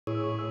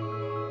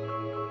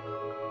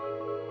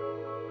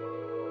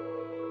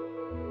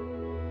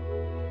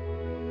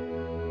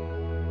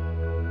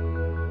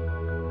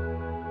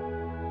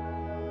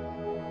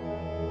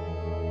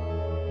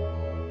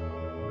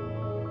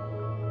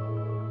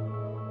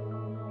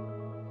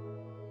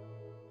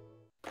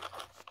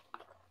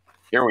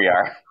Here we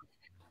are.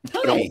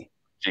 Hi.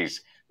 Jeez,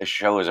 the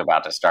show is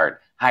about to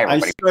start. Hi, I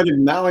everybody. started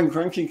mowing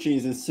crunchy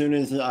cheese as soon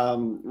as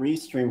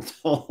Restream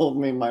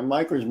told me my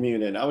mic was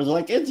muted. I was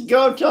like, it's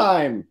go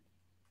time.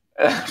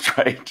 That's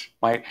right.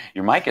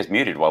 Your mic is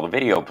muted while the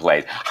video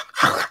plays.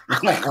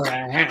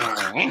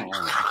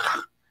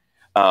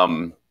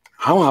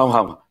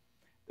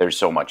 There's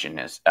so much in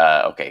this.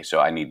 Okay, so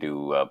I need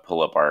to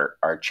pull up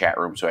our chat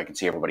room so I can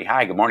see everybody.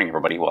 Hi, good morning,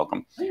 everybody.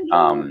 Welcome.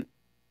 I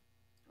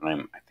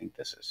think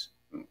this is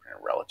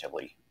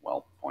relatively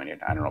well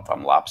pointed. I don't know if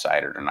I'm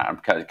lopsided or not. I'm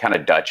kind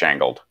of Dutch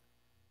angled,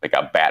 like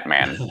a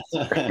Batman.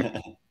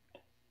 It's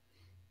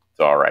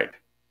all right.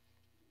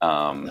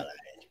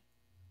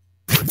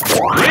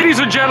 Ladies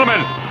and gentlemen,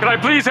 can I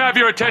please have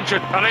your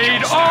attention? And I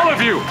need all of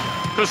you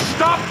to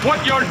stop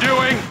what you're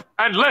doing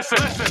and listen.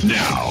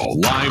 Now,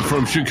 live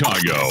from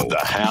Chicago, the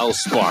Hal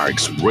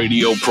Sparks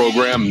radio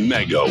program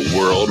Mega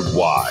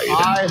Worldwide.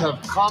 I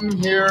have come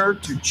here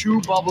to chew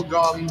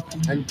bubblegum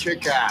and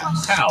kick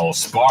ass. Hal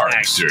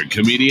Sparks, actor,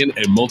 comedian,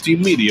 and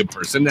multimedia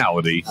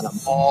personality. And I'm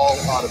all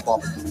out of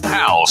bubblegum.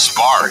 Hal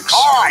Sparks.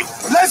 All right,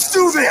 let's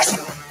do this.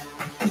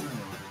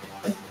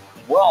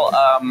 Well,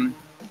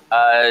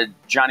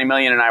 Johnny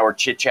Million and I were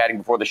chit-chatting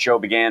before the show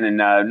began, and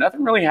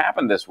nothing really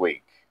happened this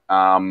week.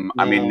 I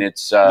mean,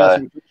 it's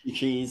crunchy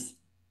cheese.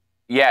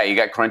 Yeah, you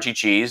got crunchy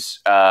cheese,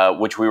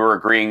 which we were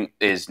agreeing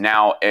is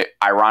now,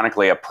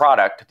 ironically, a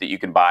product that you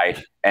can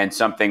buy, and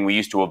something we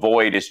used to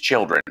avoid as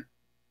children.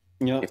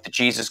 Yep. If the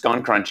cheese has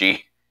gone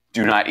crunchy,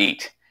 do not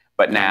eat.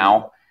 But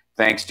now,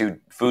 thanks to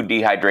food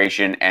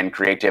dehydration and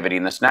creativity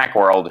in the snack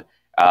world,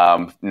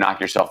 knock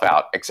yourself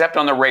out. Except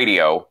on the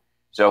radio.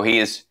 So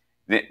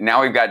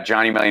now we've got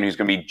Johnny Million, who's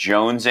going to be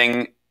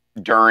jonesing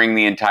during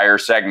the entire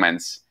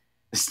segments,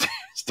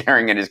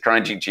 staring at his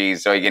crunchy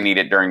cheese so he can eat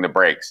it during the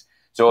breaks.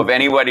 So if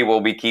anybody will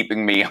be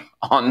keeping me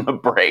on the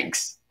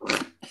breaks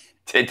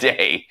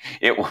today,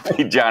 it will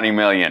be Johnny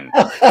Million,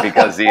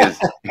 because he's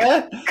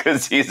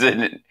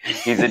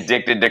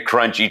addicted to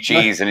crunchy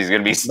cheese, and he's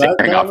going to be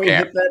staring off camera.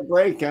 Hit that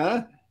break,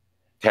 huh?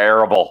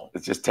 Terrible.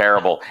 It's just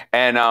terrible.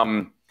 And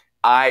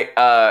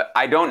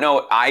I don't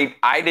know.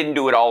 I didn't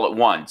do it all at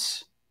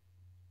once,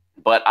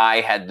 but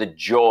I had the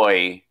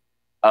joy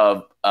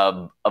of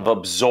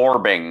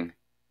absorbing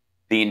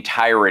the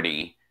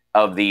entirety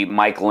of the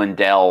Mike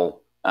Lindell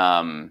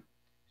cyber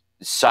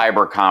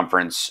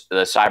conference,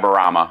 the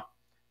Cyberama,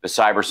 the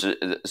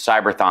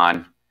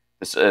Cyberthon,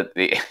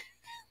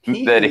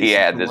 that he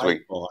had this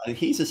week.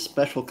 He's a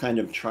special kind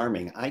of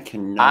charming. I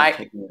cannot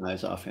take my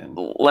eyes off him.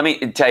 Let me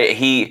tell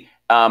you,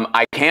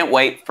 I can't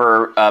wait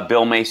for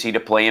Bill Macy to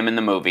play him in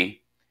the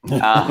movie.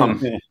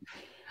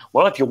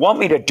 Well, if you want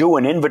me to do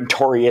an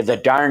inventory of the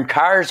darn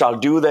cars, I'll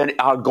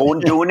go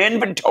and do an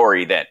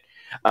inventory then.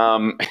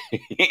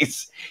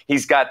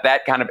 He's got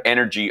that kind of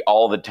energy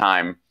all the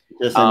time.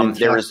 Just an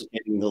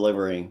intoxicating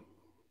delivery.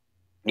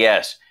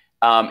 Yes.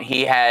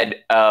 He had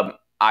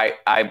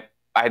I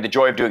had the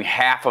joy of doing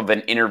half of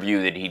an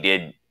interview that he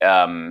did.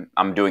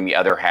 I'm doing the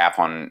other half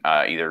on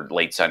either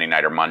late Sunday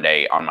night or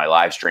Monday on my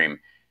live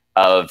stream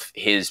of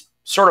his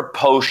sort of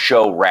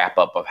post-show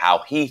wrap-up of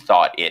how he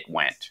thought it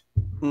went.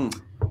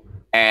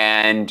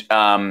 And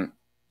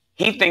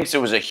he thinks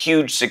it was a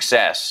huge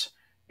success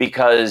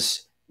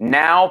because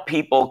now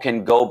people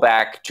can go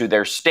back to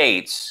their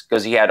states,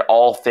 because he had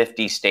all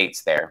 50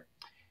 states there,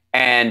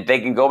 and they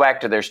can go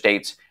back to their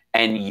states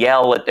and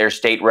yell at their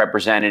state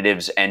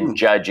representatives and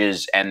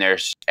judges and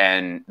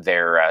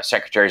their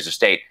secretaries of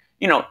state,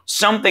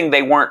 something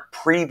they weren't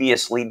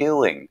previously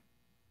doing.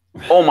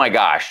 Oh my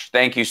gosh.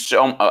 Thank you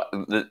so much.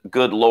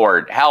 Good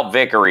Lord. Hal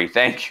Vickery,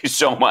 thank you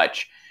so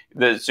much.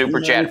 The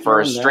super chat for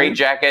a straight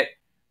jacket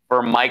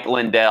for Mike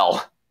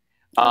Lindell.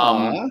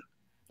 I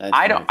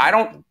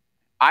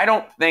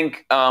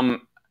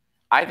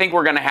think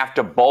we're going to have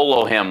to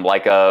bolo him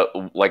like a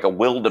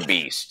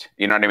wildebeest.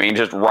 You know what I mean?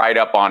 Just ride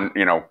up on,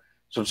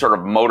 some sort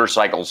of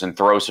motorcycles and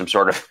throw some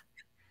sort of,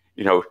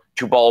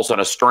 two balls on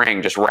a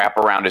string, just wrap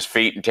around his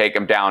feet and take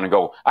him down and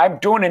go, I'm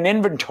doing an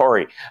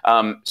inventory.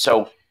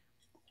 So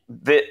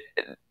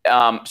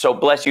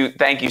bless you.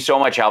 Thank you so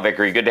much, Hal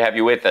Vickery. Good to have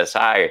you with us.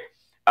 Hi.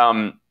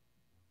 I've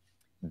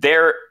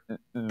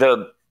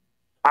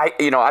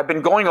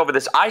been going over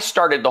this. I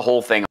started the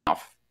whole thing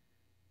off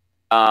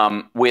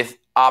with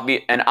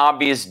an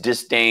obvious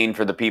disdain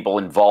for the people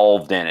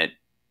involved in it,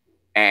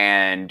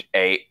 and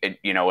a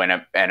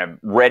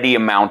ready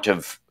amount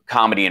of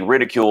comedy and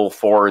ridicule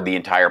for the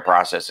entire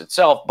process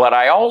itself. But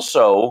I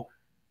also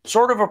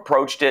sort of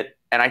approached it,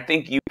 and I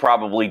think you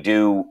probably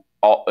do,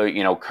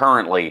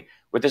 currently,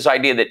 with this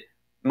idea that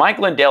Mike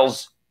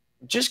Lindell's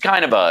just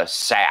kind of a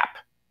sap.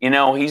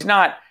 He's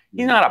not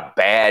a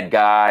bad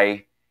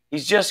guy.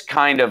 He's just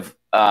kind of,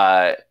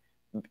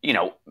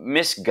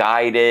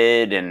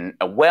 misguided and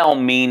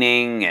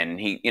well-meaning, and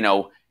he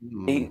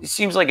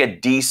seems like a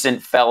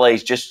decent fella.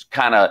 He's just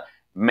kind of,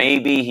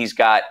 maybe he's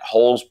got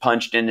holes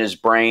punched in his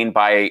brain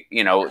by,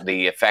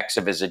 the effects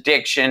of his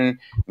addiction.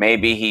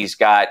 Maybe he's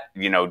got,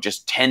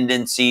 just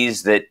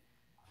tendencies that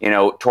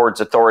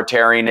towards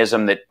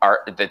authoritarianism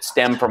that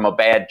stem from a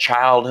bad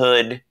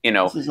childhood.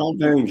 This is all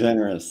very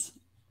generous.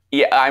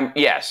 Yeah,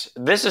 yes.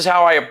 This is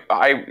how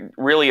I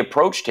really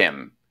approached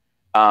him.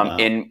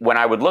 When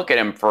I would look at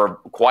him for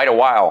quite a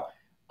while,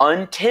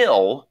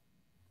 until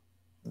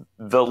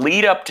the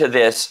lead up to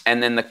this,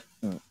 and then I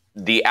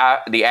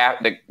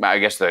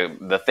guess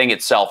the thing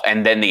itself,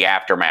 and then the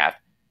aftermath.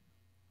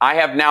 I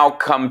have now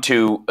come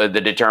to the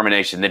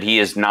determination that he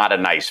is not a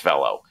nice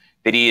fellow,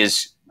 that he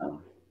is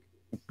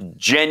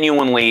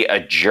genuinely a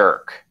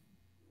jerk,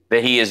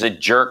 that he is a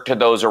jerk to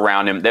those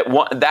around him.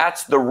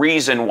 That's the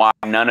reason why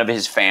none of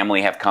his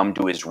family have come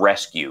to his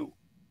rescue.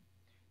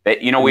 That,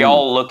 we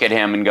all look at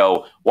him and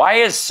go, why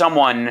has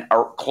someone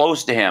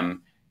close to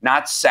him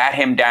not sat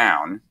him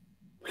down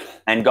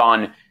and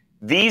gone,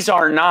 these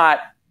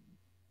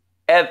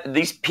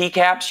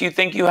PCAPs you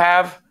think you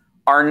have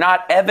are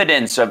not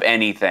evidence of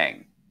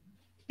anything.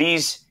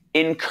 These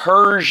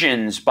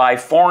incursions by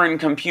foreign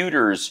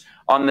computers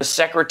on the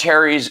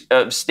Secretaries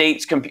of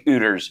State's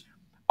computers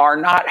are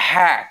not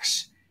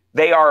hacks.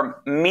 They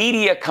are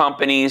media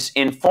companies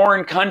in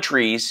foreign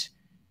countries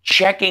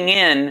checking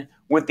in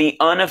with the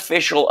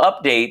unofficial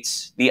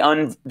updates, the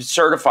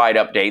uncertified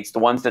updates, the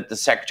ones that the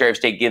Secretary of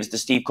State gives to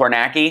Steve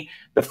Kornacki.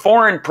 The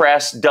foreign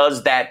press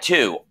does that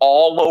too,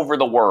 all over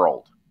the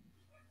world,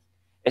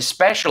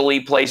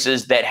 especially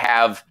places that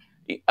have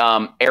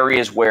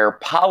areas where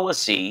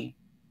policy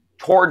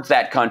towards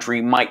that country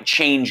might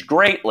change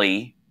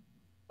greatly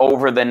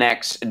during the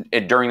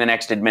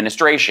next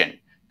administration.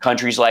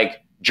 Countries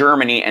like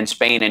Germany and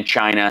Spain and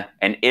China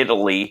and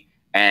Italy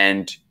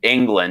and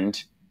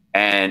England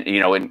and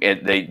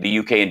the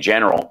UK in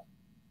general,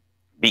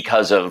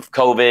 because of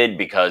COVID,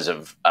 because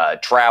of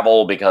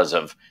travel, because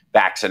of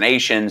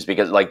vaccinations,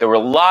 because there were a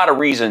lot of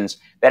reasons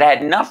that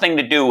had nothing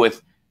to do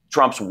with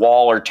Trump's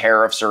wall or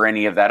tariffs or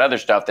any of that other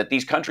stuff, that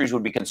these countries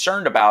would be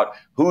concerned about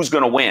who's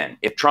going to win.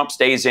 If Trump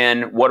stays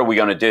in, what are we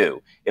going to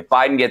do? If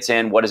Biden gets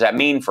in, what does that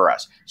mean for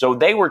us? So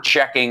they were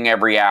checking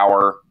every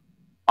hour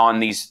on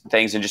these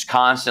things and just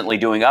constantly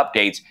doing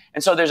updates.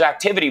 And so there's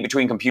activity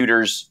between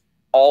computers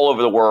all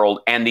over the world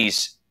and the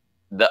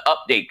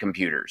update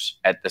computers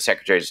at the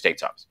Secretary of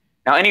State's office.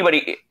 Now, any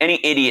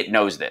idiot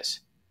knows this,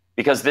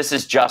 because this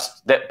is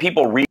just that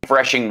people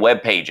refreshing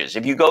web pages.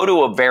 If you go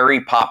to a very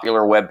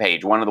popular web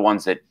page, one of the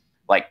ones that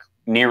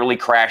nearly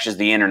crashes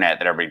the internet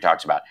that everybody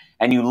talks about,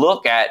 and you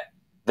look at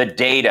the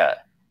data,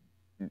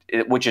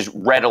 which is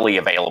readily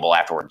available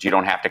afterwards, you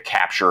don't have to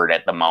capture it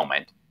at the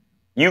moment.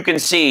 You can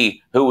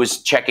see who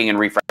was checking and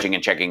refreshing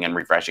and checking and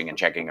refreshing and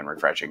checking and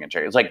refreshing and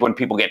checking. It's like when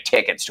people get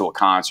tickets to a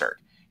concert.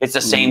 It's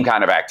the same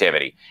kind of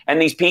activity.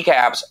 And these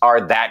PCAPs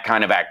are that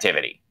kind of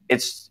activity.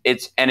 It's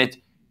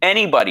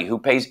anybody who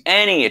pays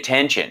any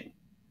attention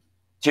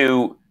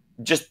to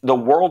just the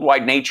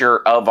worldwide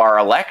nature of our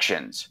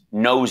elections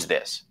knows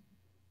this.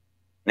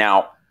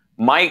 Now,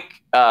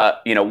 Mike,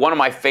 one of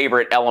my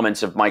favorite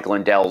elements of Mike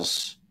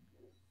Lindell's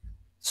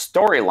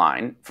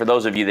storyline, for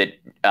those of you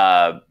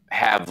that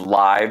have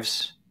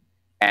lives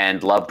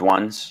and loved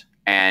ones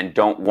and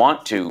don't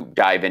want to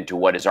dive into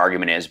what his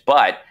argument is,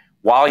 but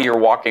while you're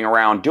walking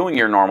around doing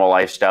your normal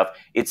life stuff,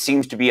 it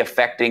seems to be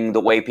affecting the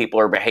way people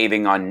are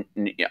behaving on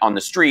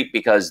the street,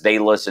 because they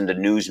listen to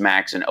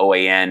Newsmax and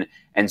OAN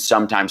and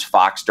sometimes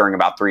Fox during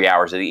about 3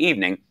 hours of the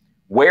evening.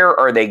 Where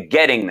are they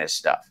getting this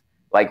stuff?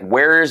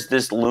 Where is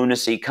this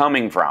lunacy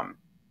coming from?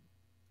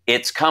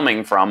 It's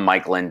coming from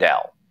Mike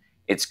Lindell.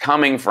 It's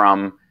coming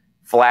from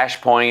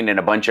Flashpoint and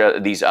a bunch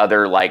of these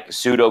other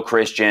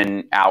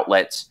pseudo-Christian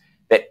outlets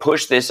that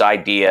push this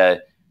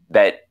idea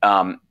that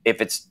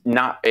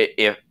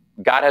if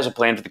God has a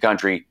plan for the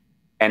country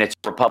and it's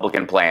a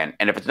Republican plan,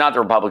 and if it's not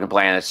the Republican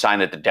plan, it's a sign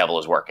that the devil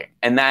is working.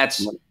 And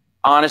that's,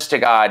 honest to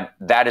God,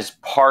 that's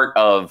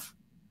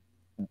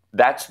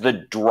the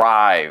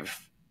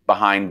drive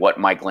behind what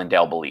Mike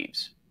Lindell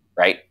believes,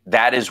 right?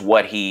 That is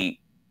what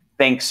he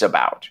thinks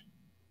about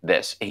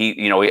this. He,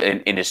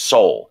 in his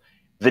soul.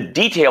 The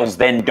details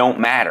then don't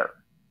matter,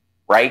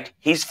 right?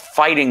 He's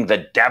fighting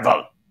the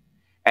devil.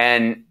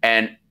 And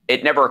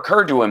it never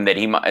occurred to him that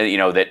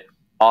that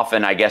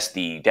often, I guess,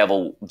 the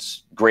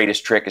devil's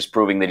greatest trick is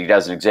proving that he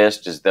doesn't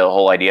exist, is the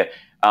whole idea.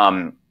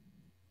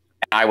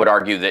 I would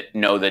argue that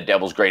no, the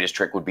devil's greatest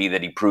trick would be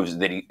that he proves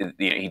that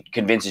he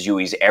convinces you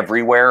he's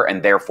everywhere,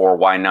 and therefore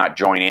why not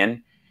join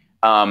in?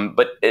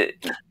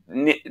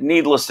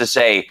 Needless to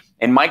say,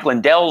 in Mike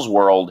Lindell's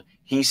world,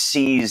 he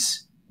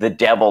sees the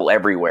devil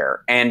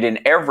everywhere and in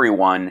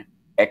everyone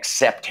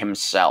except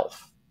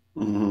himself,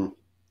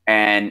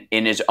 and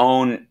in his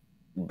own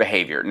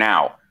behavior.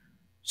 Now,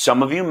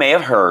 some of you may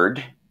have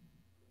heard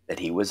that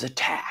he was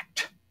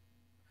attacked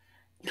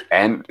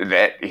and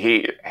that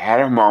he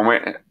had a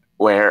moment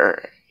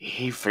where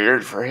he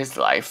feared for his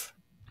life,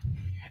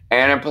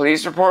 and a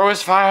police report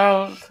was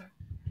filed,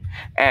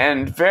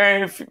 and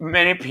very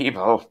many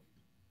people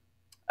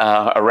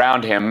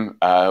around him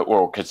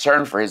were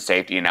concerned for his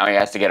safety, and now he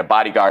has to get a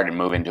bodyguard and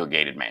move into a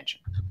gated mansion.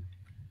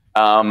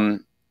 The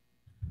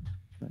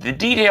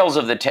details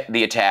of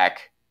the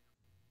attack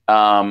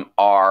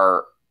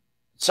are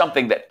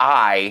something that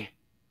I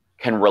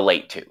can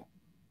relate to.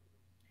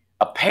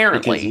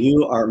 Apparently, because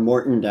you are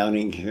Morton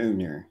Downey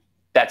Jr.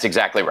 That's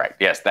exactly right.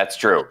 Yes, that's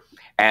true.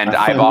 And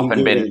I've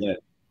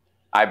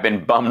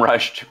been bum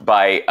rushed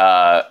by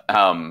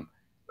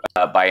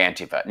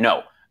Antifa.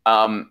 No,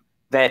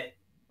 that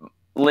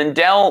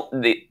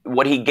Lindell,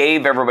 what he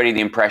gave everybody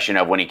the impression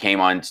of when he came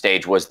on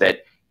stage was that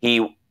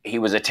he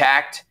was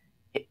attacked.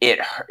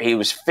 He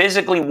was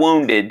physically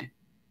wounded,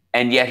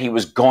 and yet he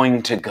was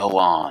going to go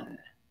on.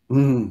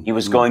 He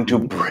was going to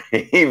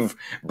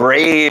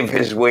brave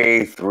his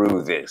way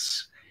through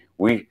this.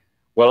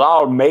 Well,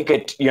 I'll make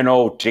it,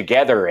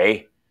 together,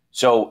 eh?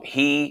 So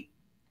he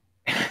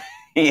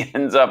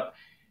ends up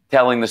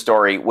telling the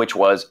story, which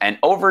was an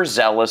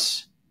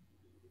overzealous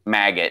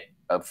maggot,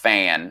 a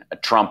fan, a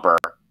Trumper,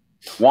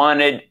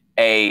 wanted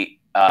a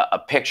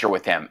picture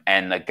with him,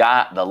 and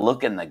the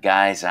look in the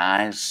guy's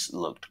eyes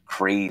looked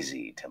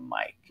crazy to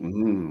Mike.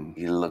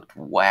 He looked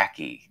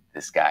wacky,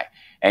 this guy.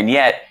 And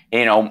yet,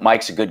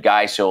 Mike's a good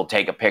guy, so he'll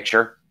take a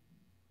picture.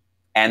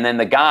 And then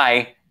the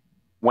guy,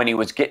 when he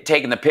was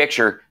taking the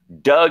picture,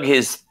 dug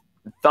his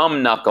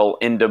thumb knuckle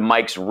into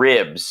Mike's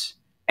ribs,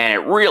 and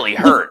it really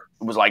hurt.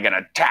 It was like an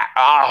attack.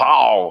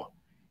 Oh!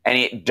 And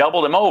he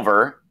doubled him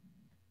over,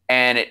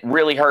 and it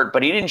really hurt,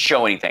 but he didn't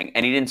show anything,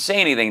 and he didn't say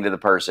anything to the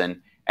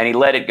person, and he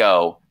let it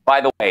go.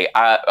 By the way,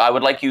 I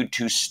would like you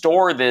to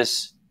store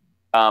this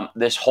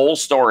this whole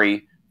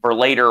story for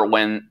later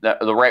when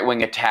the right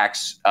wing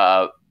attacks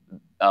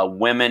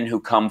women who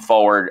come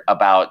forward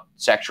about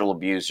sexual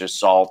abuse,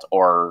 assault,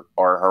 or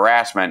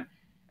harassment,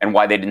 and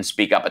why they didn't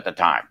speak up at the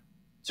time.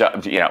 So,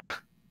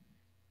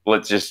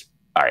 let's just,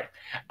 all right.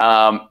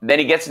 Then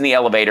he gets in the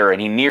elevator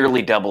and he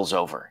nearly doubles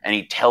over, and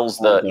he tells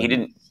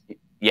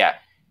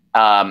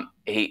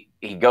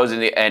he goes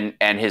in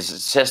and his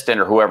assistant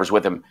or whoever's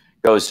with him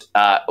goes,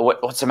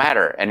 what's the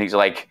matter? And he's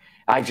like,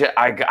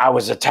 I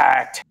was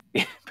attacked,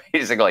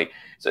 basically.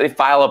 So they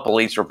file a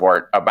police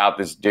report about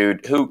this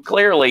dude who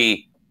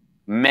clearly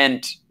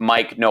meant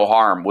Mike no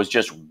harm, was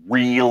just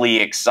really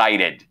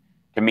excited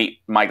to meet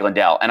Mike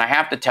Lindell. And I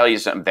have to tell you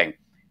something,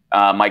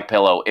 Mike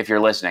Pillow, if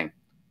you're listening,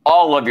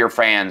 all of your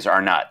fans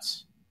are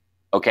nuts,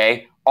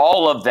 okay?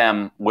 All of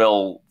them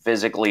will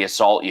physically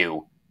assault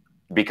you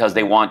because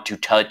they want to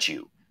touch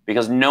you,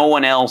 because no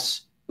one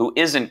else who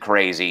isn't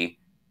crazy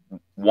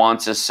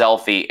wants a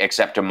selfie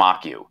except to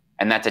mock you.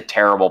 And that's a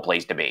terrible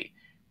place to be.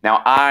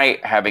 Now, I,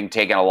 having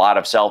taken a lot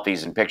of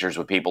selfies and pictures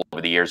with people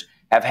over the years,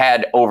 have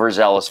had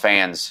overzealous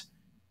fans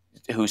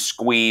who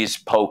squeeze,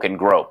 poke, and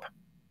grope.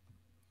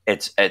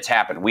 It's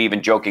happened. We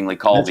even jokingly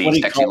call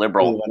these sexy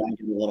liberal. When I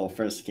get a little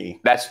frisky.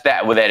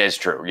 Well, that is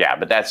true. Yeah,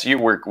 but that's you.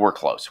 We're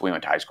close. We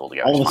went to high school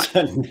together. All of a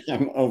sudden,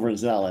 I'm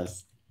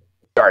overzealous.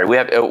 Sorry, we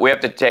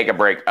have to take a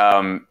break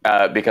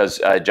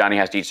because Johnny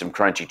has to eat some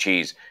crunchy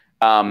cheese.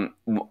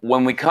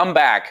 When we come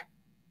back,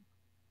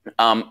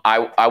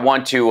 I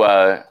want to.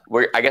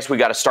 I guess we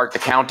got to start the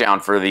countdown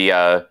for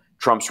the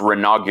Trump's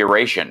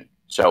inauguration.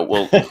 So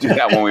we'll do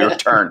that when we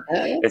return.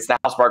 It's the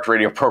Hal Sparks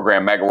radio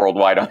program,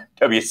 Megaworldwide on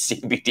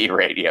WCPT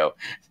Radio,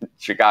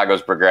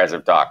 Chicago's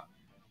Progressive Talk.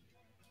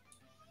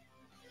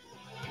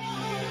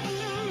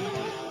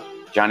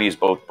 Johnny is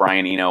both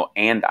Brian Eno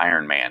and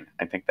Iron Man.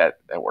 I think that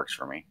works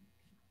for me.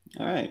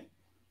 All right.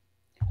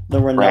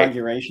 The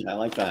inauguration. Right. I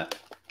like that.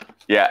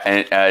 Yeah,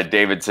 and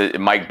David said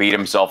Mike beat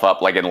himself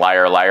up like in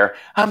Liar Liar.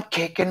 I'm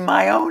kicking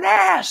my own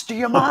ass. Do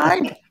you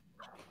mind?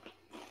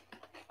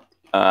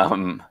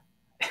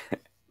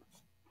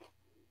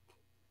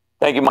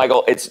 Thank you,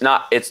 Michael. It's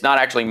not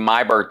actually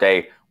my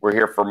birthday. We're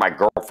here for my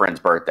girlfriend's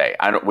birthday.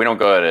 We don't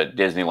go to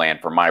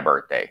Disneyland for my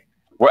birthday.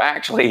 We're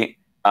actually.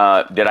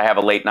 Did I have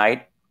a late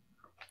night?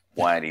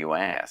 Why do you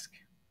ask?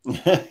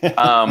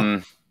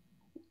 It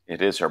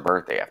is her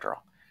birthday after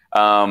all.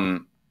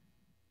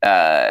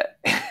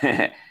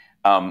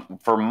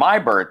 For my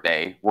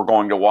birthday, we're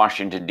going to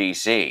Washington,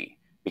 D.C.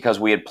 because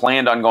we had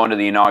planned on going to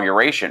the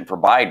inauguration for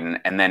Biden.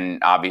 And then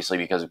obviously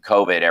because of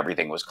COVID,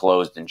 everything was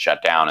closed and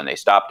shut down and they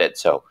stopped it.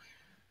 So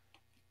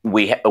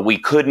we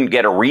couldn't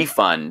get a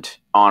refund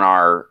on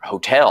our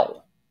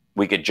hotel.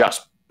 We could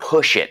just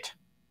push it.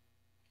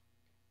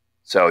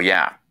 So,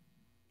 yeah.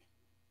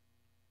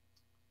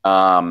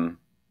 And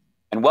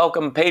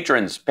welcome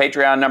patrons.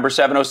 Patreon number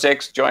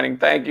 706 joining.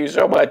 Thank you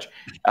so much.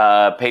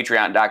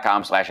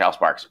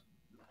 Patreon.com/HalSparks.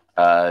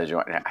 I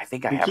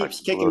think I have keeps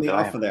kicking me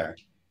off of there.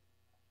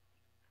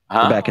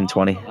 Huh? Back in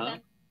 20.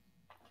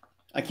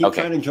 I keep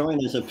trying to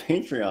join as a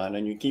Patreon,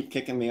 and you keep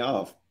kicking me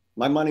off.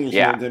 My money is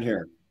no good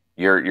here.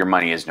 Your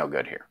money is no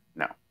good here.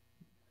 No,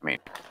 I mean,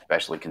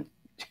 especially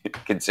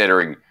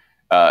considering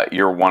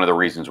you're one of the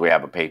reasons we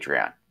have a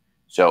Patreon.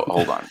 So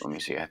hold on, let me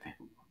see. I think.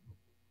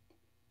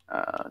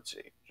 Let's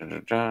see.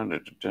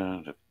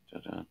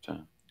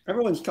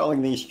 Everyone's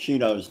calling these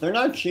Cheetos. They're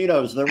not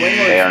Cheetos. They're way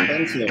more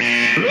expensive.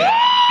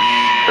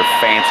 They're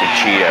fancy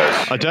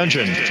Cheetos.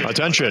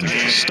 Attention.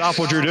 Stop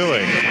what you're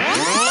doing.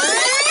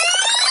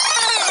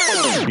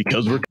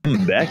 Because we're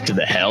coming back to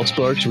the Hal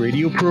Sparks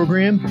radio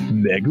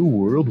program, Mega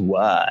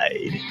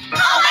Worldwide.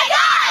 Oh my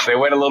God! They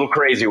went a little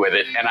crazy with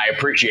it, and I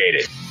appreciate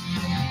it.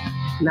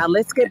 Now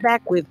let's get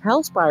back with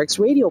Hal Sparks'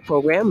 radio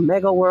program,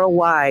 Mega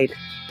Worldwide.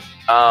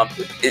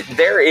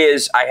 There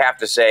is, I have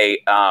to say,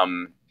 a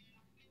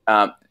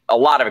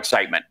lot of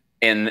excitement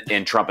in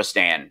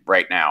Trumpistan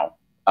right now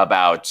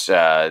about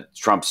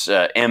Trump's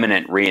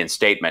imminent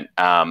reinstatement.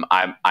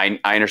 I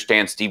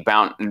understand Steve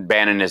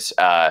Bannon is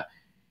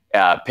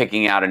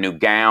picking out a new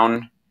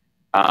gown.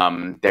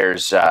 They're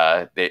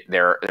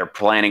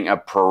planning a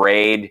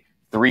parade.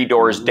 Three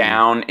Doors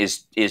Down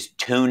is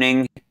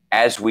tuning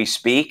as we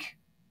speak.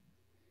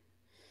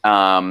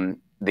 Lee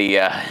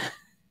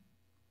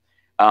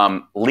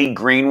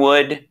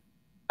Greenwood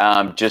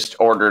just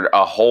ordered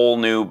a whole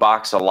new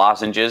box of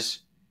lozenges,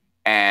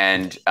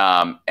 and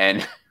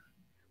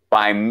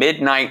by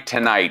midnight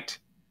tonight,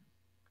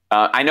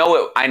 I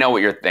know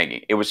what you're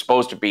thinking. It was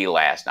supposed to be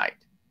last night.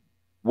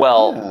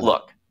 Well,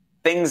 look,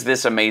 things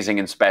this amazing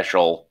and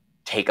special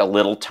take a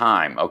little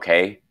time.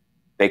 Okay,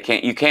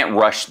 you can't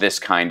rush this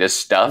kind of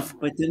stuff.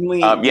 But didn't we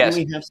have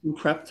some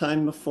prep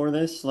time before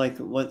this? Like,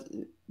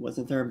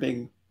 wasn't there a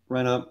big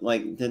run up?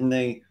 Like, didn't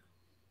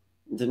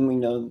we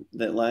know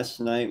that last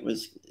night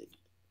was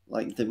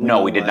like?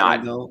 No, we did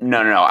not. No.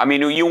 I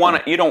mean, you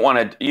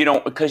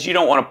don't because you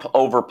don't want to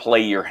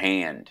overplay your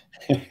hand.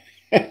 You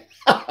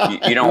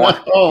don't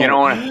want.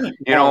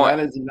 That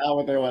is not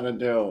what they want to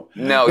do.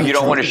 No, you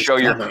don't want to show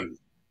your.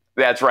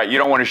 That's right. You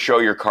don't want to show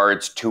your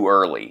cards too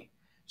early.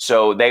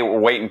 So they were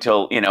waiting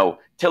till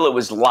it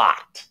was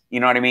locked. You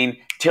know what I mean?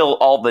 Till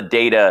all the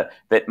data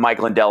that Mike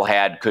Lindell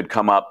had could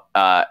come up.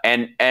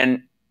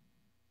 And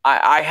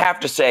I have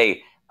to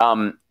say,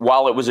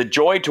 while it was a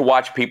joy to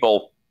watch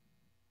people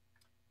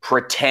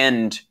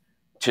pretend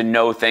to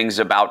know things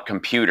about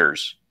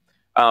computers,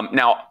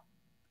 now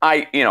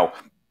I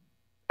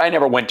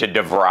never went to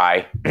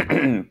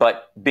DeVry,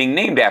 but being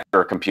named after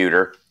a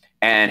computer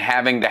and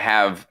having to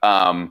have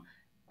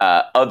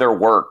other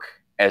work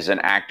as an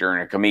actor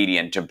and a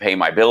comedian to pay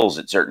my bills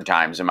at certain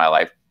times in my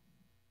life,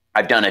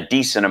 I've done a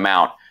decent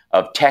amount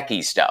of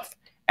techie stuff.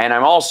 And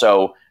I'm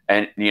also,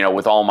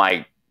 with all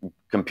my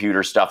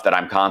computer stuff that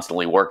I'm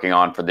constantly working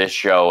on for this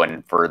show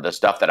and for the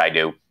stuff that I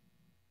do,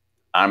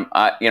 I'm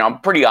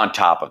pretty on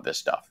top of this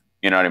stuff.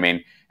 You know what I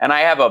mean? And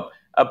I have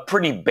a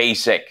pretty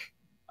basic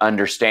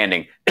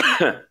understanding.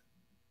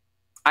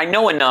 I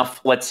know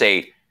enough, let's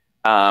say,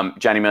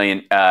 Johnny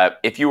Million,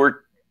 if you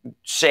were,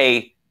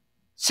 say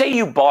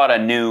you bought a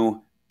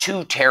new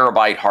 2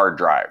 terabyte hard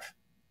drive.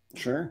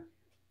 Sure.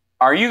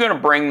 Are you going to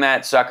bring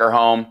that sucker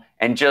home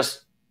and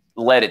just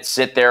let it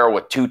sit there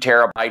with 2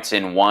 terabytes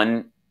in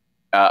one?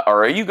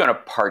 Or are you going to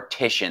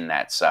partition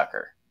that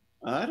sucker?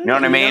 I don't know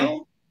what I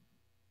mean?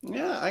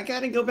 Yeah, I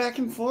got to go back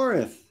and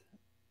forth.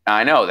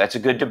 I know. That's a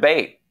good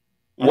debate.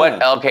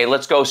 Yeah. Okay,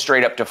 let's go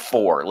straight up to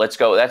 4. Let's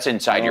go. That's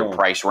inside your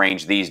price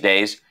range these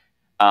days.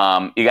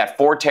 You got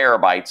 4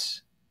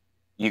 terabytes.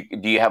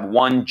 Do you have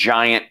one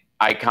giant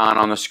icon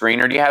on the screen,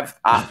 or do you have,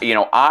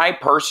 I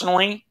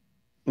personally,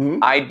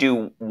 I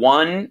do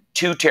 1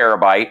 2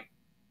 terabyte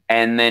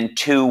and then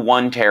 2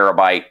 1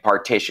 terabyte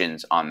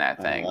partitions on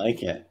that thing. I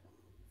like it.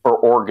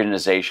 For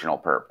organizational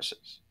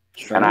purposes.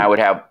 Sure. And I would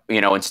have,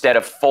 instead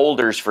of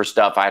folders for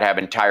stuff, I'd have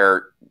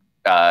entire,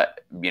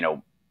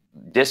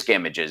 disk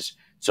images,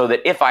 so that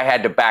if I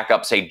had to back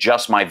up, say,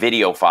 just my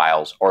video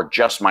files or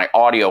just my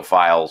audio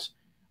files,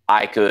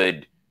 I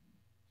could,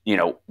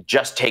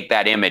 just take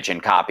that image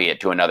and copy it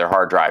to another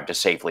hard drive to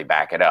safely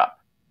back it up,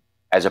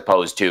 as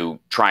opposed to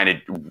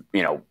trying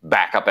to,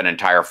 back up an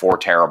entire 4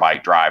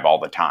 terabyte drive all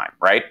the time,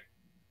 right?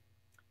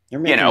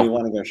 You're making me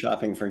want to go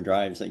shopping for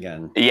drives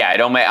again. Yeah,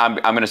 I'm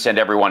going to send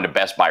everyone to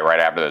Best Buy right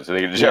after this.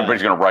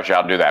 Everybody's going to rush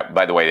out and do that.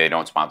 By the way, they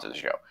don't sponsor the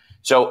show.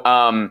 So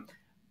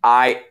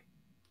I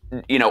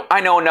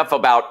know enough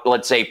about,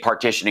 let's say,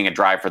 partitioning a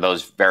drive for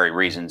those very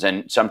reasons.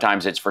 And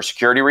sometimes it's for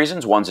security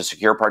reasons. One's a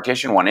secure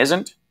partition, one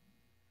isn't.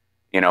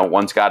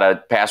 One's got a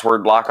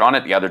password lock on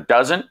it, the other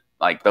doesn't.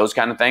 Like those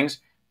kind of things.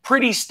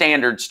 Pretty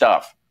standard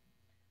stuff.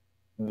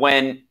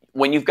 When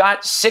you've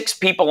got 6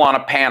 people on a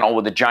panel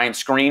with a giant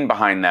screen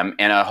behind them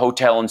in a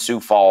hotel in Sioux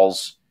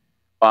Falls,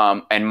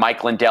 and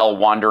Mike Lindell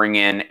wandering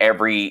in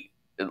every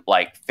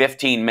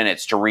 15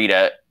 minutes to read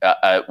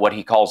what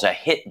he calls a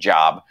hit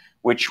job,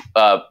 which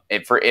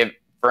for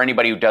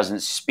anybody who doesn't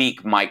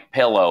speak Mike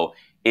Pillow,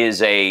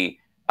 is a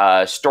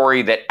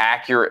story that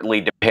accurately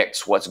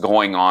depicts what's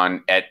going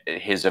on at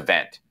his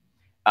event.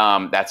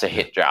 That's a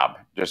hit job,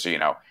 just so you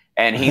know.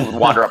 And he would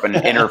wander up and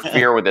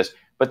interfere with this.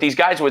 But these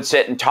guys would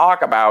sit and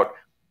talk about,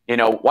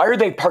 why are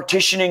they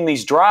partitioning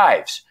these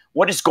drives?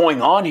 What is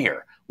going on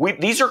here?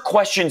 These are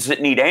questions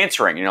that need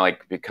answering.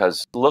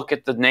 Because look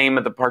at the name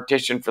of the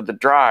partition for the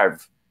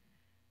drive.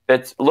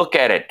 Look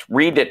at it,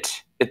 read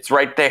it. It's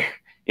right there.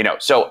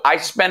 So I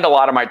spend a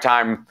lot of my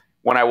time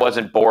when I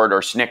wasn't bored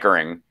or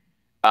snickering,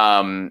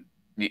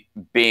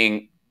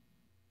 being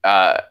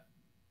kind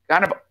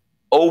of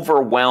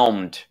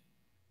overwhelmed,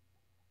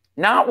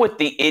 not with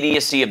the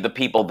idiocy of the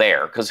people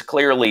there, because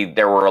clearly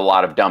there were a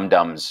lot of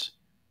dum-dums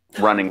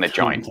running the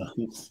joint.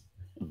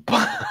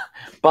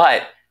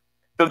 But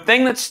the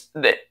thing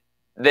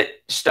that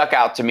stuck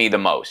out to me the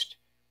most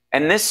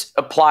and this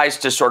applies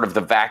to sort of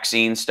the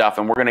vaccine stuff,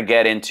 and we're going to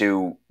get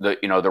into the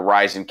the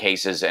rise in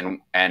cases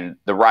and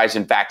the rise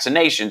in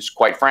vaccinations.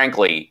 Quite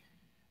frankly,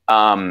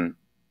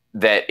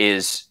 that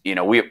is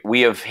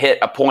we have hit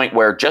a point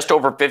where just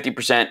over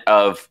 50%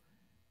 of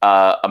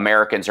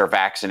Americans are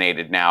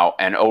vaccinated now,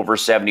 and over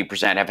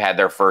 70% have had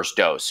their first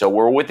dose. So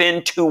we're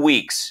within 2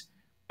 weeks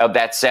of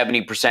that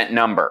 70%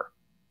 number,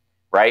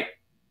 right?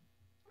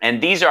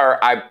 And these are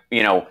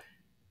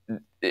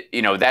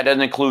that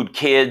doesn't include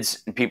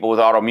kids and people with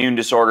autoimmune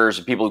disorders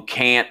and people who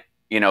can't,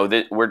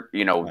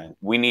 right.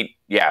 We need,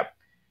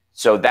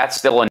 So that's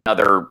still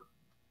another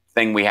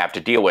thing we have to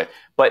deal with.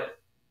 But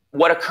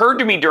what occurred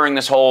to me during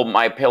this whole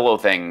MyPillow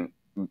thing,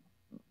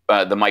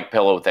 the Mike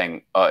Pillow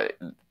thing,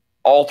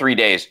 all 3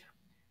 days,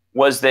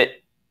 was that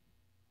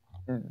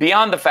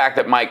beyond the fact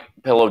that Mike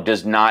Pillow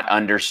does not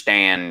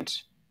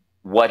understand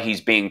what he's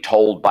being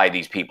told by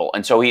these people.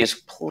 And so he is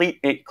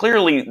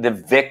clearly the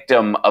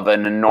victim of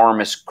an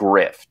enormous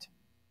grift.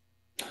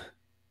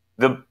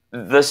 And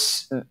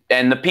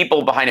the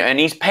people behind it, and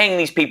he's paying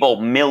these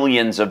people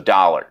millions of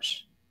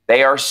dollars.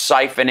 They are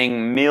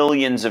siphoning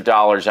millions of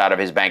dollars out of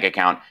his bank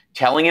account,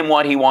 telling him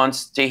what he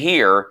wants to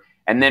hear.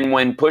 And then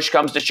when push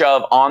comes to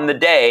shove on the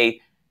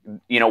day,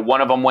 one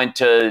of them went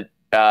to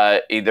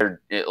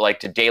either like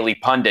to Daily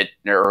Pundit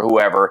or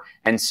whoever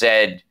and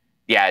said,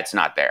 yeah, it's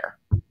not there.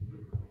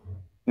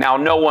 Now,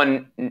 no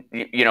one,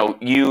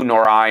 you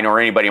nor I nor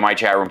anybody in my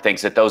chat room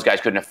thinks that those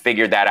guys couldn't have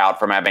figured that out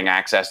from having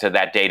access to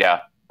that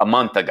data a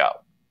month ago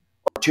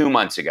or 2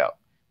 months ago.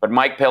 But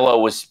Mike Pillow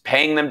was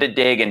paying them to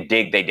dig, and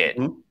dig they did.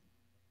 Mm-hmm.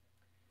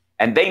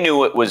 And they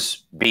knew it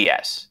was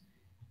BS.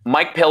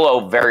 Mike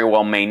Pillow very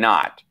well may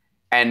not.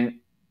 And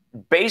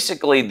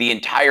basically the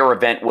entire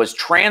event was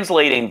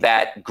translating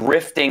that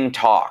grifting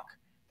talk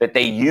that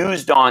they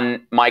used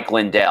on Mike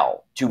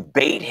Lindell to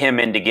bait him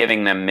into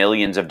giving them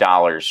millions of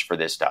dollars for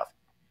this stuff.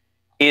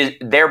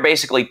 They're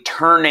basically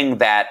turning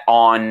that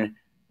on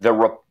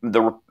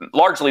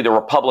largely the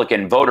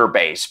Republican voter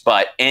base,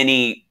 but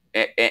any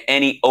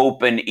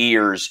open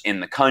ears in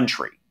the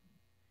country.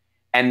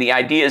 And the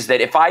idea is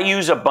that if I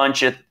use a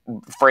bunch of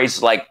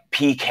phrases like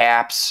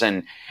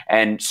PCAPs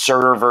and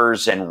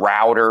servers and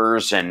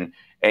routers and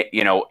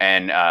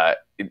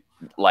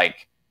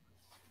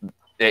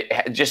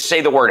just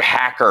say the word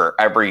hacker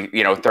every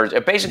Thursday,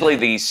 basically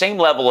the same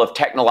level of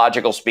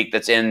technological speak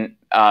that's in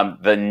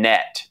the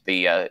Net,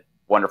 the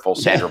wonderful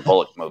Sandra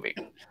Bullock movie.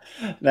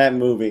 That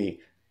movie.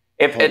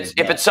 If it's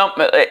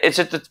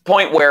at the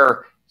point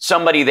where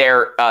somebody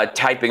there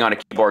typing on a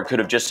keyboard could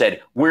have just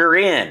said, "We're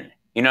in,"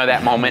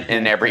 that moment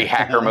in every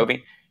hacker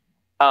movie.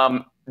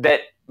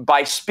 That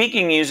by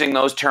speaking using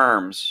those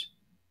terms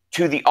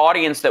to the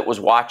audience that was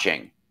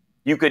watching,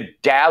 you could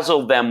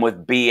dazzle them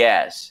with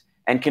BS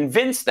and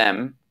convince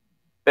them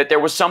that there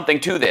was something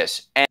to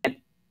this. And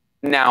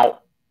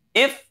now,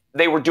 if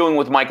they were doing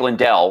with Mike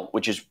Lindell,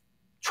 which is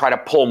try to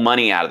pull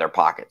money out of their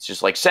pockets,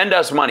 just like send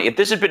us money. If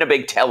this had been a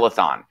big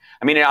telethon,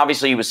 I mean,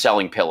 obviously he was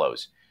selling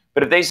pillows,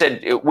 but if they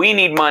said, we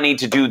need money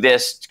to do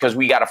this because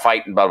we got to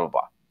fight and blah, blah,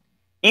 blah.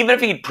 Even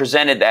if he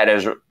presented that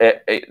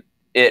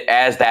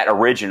as that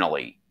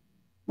originally,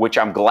 which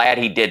I'm glad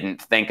he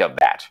didn't think of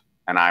that.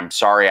 And I'm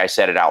sorry I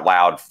said it out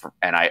loud,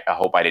 and I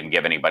hope I didn't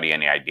give anybody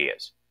any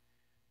ideas.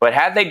 But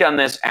had they done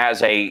this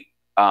as a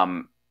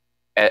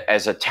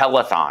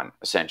telethon,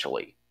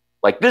 essentially,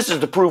 like, this is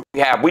the proof we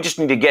have, we just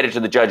need to get it to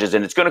the judges,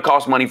 and it's going to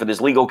cost money for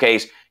this legal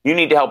case. You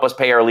need to help us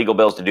pay our legal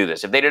bills to do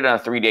this. If they did it on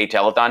a 3-day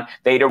telethon,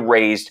 they'd have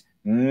raised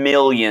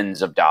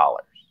millions of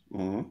dollars.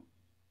 Mm-hmm.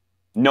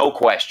 No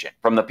question.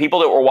 From the people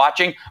that were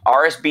watching,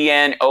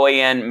 RSBN,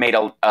 OAN made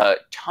a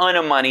ton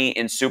of money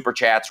in super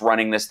chats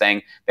running this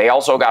thing. They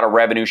also got a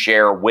revenue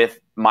share with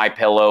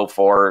MyPillow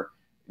for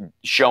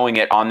showing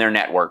it on their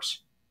networks.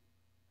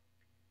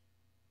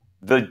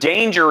 The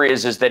danger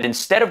is that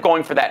instead of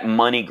going for that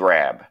money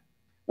grab,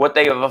 what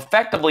they have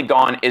effectively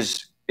gone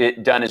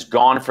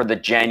for the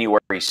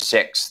January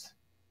 6th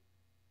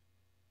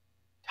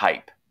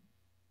type.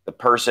 The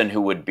person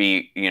who would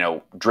be,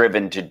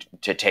 driven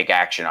to take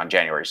action on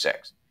January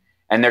 6th.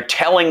 And they're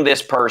telling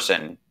this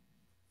person,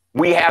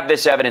 we have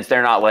this evidence,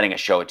 they're not letting us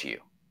show it to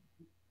you.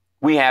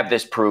 We have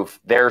this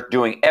proof. They're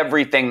doing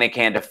everything they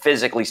can to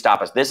physically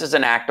stop us. This is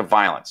an act of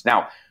violence.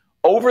 Now,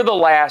 over the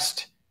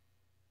last,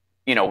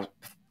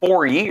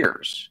 4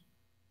 years,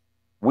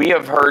 we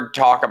have heard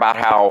talk about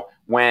how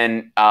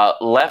when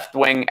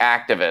left-wing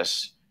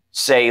activists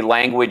say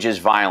language is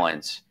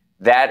violence,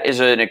 that is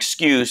an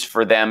excuse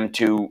for them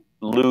to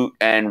loot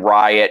and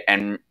riot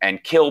and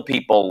kill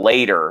people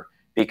later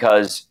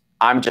because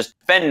I'm just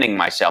defending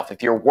myself.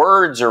 If your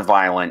words are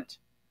violent,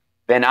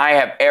 then I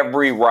have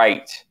every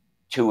right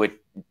to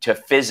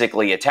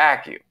physically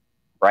attack you,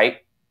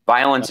 right?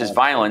 Violence is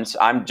violence.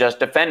 I'm just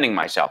defending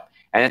myself.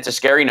 And it's a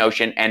scary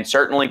notion, and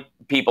certainly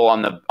people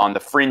on the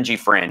fringy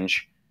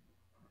fringe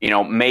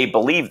may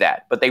believe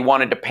that, but they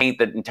wanted to paint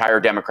the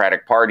entire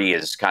Democratic Party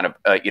as kind of,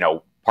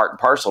 part and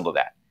parcel to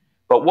that.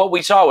 But what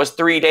we saw was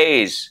 3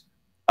 days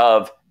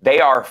of they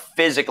are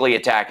physically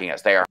attacking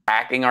us. They are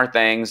hacking our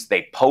things.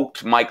 They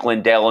poked Mike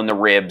Lindell in the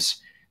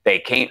ribs. They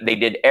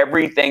did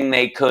everything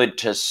they could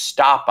to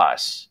stop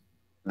us.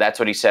 That's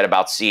what he said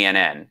about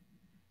CNN.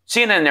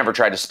 CNN never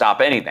tried to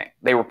stop anything.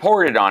 They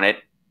reported on it.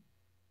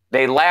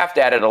 They laughed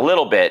at it a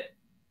little bit,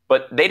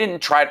 but they didn't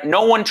try.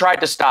 No one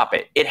tried to stop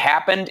it. It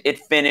happened. It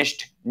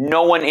finished.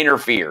 No one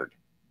interfered.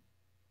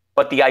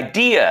 But the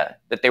idea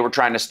that they were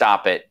trying to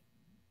stop it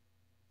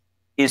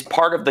is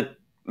part of the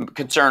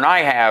concern I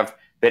have,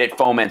 that it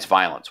foments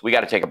violence. We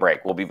got to take a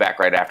break. We'll be back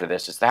right after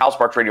this. It's the Hal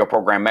Sparks radio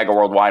program, Mega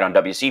Worldwide on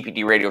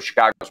WCPT Radio,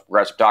 Chicago's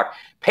Progressive Talk,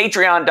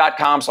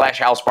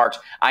 patreon.com/Hal Sparks.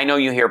 I know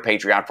you hear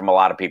Patreon from a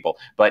lot of people,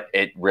 but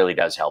it really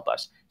does help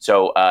us.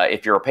 So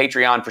if you're a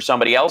Patreon for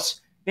somebody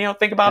else,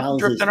 think about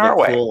drifting our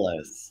way.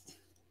 Coolest.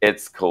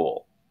 It's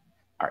cool.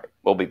 All right,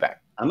 we'll be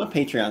back. I'm a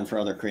Patreon for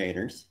other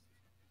creators.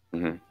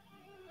 Mm-hmm.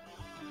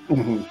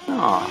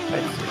 Oh,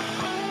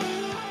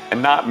 thanks.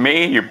 And not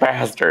me, you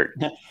bastard.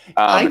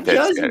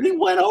 We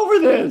went over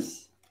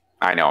this.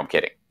 I know, I'm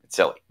kidding. It's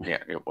silly. Yeah,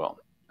 well,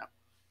 no.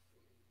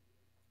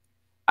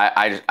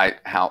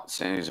 Hal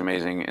is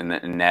amazing in the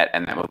net,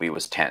 and that movie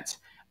was tense.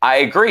 I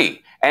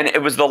agree. And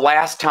it was the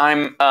last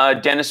time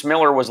Dennis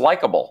Miller was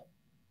likable.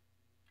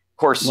 Of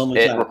course,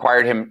 it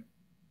required him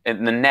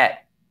in the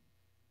net.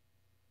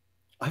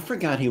 I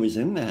forgot he was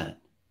in that.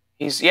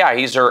 He's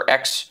her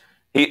ex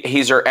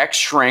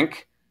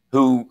shrink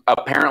who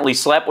apparently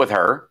slept with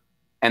her,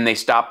 and they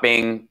stopped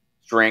being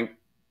shrink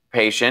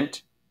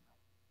patient,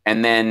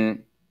 and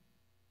then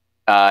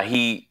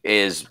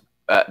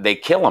they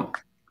kill him.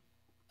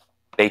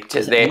 They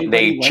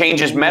change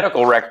his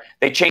medical record.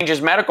 They change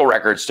his medical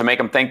records to make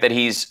him think that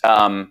he's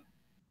a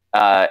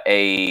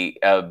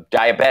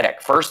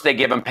diabetic. First, they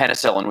give him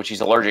penicillin, which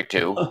he's allergic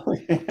to. Oh,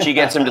 yeah. She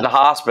gets him to the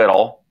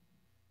hospital.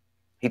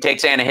 He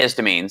takes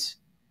antihistamines.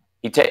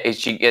 He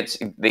gets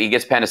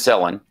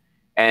penicillin,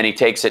 and he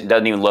takes it and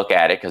doesn't even look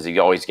at it because he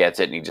always gets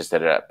it, and he just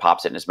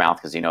pops it in his mouth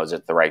because he knows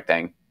it's the right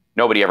thing.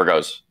 Nobody ever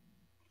goes,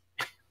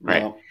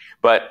 right? No.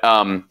 But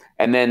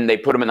and then they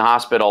put him in the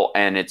hospital,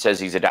 and it says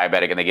he's a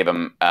diabetic, and they give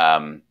him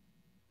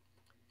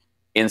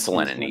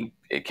insulin, and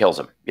it kills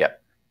him.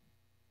 Yep.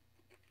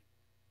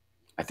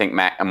 I think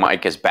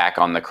Mike is back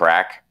on the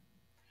crack.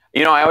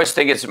 I always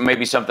think it's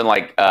maybe something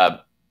like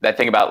that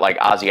thing about like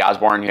Ozzy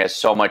Osbourne. He has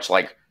so much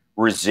like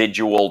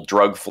residual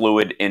drug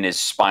fluid in his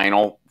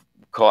spinal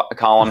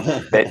column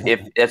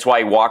that that's why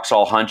he walks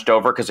all hunched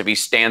over, because if he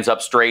stands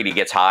up straight, he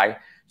gets high.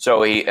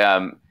 So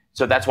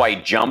that's why he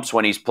jumps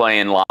when he's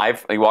playing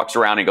live. He walks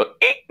around and goes,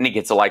 and he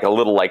gets a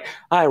little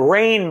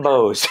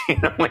rainbows.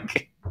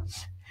 Like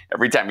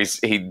every time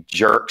he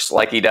jerks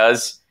like he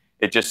does,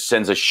 it just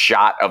sends a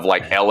shot of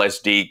like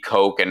LSD,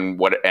 coke, and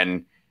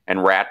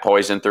rat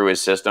poison through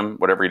his system.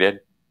 Whatever he did.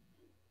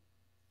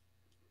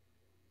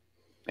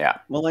 Yeah.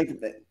 Well,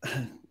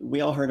 we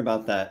all heard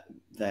about that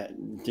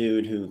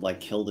dude who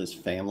killed his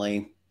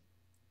family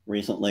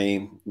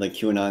recently, the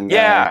QAnon guy.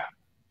 Yeah.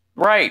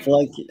 Right.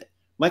 So,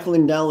 Michael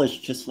Lindell is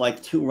just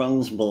 2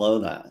 rungs below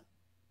that.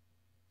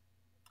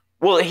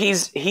 Well,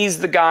 he's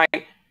the guy.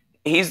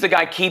 He's the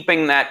guy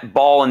keeping that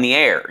ball in the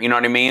air. You know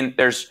what I mean?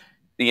 There's,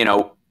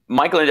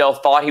 Michael Lindell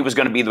thought he was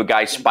going to be the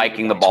guy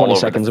spiking the ball over the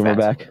fence. 20 seconds and we're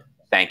back.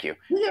 Thank you.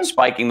 Yeah.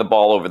 Spiking the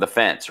ball over the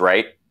fence,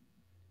 right?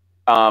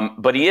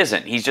 But he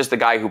isn't. He's just the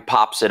guy who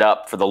pops it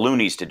up for the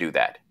loonies to do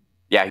that.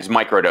 Yeah, he's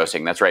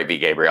microdosing. That's right, V.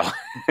 Gabriel.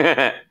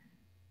 How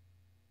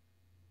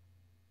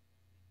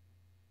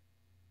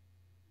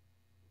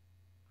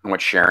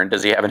much Sharon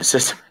does he have in his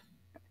system?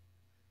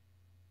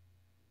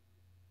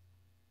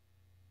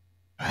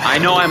 I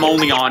know I'm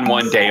only on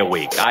 1 day a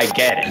week. I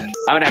get it. I'm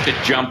going to have to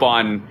jump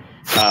on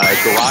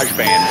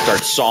GarageBand and start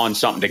sawing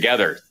something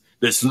together.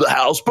 This is the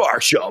Hal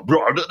Sparks Show.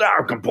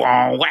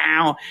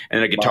 Wow.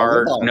 And a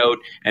guitar note,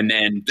 and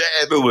then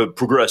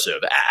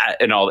progressive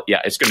and all.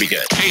 Yeah, it's going to be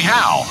good. Hey,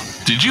 Hal,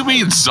 did you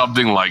mean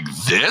something like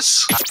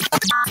this?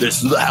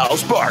 This is the Hal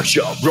Sparks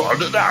Show.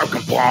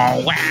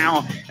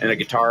 Wow. And a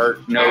guitar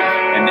note,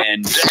 and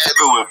then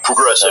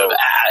progressive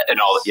and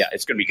all. Yeah,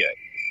 it's going to be good.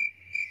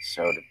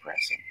 So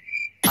depressing.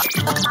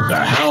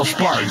 The Hal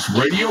Sparks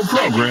radio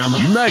program,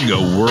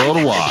 Mega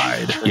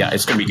Worldwide. Yeah,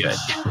 it's going to be good.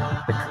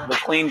 The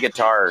clean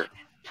guitar.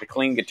 The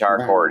clean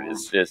guitar chord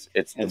is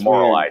it's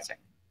demoralizing.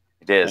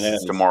 Weird. It is.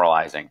 It's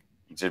demoralizing.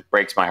 It just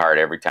breaks my heart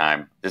every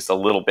time. Just a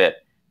little bit.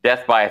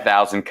 Death by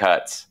 1,000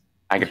 cuts.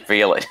 I can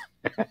feel it.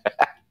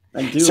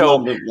 I do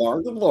love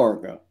the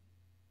Larga.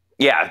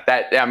 Yeah,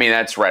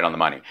 that's right on the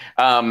money.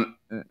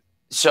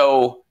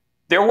 So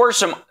there were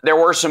some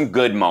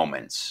good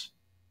moments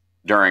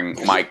during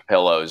Mike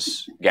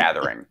Pillow's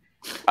gathering.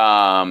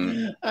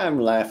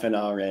 I'm laughing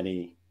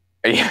already.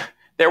 Yeah,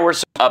 there were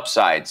some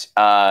upsides.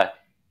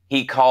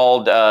 He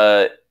called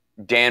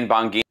Dan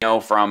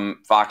Bongino from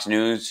Fox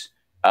News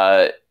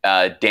Dan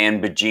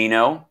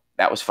Bongino.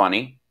 That was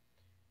funny.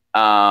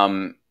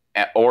 Beg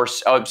your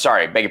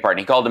pardon.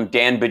 He called him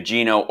Dan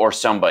Bongino or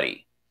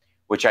somebody,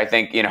 which I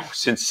think,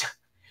 since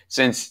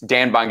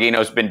Dan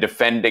Bongino's been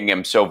defending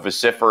him so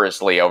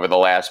vociferously over the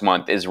last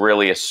month, is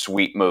really a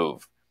sweet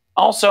move.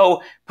 Also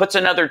puts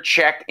another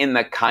check in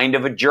the kind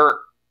of a jerk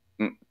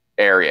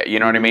area. You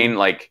know what I mean?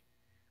 Like,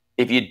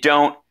 if you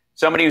don't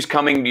somebody who's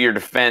coming to your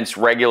defense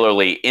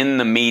regularly in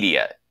the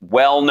media,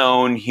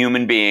 well-known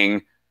human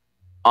being,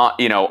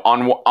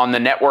 on the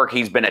network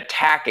he's been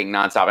attacking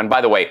nonstop. And by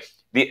the way,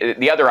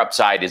 the other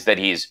upside is that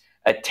he's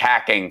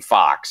attacking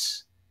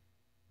Fox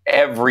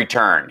every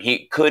turn.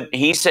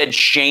 He said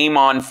shame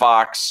on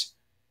Fox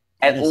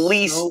at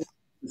least. So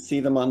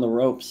see them on the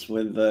ropes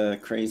with the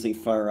crazy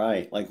far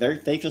right. Like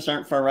they just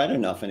aren't far right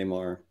enough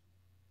anymore.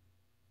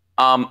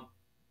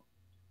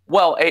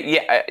 Well,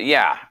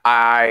 yeah.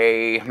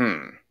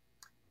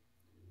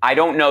 I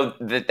don't know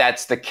that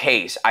that's the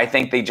case. I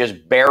think they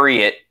just bury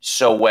it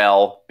so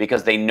well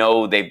because they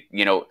know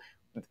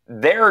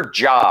their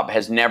job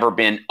has never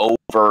been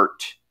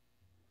overt.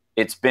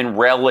 It's been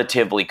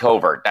relatively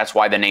covert. That's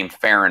why the name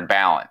Fair and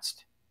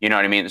Balanced. You know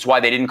what I mean? That's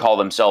why they didn't call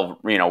themselves,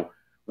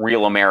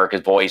 Real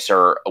America's Voice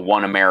or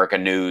One America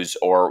News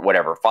or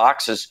whatever.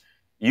 Fox has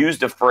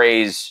used a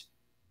phrase,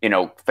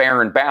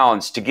 fair and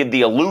balanced to give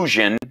the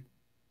illusion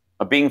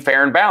of being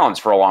fair and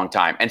balanced for a long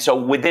time. And so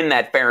within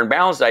that fair and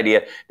balanced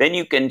idea, then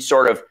you can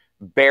sort of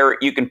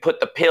you can put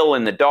the pill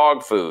in the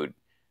dog food,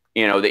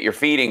 that you're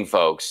feeding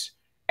folks,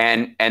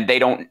 and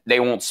they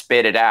won't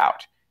spit it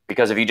out.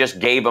 Because if you just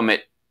gave them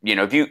it,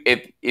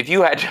 if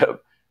you had to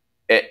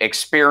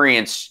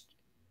experience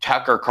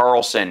Tucker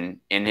Carlson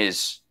in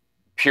his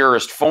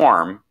purest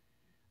form,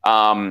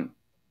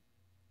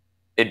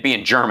 it'd be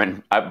in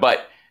German,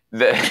 but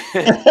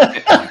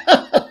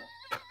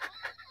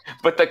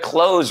but the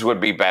clothes would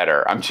be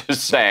better. I'm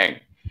just saying.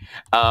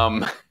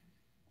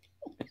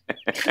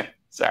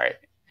 Sorry.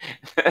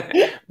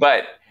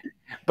 but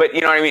you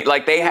know what I mean?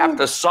 Like they have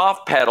to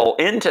soft pedal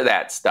into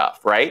that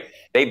stuff, right?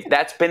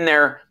 That's been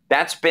their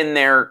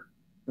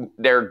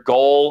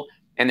goal,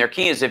 and their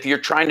key is if you're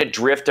trying to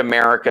drift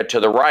America to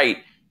the right,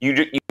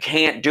 you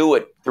can't do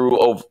it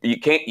through,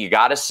 you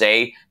got to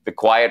say the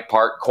quiet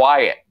part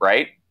quiet,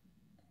 right?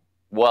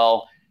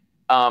 Well,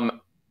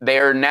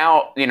 they're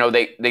now,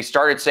 they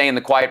started saying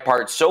the quiet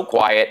part so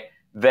quiet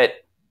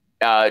that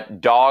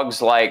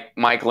dogs like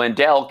Mike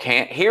Lindell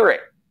can't hear it.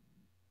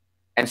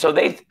 And so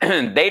they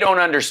don't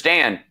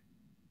understand,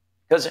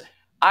 because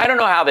I don't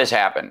know how this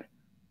happened,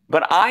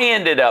 but I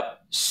ended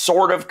up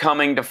sort of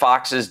coming to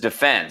Fox's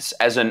defense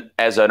as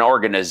an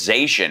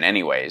organization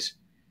anyways,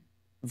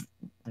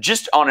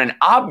 just on an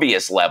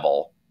obvious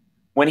level,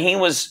 when he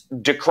was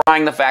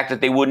decrying the fact that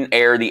they wouldn't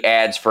air the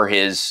ads for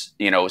his,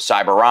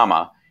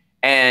 Cyberama.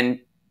 And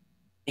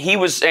he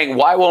was saying,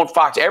 why won't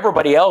Fox?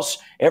 Everybody else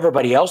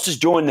is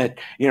doing that.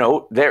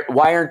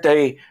 Why aren't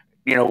they,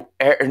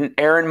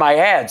 airing my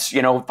ads?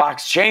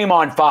 Fox, shame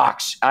on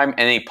Fox. And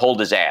he pulled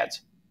his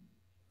ads,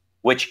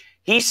 which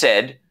he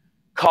said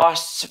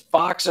costs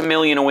Fox $1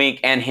 million a week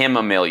and him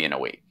 $1 million a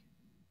week.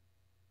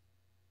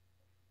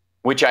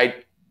 Which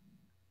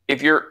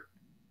if your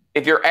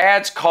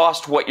ads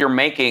cost what you're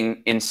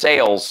making in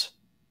sales,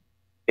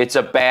 it's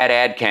a bad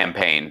ad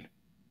campaign,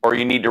 or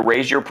you need to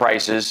raise your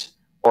prices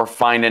or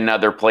find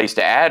another place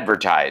to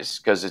advertise,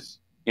 because it's,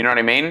 you know what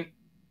I mean?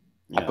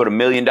 Yeah. I put $1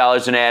 million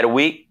in ad a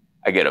week,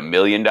 I get $1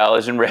 million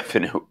in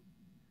revenue.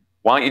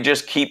 Why don't you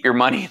just keep your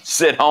money and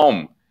sit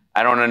home?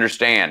 I don't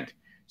understand.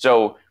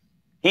 So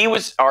he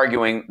was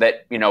arguing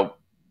that,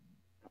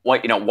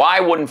 why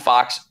wouldn't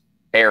Fox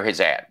air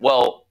his ad?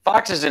 Well,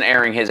 Fox isn't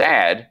airing his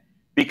ad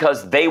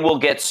because they will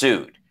get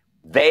sued.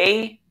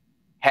 They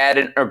had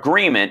an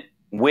agreement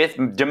with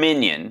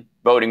Dominion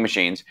voting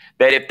machines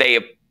that if they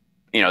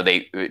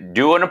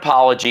do an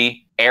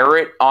apology, air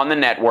it on the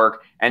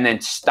network, and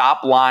then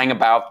stop lying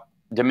about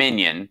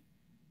Dominion,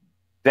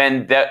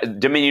 then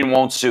Dominion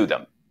won't sue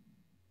them.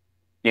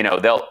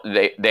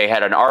 They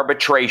had an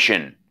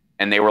arbitration,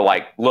 and they were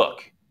like,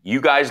 look,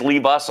 you guys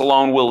leave us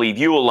alone, we'll leave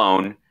you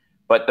alone.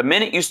 But the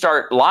minute you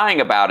start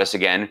lying about us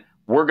again,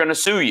 we're going to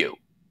sue you.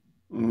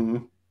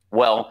 Mm-hmm.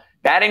 Well,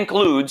 that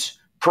includes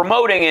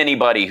promoting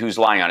anybody who's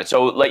lying on it.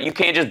 So you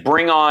can't just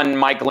bring on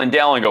Mike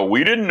Lindell and go,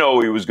 we didn't know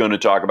he was going to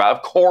talk about it.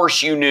 Of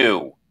course you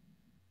knew.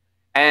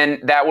 And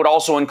that would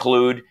also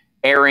include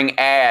airing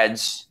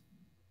ads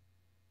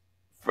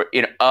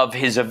of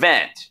his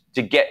event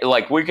to get,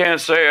 we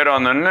can't say it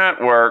on the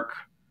network,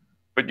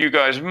 but you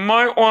guys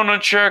might want to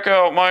check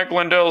out Mike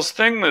Lindell's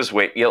thing this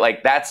week.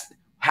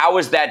 How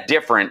is that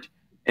different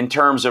in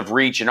terms of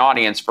reach and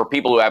audience for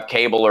people who have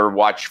cable or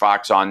watch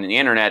Fox on the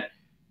internet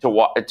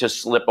to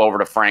slip over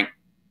to Frank,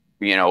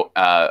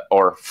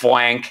 or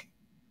Fwank,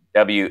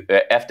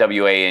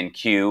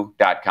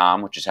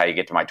 FWANQ.com, which is how you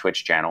get to my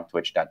Twitch channel,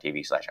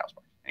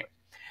 twitch.tv/houseparks. Anyway,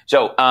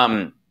 so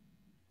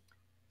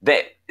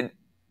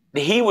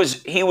he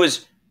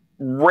was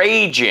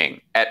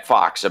raging at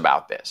Fox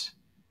about this,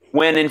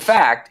 when in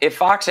fact, if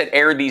Fox had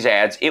aired these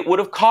ads, it would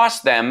have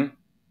cost them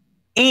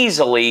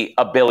easily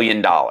 $1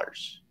 billion.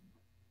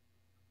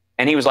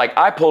 And he was like,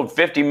 I pulled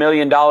 $50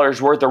 million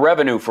worth of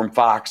revenue from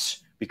Fox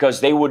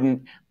because they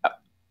wouldn't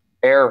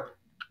air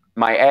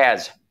my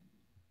ads.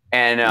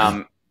 And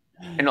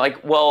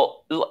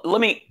well,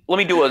 let me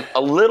do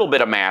a little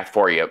bit of math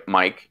for you,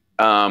 Mike.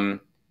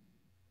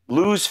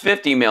 Lose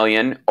 50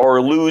 million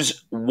or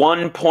lose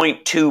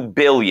 1.2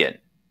 billion.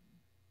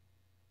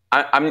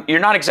 you're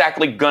not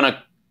exactly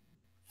gonna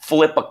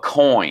flip a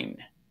coin.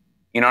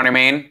 You know what I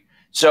mean?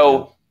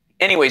 So,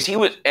 anyways,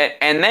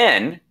 and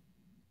then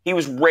he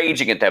was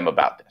raging at them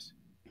about this.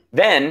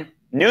 Then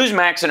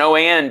Newsmax and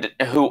OAN,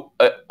 who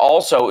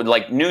also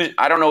like news,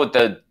 I don't know what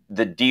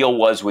the deal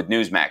was with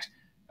Newsmax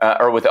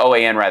or with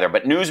OAN rather,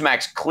 but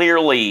Newsmax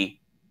clearly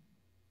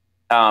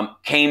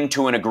came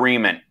to an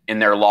agreement in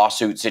their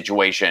lawsuit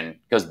situation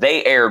because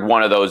they aired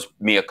one of those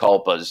mea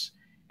culpas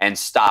and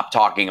stopped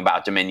talking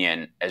about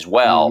Dominion as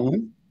well.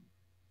 Mm-hmm.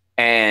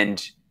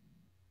 And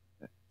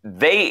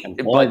they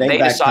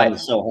decided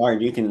so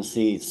hard you can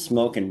see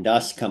smoke and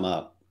dust come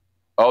up.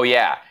 Oh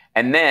yeah,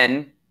 and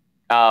then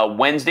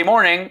Wednesday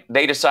morning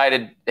they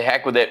decided, the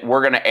heck with it,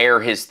 we're going to air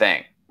his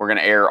thing. We're going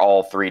to air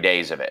all 3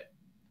 days of it.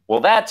 Well,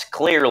 that's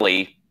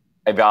clearly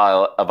a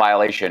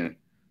violation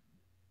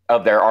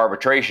of their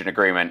arbitration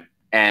agreement,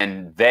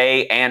 and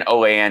they and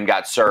OAN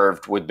got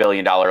served with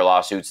billion-dollar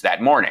lawsuits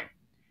that morning.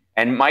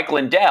 And Mike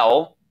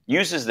Lindell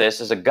uses this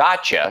as a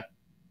gotcha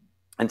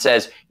and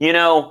says,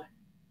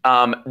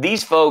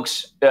 these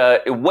folks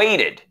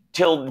waited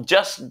till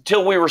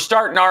we were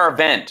starting our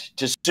event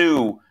to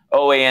sue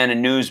OAN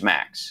and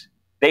Newsmax.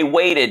 They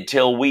waited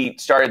till we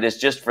started this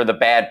just for the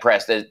bad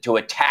press to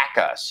attack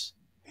us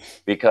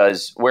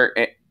because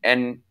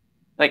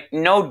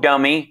no,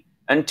 dummy.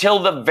 Until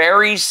the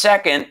very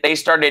second they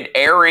started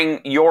airing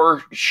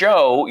your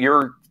show,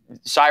 your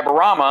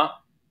Cyberama,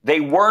 they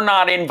were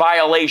not in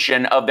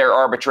violation of their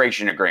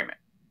arbitration agreement.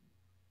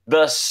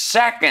 The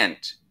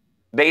second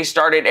they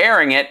started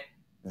airing it,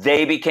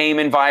 they became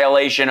in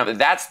violation of it.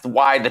 That's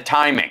why the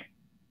timing.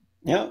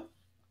 Yeah.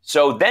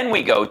 So then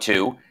we go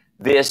to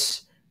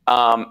this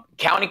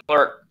county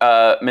clerk,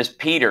 Miss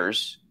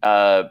Peters,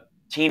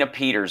 Tina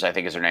Peters, I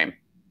think is her name,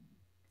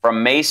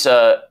 from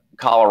Mesa,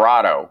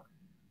 Colorado,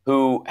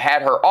 who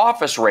had her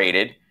office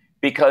raided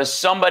because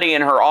somebody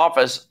in her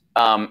office,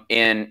 I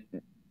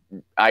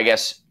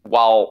guess,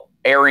 while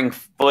airing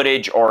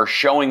footage or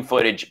showing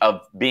footage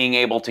of being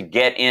able to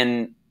get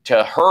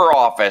into her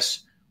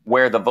office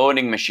where the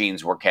voting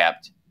machines were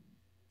kept,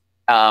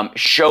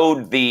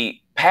 showed the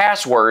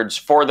passwords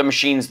for the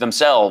machines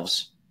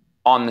themselves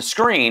on the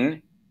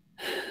screen,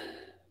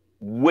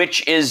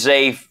 which is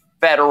a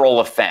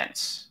federal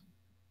offense.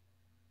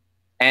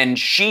 And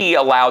she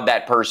allowed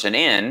that person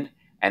in,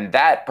 and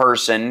that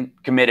person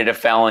committed a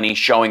felony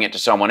showing it to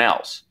someone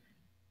else.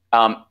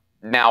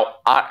 Now,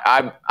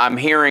 I'm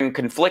hearing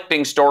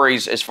conflicting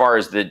stories as far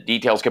as the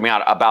details coming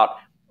out about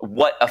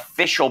what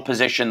official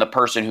position the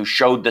person who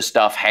showed the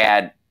stuff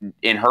had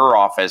in her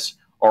office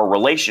or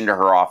relation to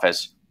her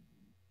office,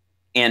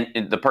 and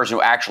the person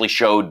who actually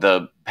showed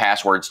the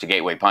passwords to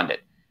Gateway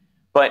Pundit.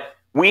 But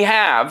we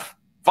have,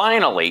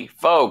 finally,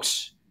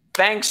 folks,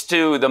 thanks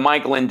to the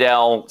Mike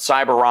Lindell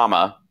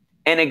Cyberama,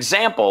 an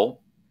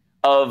example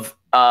of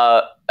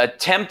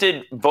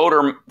attempted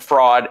voter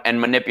fraud and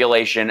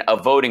manipulation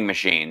of voting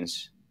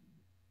machines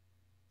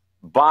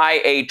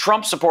by a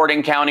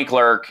Trump-supporting county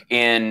clerk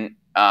in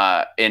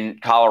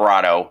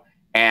Colorado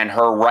and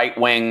her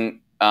right-wing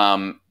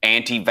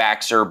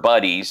anti-vaxxer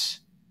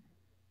buddies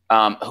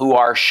who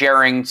are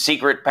sharing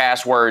secret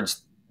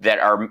passwords that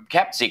are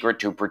kept secret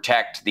to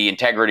protect the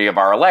integrity of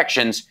our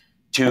elections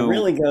to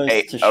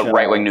a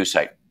right-wing news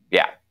site.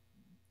 Yeah.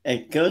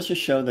 It goes to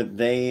show that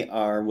they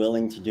are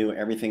willing to do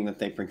everything that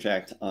they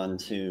project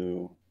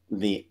onto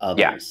the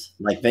others.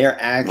 Yeah. Like they're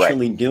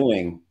actually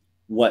doing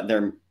what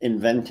they're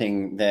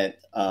inventing that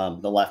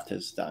the left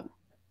has done.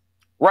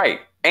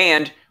 Right.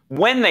 And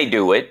when they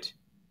do it,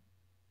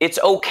 it's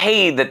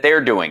okay that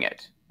they're doing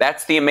it.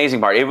 That's the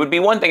amazing part. It would be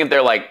one thing if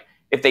they're like,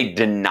 if they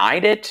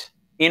denied it,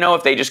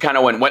 if they just kind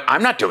of went,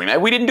 I'm not doing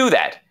that. We didn't do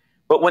that.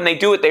 But when they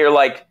do it, they're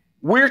like,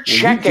 we're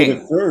checking. You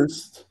did it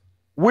first.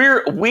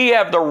 We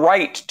have the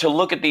right to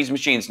look at these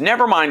machines.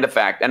 Never mind the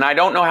fact, and I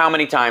don't know how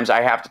many times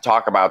I have to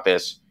talk about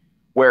this,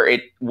 where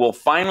it will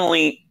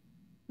finally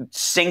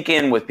sink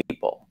in with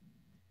people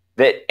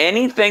that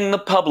anything the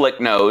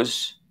public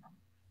knows,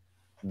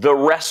 the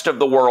rest of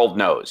the world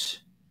knows.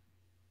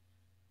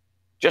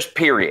 Just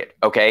period,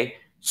 okay?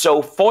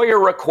 So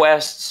FOIA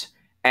requests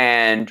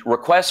and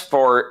requests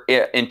for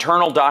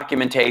internal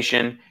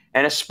documentation,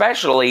 and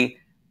especially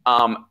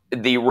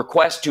the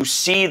request to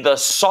see the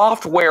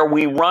software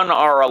we run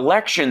our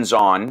elections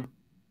on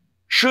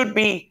should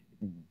be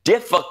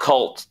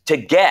difficult to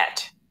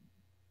get.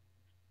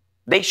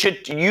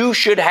 You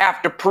should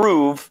have to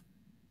prove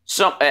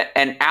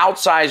an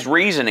outsized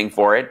reasoning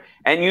for it,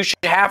 and you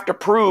should have to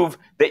prove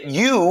that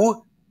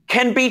you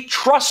can be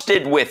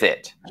trusted with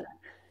it.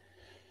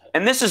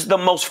 And this is the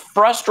most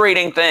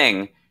frustrating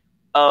thing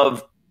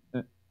of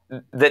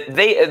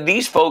that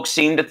these folks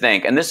seem to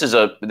think, and this is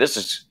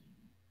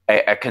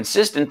a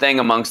consistent thing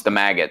amongst the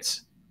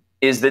maggots,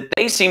 is that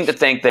they seem to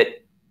think that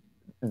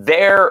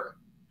their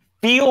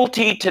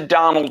fealty to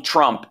Donald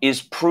Trump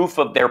is proof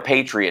of their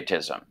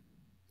patriotism.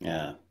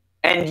 Yeah.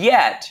 And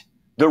yet,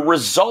 the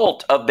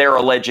result of their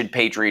alleged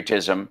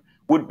patriotism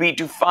would be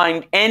to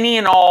find any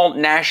and all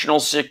national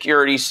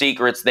security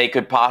secrets they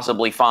could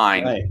possibly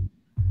find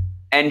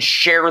and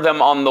share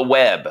them on the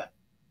web.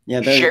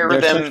 Yeah, share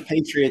they're them. such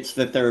patriots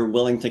that they're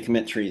willing to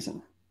commit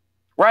treason.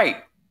 Right.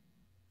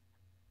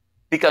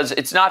 Because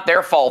it's not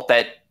their fault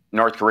that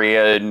North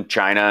Korea and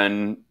China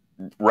and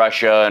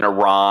Russia and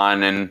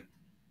Iran and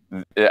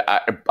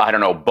I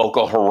don't know,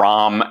 Boko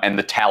Haram and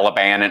the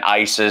Taliban and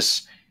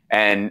ISIS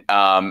and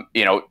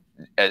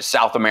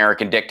South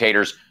American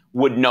dictators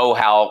would know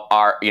how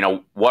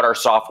what our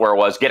software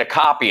was, get a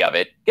copy of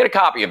it, get a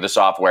copy of the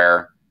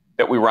software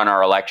that we run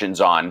our elections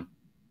on,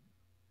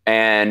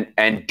 and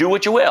do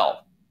what you will,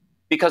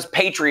 because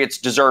patriots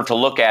deserve to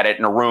look at it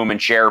in a room and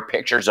share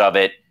pictures of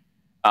it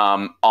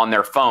on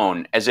their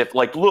phone, as if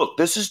like, look,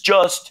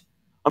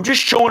 I'm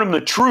just showing them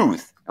the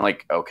truth. I'm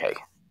like, okay.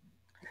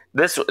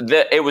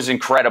 It was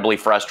incredibly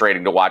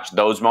frustrating to watch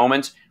those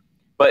moments,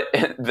 but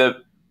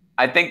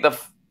I think the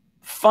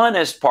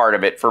funnest part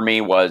of it for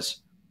me was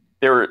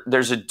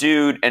there's a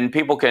dude, and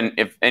people can,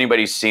 if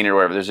anybody's seen it or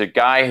whatever, there's a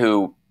guy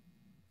who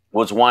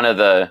was one of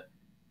the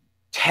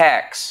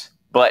techs,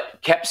 but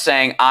kept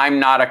saying, I'm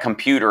not a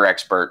computer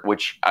expert,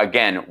 which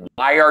again,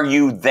 why are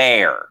you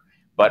there?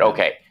 But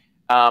okay.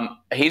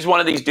 He's one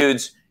of these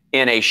dudes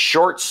in a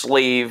short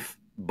sleeve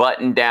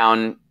button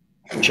down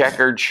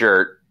checkered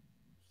shirt,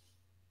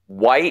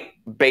 white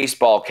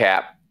baseball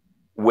cap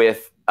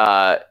with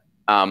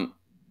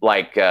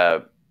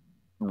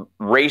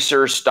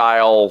racer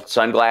style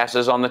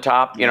sunglasses on the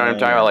top. You know what I'm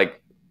talking about?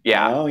 Like,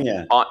 yeah. Oh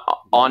yeah.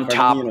 On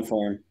top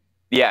uniform.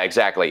 Yeah,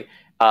 exactly.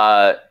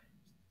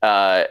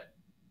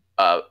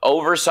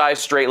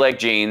 Oversized straight leg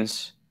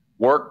jeans,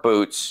 work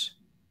boots,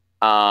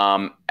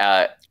 and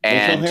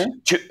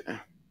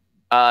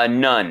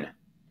none.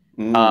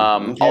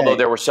 Okay. Although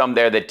there were some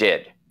there that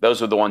did.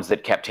 Those were the ones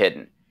that kept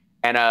hidden.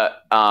 And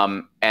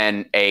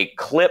a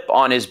clip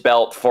on his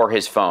belt for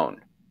his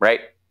phone, right?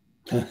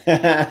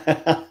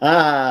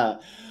 Wow.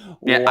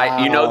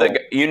 You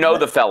know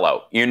the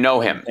fellow. You know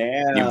him.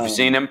 Damn. You've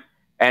seen him.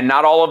 And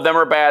not all of them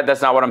are bad.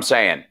 That's not what I'm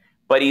saying.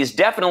 But he's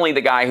definitely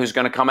the guy who's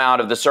going to come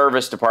out of the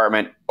service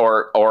department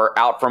or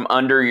out from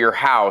under your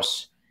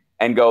house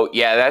and go,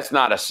 yeah, that's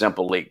not a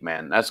simple leak,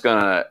 man. That's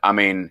going to,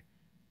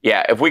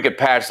 yeah, if we could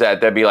patch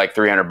that, that'd be like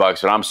 $300.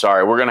 But I'm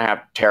sorry, we're going to have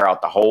to tear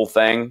out the whole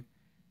thing.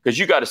 Because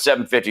you got a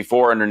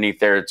 754 underneath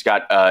there. It's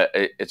got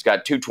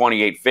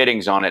 228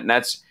 fittings on it, and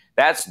that's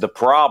the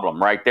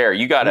problem right there.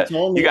 You got a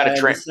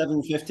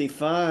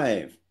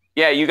 755.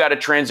 Yeah, you got a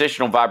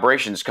transitional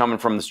vibrations coming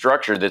from the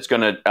structure that's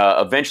going to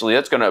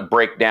eventually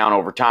break down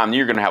over time.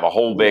 You're going to have a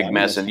whole big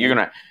mess, and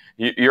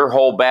your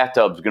whole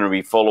bathtub's going to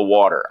be full of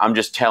water. I'm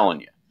just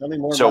telling you. Tell me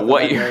more about the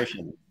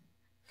vibration.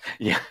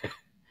 Yeah.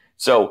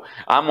 So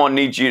I'm gonna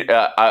need you.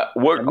 I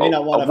may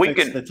not want to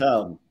fix the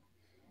tub.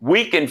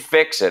 We can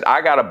fix it.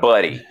 I got a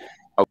buddy,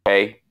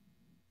 okay?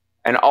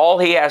 And all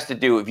he has to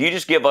do, if you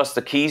just give us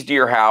the keys to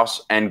your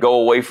house and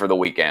go away for the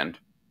weekend,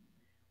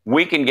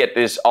 we can get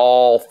this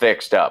all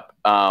fixed up.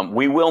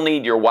 We will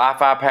need your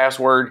Wi-Fi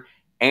password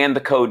and the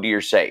code to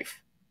your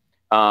safe.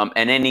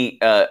 And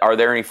are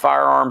there any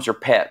firearms or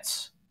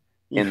pets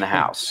in the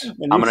house?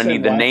 I'm going to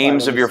need the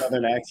names of your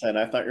Southern accent.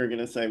 I thought you were going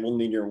to say, we'll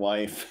need your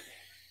wife.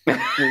 We'll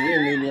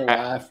need your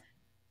wife.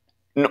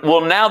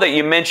 Well, now that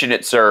you mention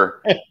it,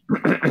 sir,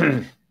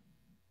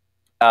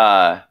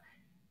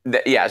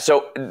 yeah.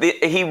 So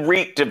he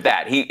reeked of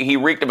that. He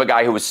reeked of a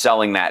guy who was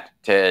selling that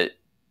to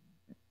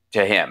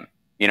him.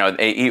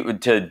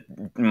 To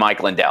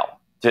Mike Lindell.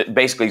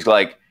 Basically, he's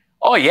like,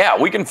 oh yeah,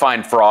 we can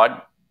find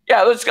fraud.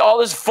 Yeah, all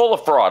this is full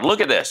of fraud.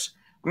 Look at this.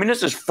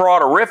 This is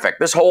frauderific.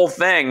 This whole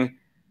thing.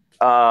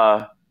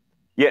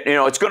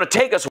 It's going to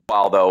take us a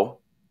while though.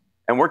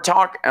 And we're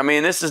talking,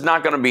 this is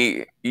not going to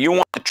be, you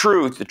want the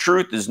truth. The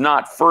truth is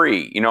not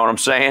free. You know what I'm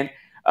saying?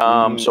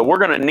 So we're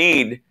going to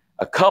need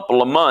a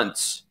couple of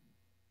months.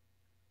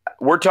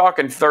 We're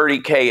talking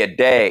 $30K a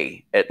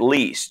day at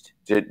least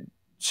to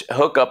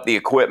hook up the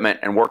equipment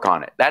and work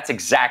on it. That's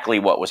exactly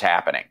what was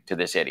happening to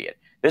this idiot.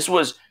 This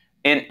was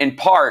in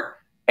part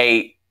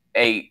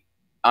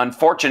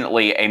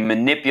unfortunately a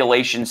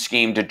manipulation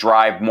scheme to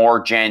drive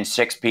more Gen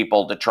 6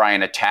 people to try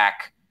and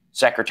attack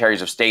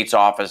secretaries of state's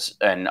office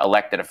and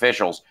elected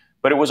officials.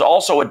 But it was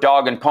also a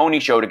dog and pony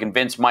show to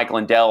convince Mike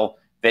Lindell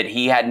that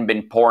he hadn't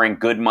been pouring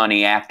good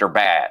money after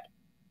bad,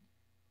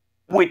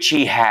 which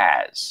he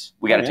has.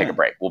 We got to take a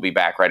break. We'll be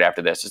back right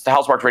after this. It's the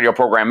Hal Sparks radio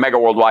program, Mega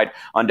Worldwide,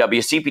 on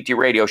WCPT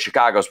Radio,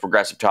 Chicago's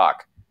Progressive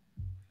Talk.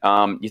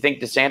 You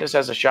think DeSantis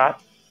has a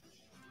shot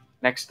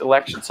next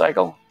election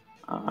cycle?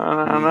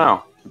 I don't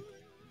know.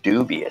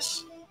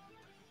 Dubious.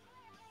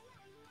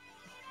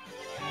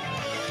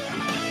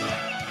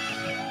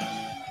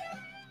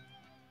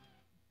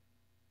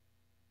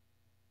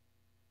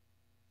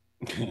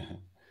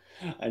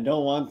 I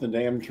don't want the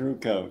damn true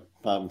coat,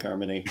 Bob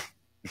Carmody.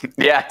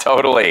 Yeah,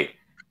 totally.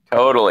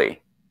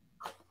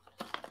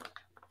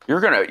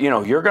 You're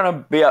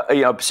gonna be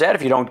upset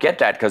if you don't get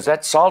that, because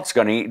that salt's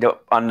gonna eat.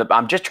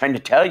 I'm just trying to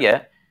tell you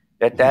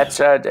that's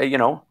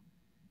your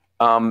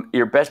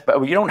best.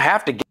 But you don't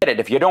have to get it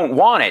if you don't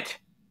want it.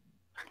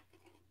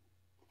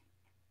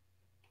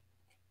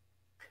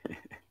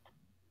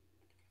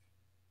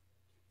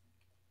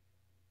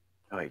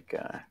 Oh my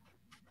God.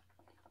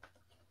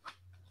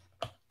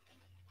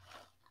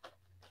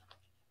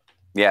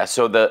 Yeah.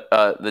 So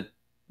the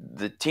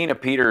Tina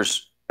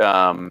Peters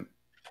woman,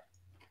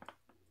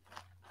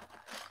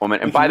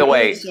 and by the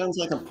way, sounds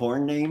like a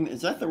porn name.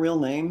 Is that the real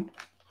name?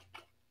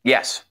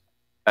 Yes,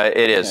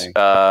 it is.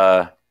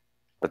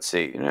 Let's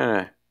see.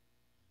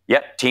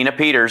 Yep, Tina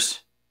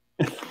Peters.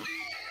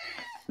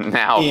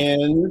 Now,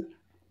 in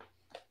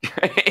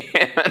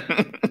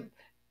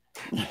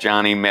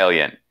Johnny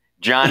Million,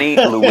 Johnny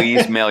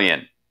Louise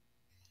Million.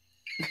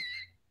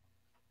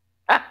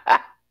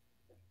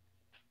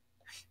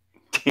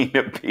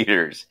 Tina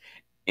Peters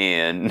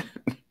in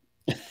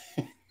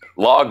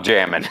log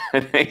jamming.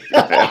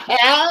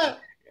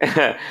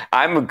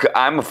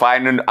 I'm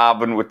finding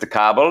oven with the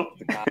cobble.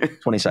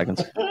 20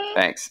 seconds.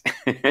 Thanks.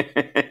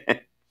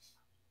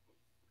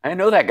 I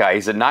know that guy.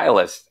 He's a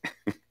nihilist.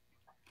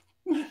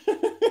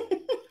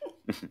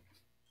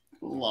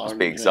 Must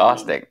be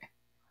exhausting.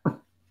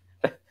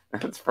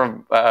 That's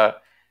from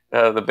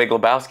The Big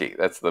Lebowski.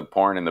 That's the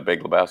porn in The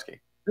Big Lebowski.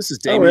 This is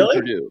Damien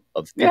Perdue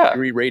of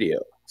Victory Radio.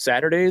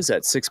 Saturdays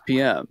at 6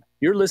 p.m.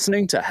 You're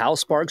listening to Hal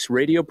Sparks'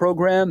 radio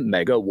program,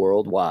 Mega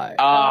Worldwide.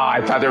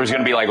 I thought there was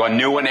going to be like a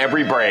new one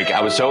every break.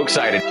 I was so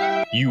excited.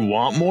 You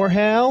want more,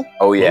 Hal?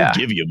 Oh, yeah.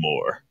 We'll give you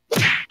more.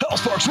 Hal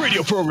Sparks'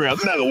 radio program,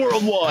 Mega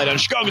Worldwide on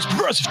Chicago's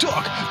Progressive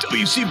Talk,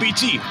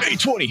 WCPT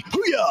 820.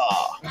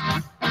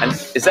 Hoo-yah! And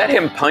is that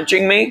him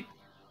punching me?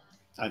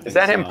 Is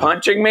that him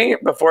punching me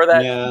before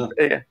that?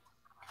 Yeah.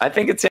 I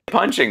think it's him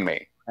punching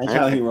me. That's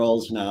how he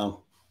rolls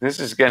now. This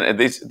is gonna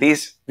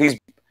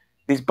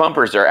these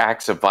bumpers are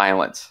acts of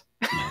violence.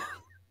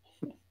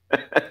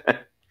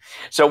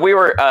 So we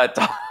were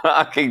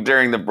talking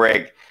during the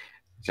break,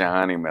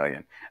 Johnny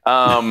Million,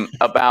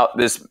 about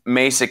this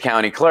Mesa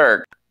County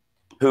clerk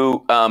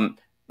who,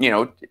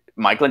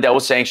 Mike Lindell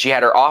was saying she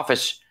had her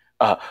office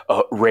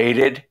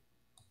raided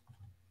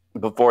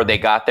before they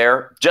got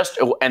there.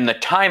 And the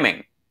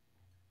timing.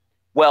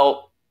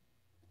 Well,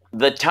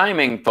 the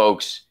timing,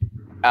 folks,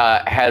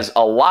 has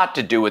a lot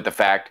to do with the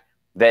fact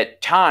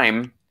that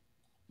time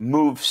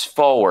moves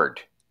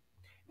forward.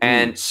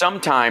 And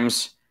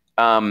sometimes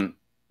an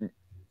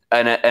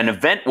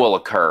event will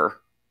occur,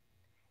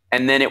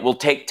 and then it will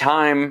take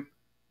time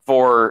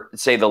for,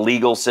 say, the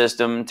legal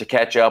system to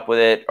catch up with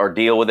it or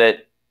deal with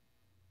it.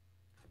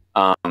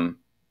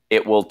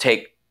 It will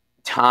take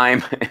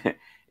time.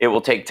 It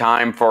will take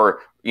time for,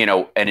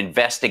 an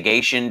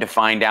investigation to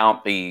find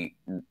out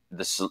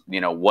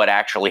what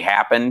actually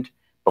happened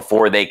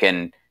before they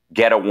can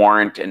get a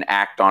warrant and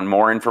act on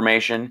more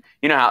information.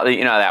 You know how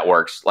that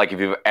works. Like if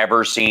you've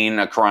ever seen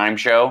a crime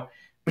show.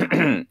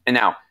 And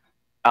now,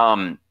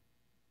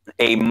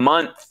 a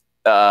month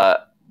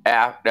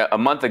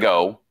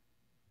ago,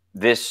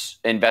 this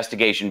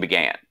investigation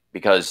began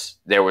because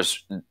there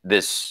was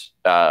this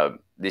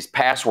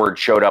password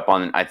showed up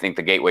on, I think,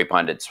 the Gateway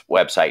Pundit's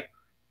website.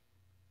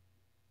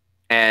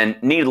 And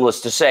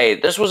needless to say,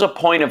 this was a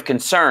point of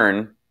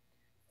concern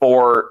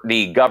for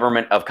the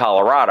government of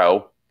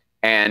Colorado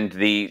and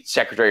the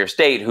Secretary of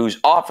State, whose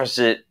office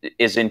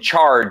is in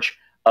charge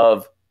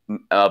of,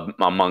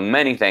 among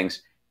many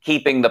things,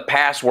 keeping the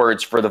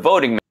passwords for the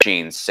voting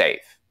machines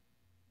safe.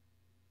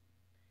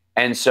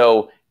 And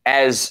so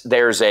as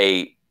there's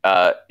a,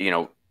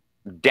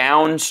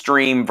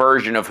 downstream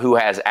version of who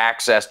has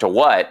access to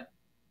what,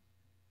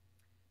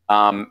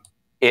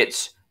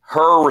 it's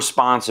her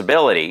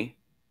responsibility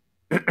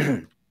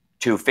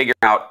to figure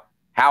out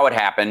how it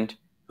happened,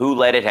 who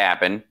let it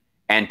happen,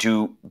 and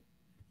to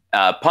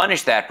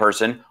punish that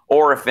person,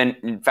 or if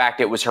in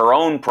fact it was her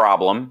own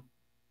problem,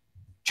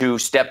 to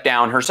step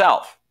down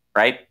herself,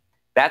 right?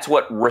 That's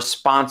what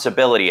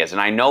responsibility is. And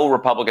I know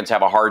Republicans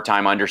have a hard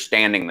time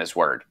understanding this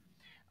word.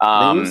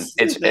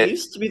 They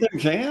used to be their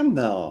jam,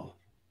 though.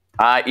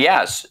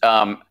 Yes.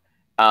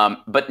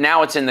 But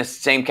now it's in the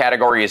same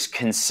category as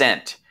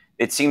consent.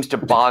 It seems to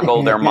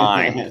boggle their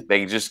mind.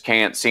 They just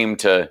can't seem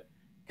to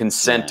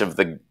consent of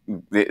the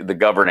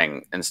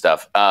governing and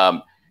stuff.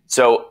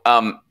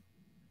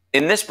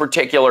 In this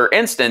particular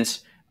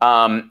instance,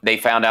 they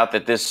found out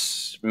that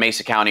this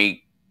Mesa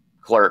County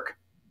clerk,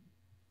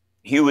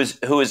 who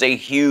is a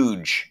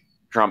huge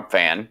Trump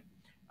fan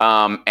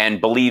and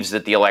believes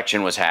that the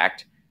election was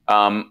hacked,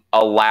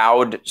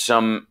 allowed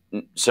some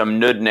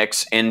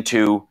nudniks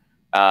into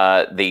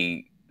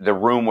the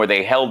room where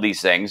they held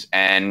these things,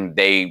 and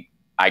they,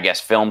 I guess,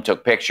 filmed,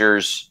 took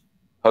pictures,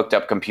 hooked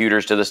up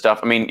computers to the stuff.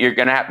 I mean, they're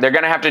gonna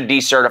have to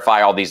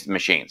decertify all these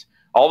machines.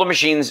 All the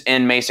machines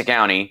in Mesa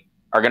County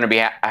are going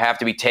to have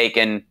to be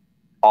taken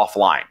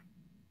offline.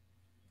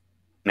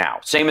 Now,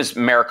 same as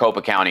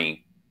Maricopa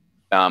County,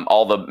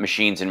 all the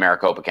machines in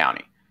Maricopa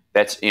County.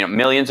 That's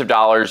millions of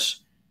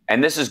dollars,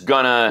 and this is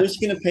gonna. Who's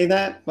gonna pay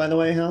that, by the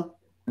way, Hal?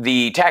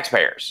 The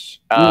taxpayers.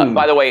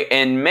 By the way,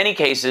 in many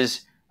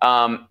cases,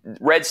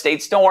 red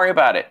states don't worry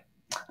about it.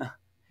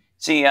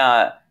 See,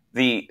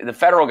 the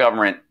federal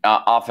government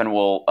often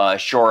will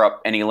shore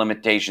up any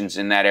limitations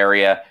in that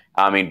area.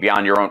 I mean,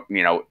 beyond your own,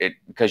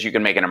 because you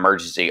can make an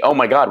emergency. Oh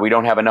my God, we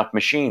don't have enough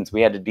machines.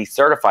 We had to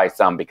decertify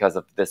some because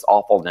of this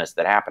awfulness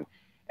that happened.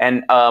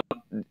 And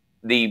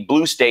the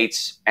blue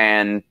states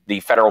and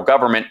the federal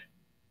government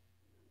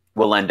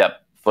will end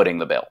up footing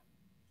the bill.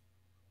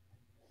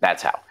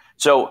 That's how.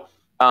 So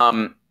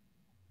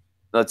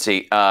let's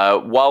see.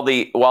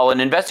 While an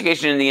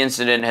investigation into the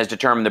incident has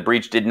determined the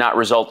breach did not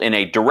result in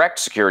a direct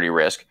security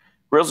risk,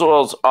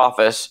 Griswold's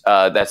office,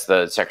 that's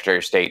the Secretary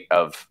of State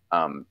of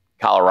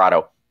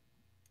Colorado,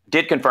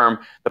 did confirm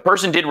the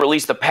person did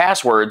release the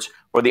passwords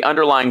for the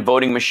underlying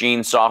voting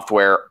machine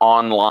software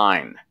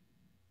online.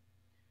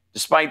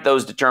 Despite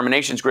those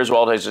determinations,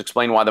 Griswold has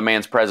explained why the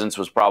man's presence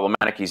was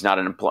problematic. He's not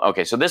an employee.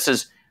 Okay, so this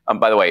is,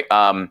 by the way,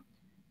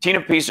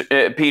 Tina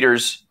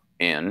Peters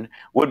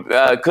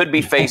could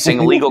be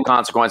facing legal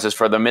consequences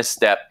for the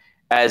misstep,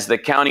 as the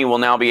county will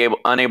now be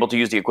unable to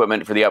use the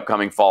equipment for the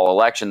upcoming fall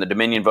election. The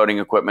Dominion voting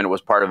equipment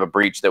was part of a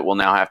breach that will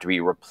now have to be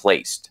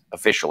replaced.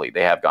 Officially,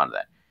 they have gone to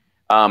that.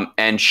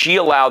 And she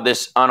allowed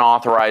this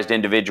unauthorized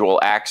individual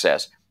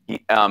access.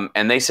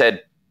 And they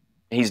said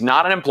he's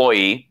not an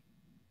employee.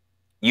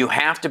 You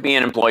have to be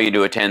an employee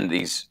to attend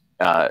these,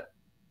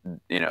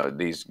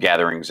 these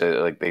gatherings,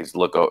 like these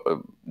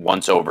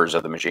once-overs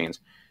of the machines.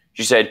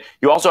 She said,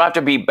 you also have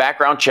to be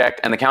background checked,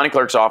 and the county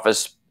clerk's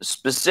office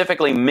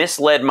specifically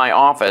misled my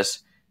office,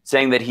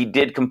 saying that he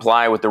did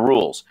comply with the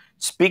rules.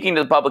 Speaking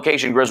to the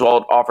publication,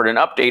 Griswold offered an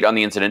update on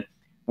the incident.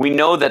 We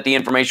know that the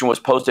information was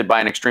posted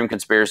by an extreme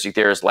conspiracy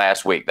theorist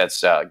last week.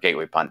 That's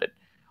Gateway Pundit.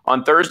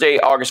 On Thursday,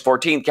 August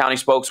 14th, county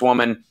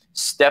spokeswoman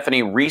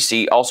Stephanie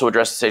Reese also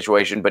addressed the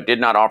situation, but did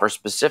not offer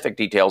specific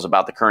details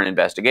about the current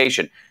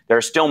investigation. There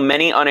are still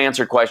many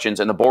unanswered questions,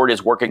 and the board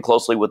is working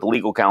closely with the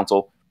legal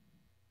counsel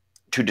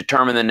to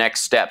determine the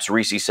next steps,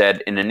 Reese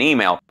said in an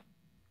email.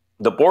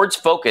 The board's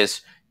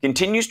focus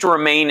continues to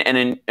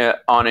remain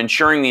on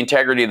ensuring the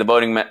integrity of the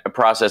voting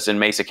process in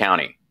Mesa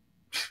County.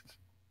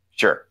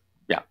 Sure.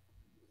 Yeah.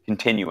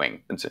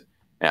 Continuing.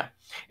 Yeah.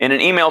 In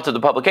an email to the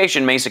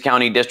publication, Mesa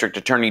County District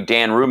Attorney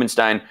Dan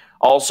Rubenstein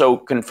also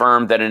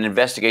confirmed that an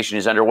investigation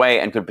is underway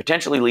and could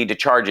potentially lead to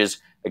charges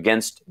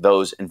against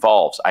those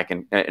involved. I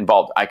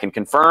can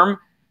confirm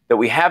that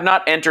we have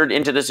not entered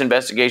into this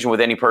investigation with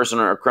any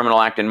personal or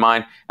criminal act in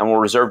mind, and will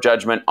reserve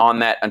judgment on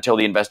that until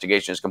the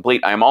investigation is complete.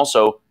 I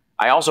also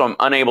am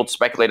unable to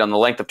speculate on the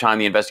length of time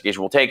the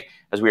investigation will take,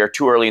 as we are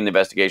too early in the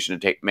investigation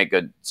to make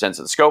good sense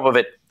of the scope of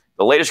it.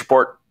 The latest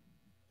report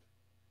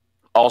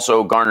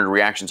also garnered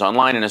reactions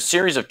online. In a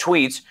series of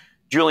tweets,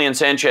 Julian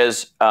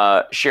Sanchez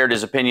shared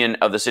his opinion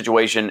of the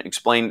situation,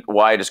 explained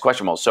why it is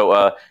questionable.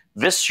 So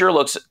this sure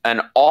looks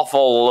an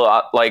awful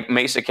lot like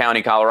Mesa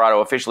County, Colorado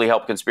officially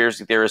helped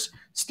conspiracy theorists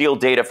steal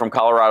data from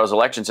Colorado's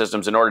election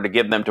systems in order to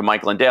give them to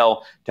Mike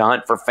Lindell to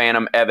hunt for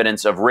phantom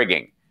evidence of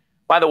rigging.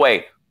 By the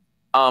way,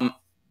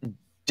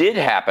 did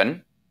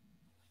happen.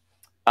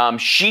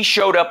 She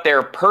showed up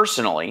there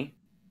personally.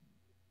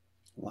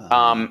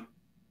 Wow.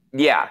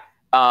 Yeah.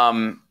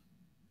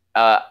 I'm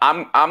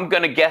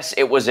going to guess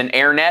it was an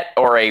air net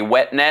or a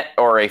wet net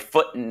or a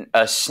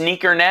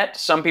sneaker net,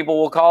 some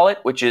people will call it,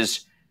 which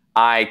is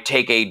I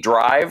take a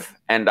drive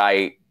and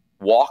I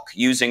walk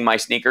using my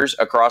sneakers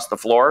across the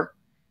floor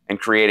and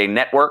create a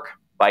network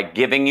by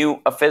giving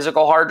you a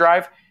physical hard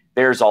drive.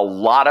 There's a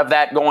lot of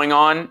that going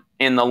on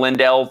in the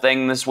Lindell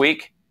thing this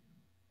week.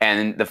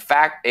 And the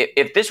fact,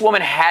 if this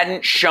woman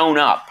hadn't shown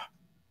up,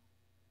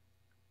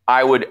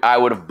 I would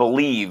have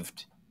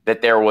believed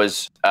that there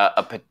was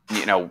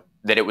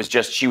that it was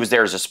just she was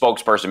there as a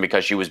spokesperson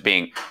because she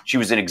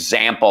was an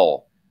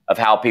example of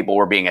how people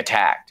were being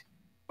attacked.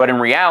 But in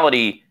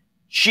reality,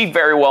 she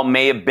very well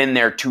may have been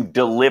there to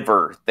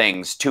deliver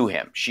things to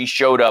him. She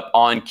showed up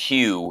on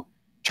cue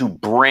to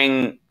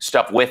bring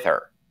stuff with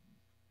her.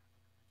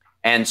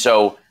 And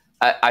so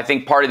I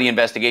think part of the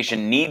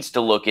investigation needs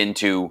to look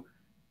into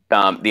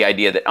the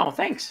idea that, oh,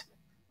 thanks.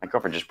 My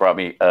girlfriend just brought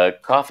me a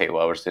coffee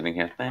while we're sitting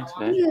here. Thanks,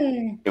 babe.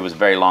 Yay. It was a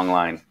very long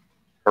line.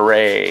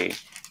 Hooray.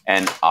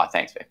 And,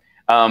 thanks, babe.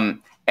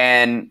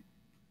 And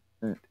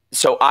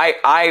so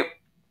I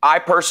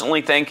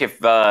personally think if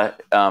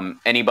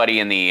anybody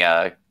in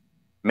the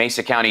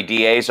Mesa County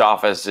DA's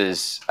office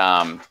is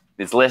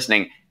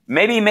listening,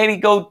 maybe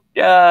go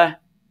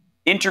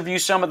interview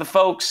some of the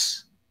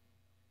folks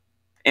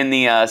in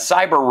the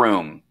cyber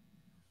room,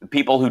 the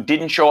people who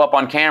didn't show up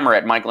on camera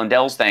at Mike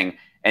Lindell's thing,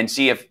 and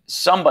see if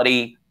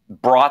somebody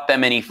brought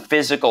them any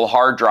physical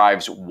hard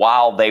drives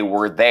while they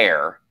were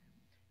there,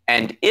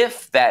 and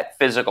if that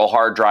physical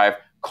hard drive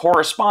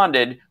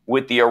corresponded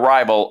with the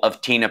arrival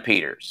of Tina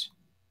Peters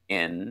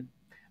in,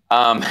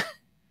 and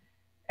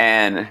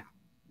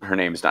her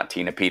name is not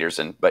Tina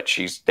Peterson, but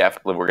she's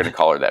definitely, we're going to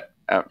call her that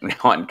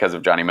because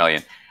of Johnny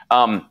Million.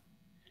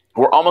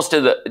 We're almost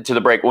to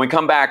the break. When we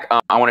come back,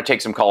 I want to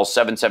take some calls.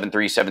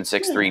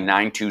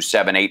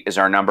 773-763-9278 is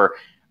our number.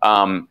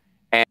 I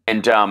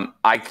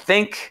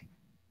think,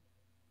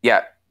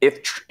 yeah,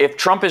 if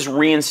Trump is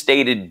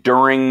reinstated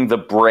during the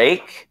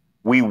break,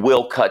 we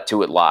will cut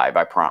to it live.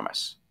 I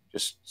promise.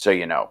 Just so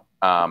you know.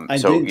 I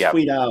did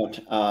tweet out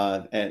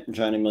at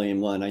Johnny Million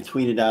 1. I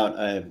tweeted out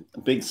a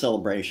big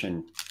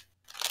celebration.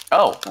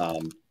 Oh,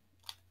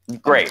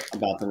 great!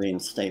 About the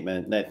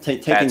reinstatement that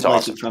taking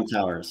place at Trump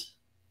Towers.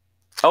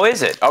 Oh,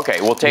 is it? Okay,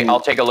 I'll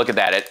take a look at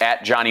that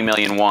at Johnny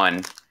Million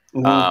 1.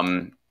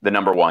 the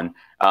number one,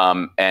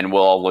 and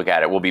we'll all look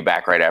at it. We'll be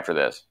back right after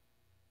this.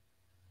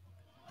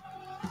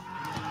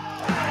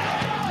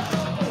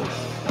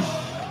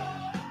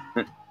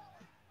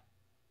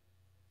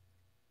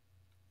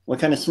 What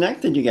kind of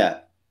snack did you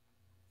get?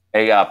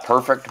 A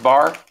perfect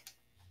bar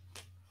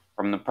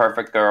from the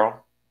perfect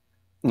girl.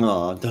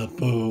 Oh, the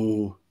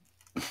boo.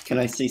 Can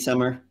I see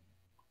Summer?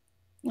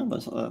 Oh,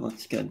 that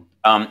looks good.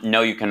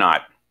 No, you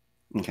cannot.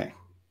 Okay.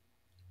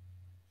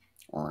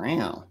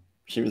 Wow.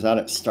 She was out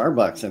at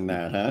Starbucks in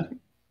that, huh?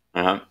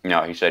 Uh-huh.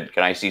 No, he said,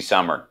 "Can I see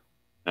Summer?"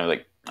 And I was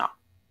like, "No."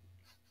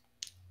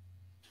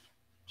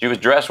 She was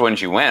dressed when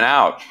she went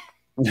out.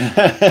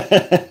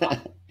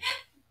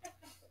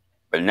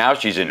 But now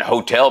she's in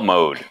hotel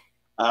mode.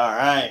 All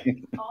right.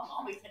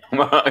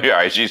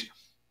 Yeah,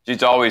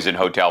 she's always in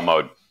hotel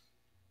mode.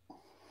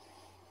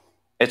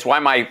 It's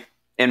why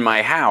in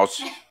my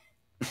house,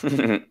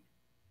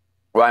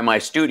 why my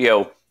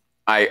studio,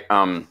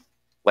 I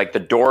like the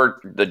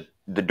door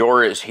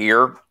is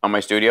here on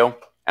my studio,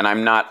 and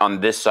I'm not on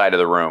this side of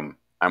the room.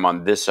 I'm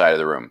on this side of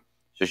the room,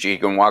 so she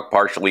can walk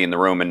partially in the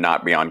room and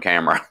not be on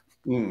camera.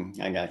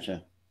 I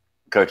gotcha.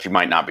 Because she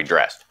might not be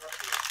dressed,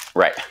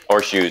 right?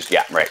 Or shoes,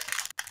 yeah, right.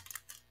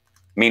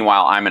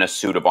 Meanwhile, I'm in a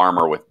suit of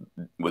armor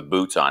with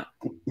boots on.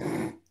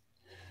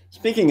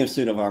 Speaking of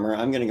suit of armor,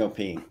 I'm going to go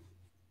pee.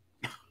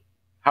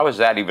 How is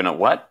that even a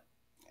what?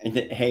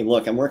 Hey,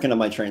 look, I'm working on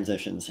my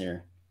transitions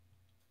here.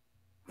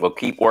 We'll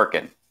keep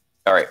working.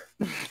 All right.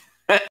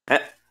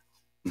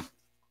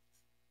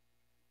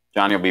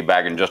 Johnny will be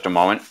back in just a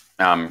moment.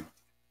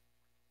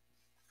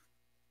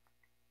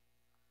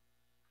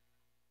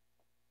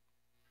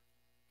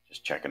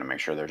 Just checking to make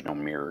sure there's no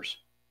mirrors.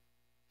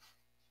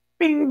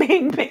 Bing,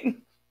 bing,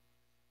 bing.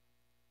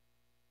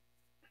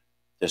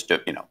 Just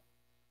to,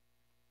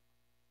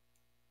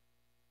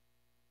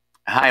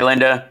 Hi,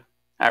 Linda.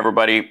 Hi,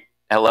 everybody.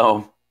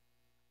 Hello.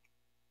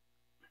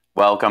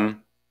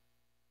 Welcome.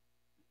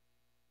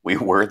 We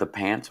were the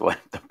pants. What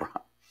the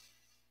problem?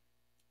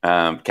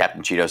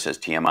 Captain Cheeto says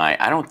TMI.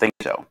 I don't think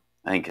so.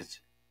 I think it's.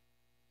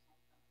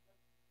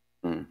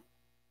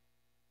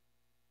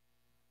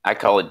 I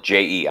call it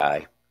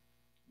JEI.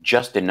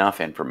 Just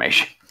enough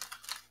information.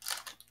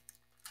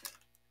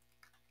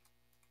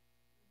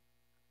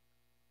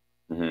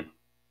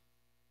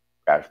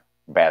 Gosh,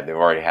 bad. They've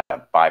already had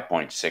a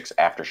 5.6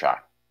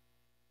 aftershock.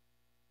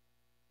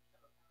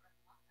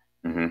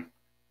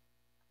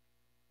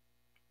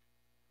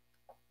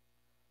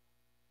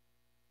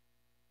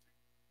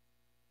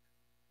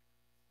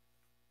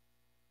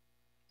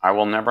 I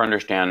will never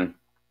understand.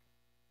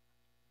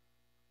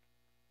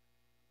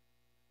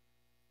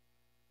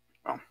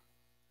 Oh.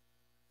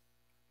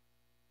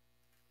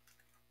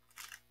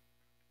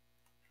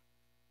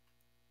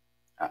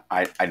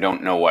 I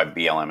don't know why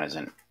BLM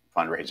isn't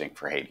fundraising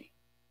for Haiti.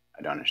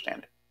 I don't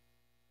understand it.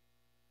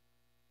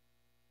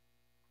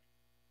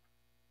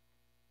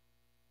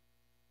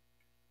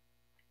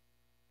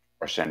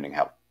 Or sending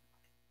help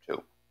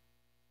too.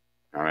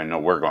 I know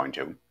we're going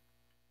to.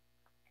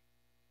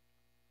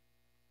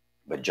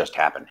 But it just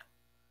happened.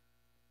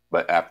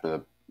 But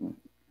after the,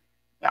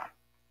 yeah.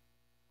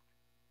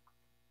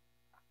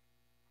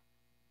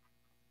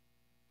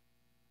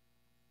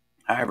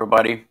 Hi,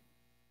 everybody.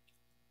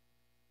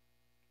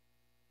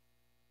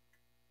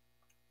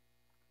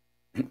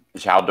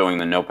 Is Hal doing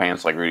the no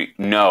pants like Rudy?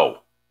 No.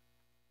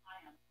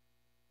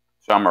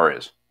 Summer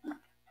is.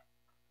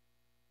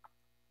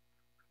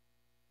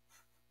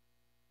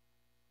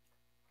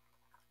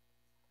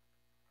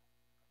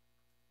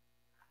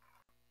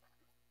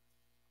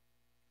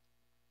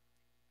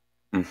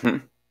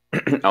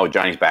 Oh,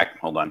 Johnny's back.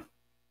 Hold on.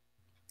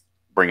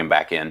 Bring him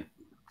back in.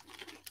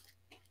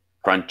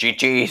 Crunchy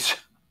cheese.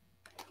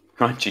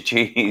 Crunchy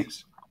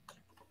cheese.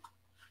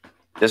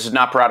 This is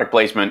not product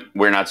placement.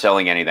 We're not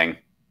selling anything.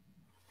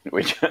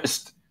 We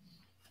just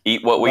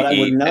eat what we eat. I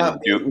would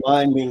not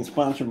mind being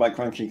sponsored by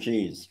Crunchy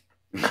Cheese.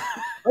 My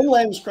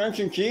name's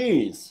Crunchy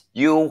Cheese.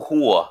 You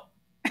whore.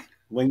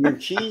 When your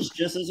cheese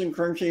just isn't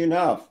crunchy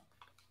enough.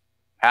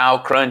 How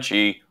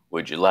crunchy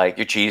would you like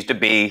your cheese to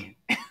be?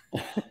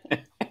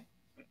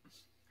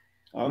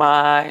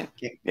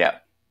 Okay. Yeah.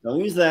 Don't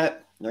use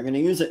that. They're going to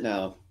use it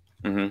now.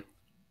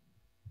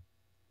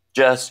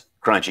 Just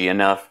crunchy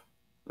enough.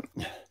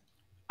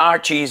 Our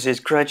cheese is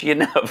crunchy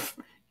enough.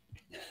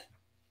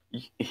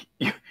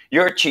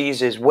 Your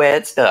cheese is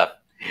wet stuff.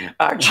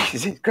 Our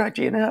cheese is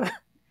crunchy enough.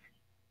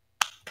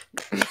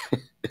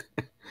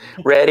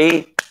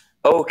 Ready?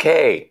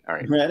 Okay. All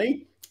right.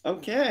 Ready?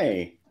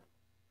 Okay.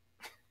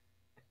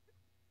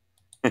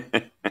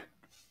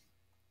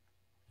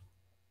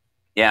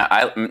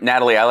 Yeah,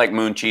 Natalie, I like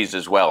moon cheese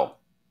as well.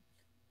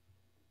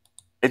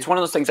 It's one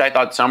of those things I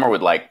thought Summer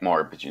would like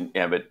more, but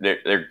but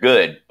they're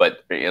good,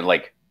 but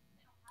like,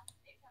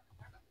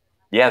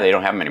 yeah, they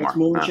don't have them anymore. What's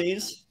moon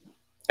cheese?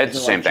 It's the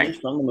same thing.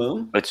 From the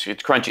moon? It's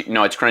crunchy.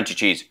 No, it's crunchy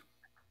cheese.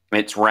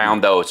 It's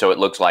round though, so it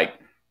looks like,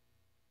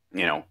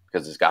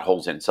 because it's got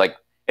holes in it.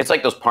 It's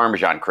like those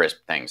Parmesan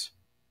crisp things.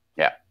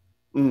 Yeah.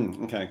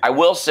 Okay. I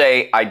will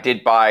say I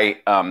did buy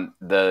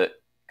because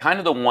kind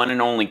of the one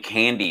and only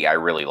candy I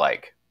really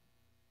like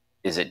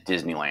is at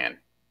Disneyland.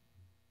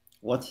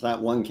 What's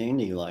that one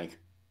candy you like?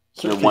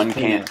 The one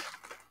candy.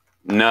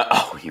 No,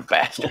 oh, you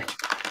bastard.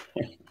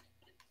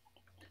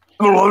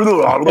 All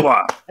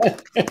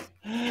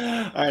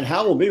right,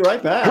 Hal will be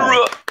right back.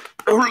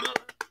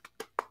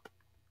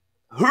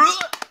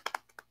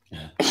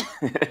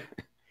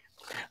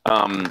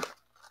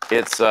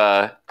 It's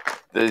the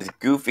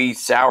goofy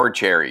sour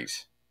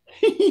cherries.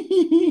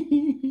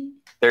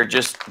 They're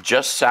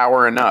just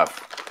sour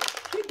enough.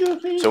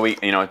 So we,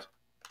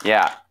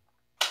 yeah.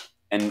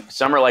 And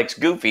Summer likes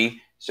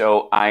Goofy,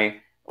 so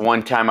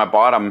one time I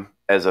bought them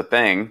as a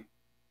thing,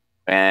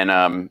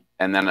 and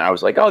then I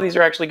was like, oh, these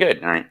are actually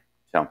good. All right,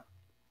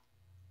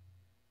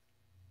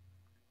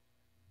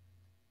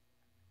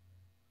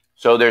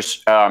 so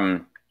there's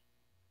at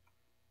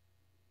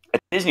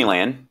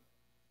Disneyland.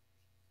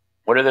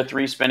 What are the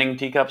 3 spinning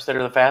teacups that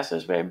are the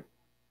fastest, babe?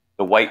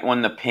 The white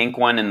one, the pink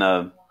one, and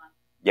the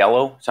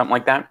yellow, something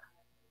like that.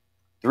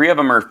 3 of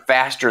them are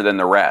faster than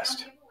the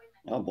rest.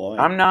 Oh boy,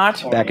 I'm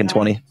not. Back in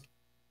 20.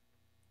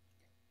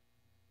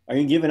 Are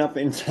you giving up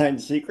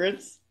inside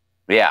secrets?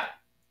 Yeah.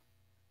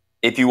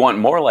 If you want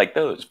more like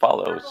those,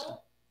 follow those.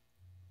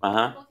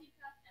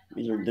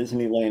 These are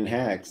Disneyland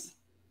hacks.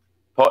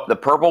 The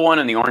purple one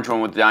and the orange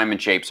one with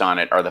diamond shapes on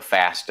it are the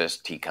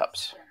fastest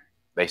teacups.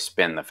 They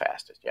spin the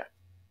fastest, yeah.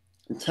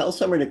 Tell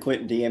Summer to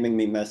quit DMing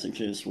me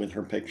messages with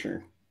her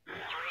picture.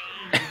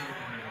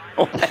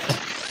 You're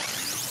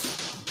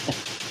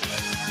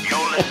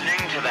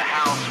listening to the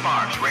Hal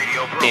Sparks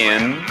radio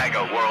program,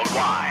 Mega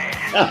Worldwide.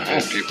 I've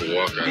had people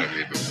walk out of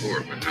me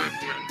before, but not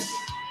when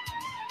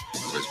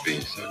I was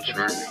being so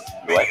charming.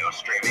 Radio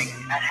streaming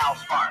at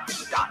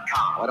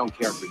halsparks.com. I don't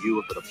care for you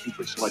if it's a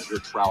putrid sludge you're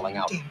troweling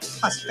out.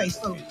 Puss-face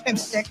little pimp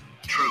stick.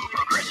 True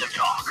progressive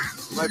talk.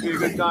 Might be a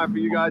good time for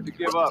you guys to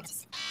give up.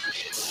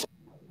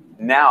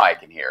 Now I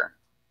can hear.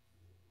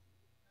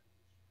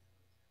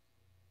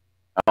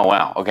 Oh,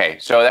 wow. Okay.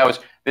 So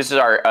this is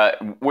our,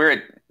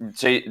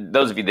 so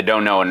those of you that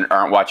don't know and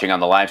aren't watching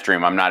on the live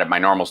stream, I'm not at my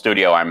normal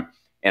studio. I'm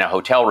in a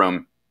hotel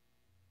room.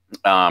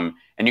 And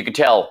you can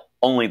tell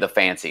only the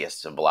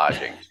fanciest of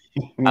lodging.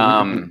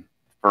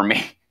 For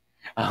me,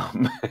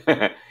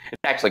 it's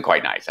actually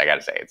quite nice. I got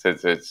to say,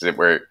 it's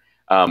we're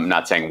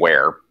not saying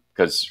where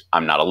because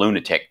I'm not a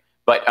lunatic,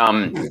 but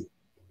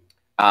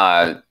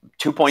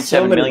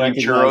 2.7 million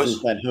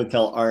churros. That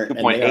hotel art, and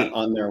they are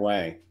on their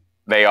way.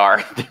 They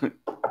are.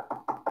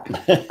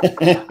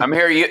 I'm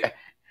here.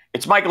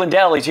 It's Mike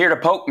Lindell. He's here to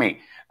poke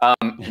me.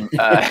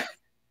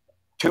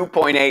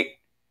 2.8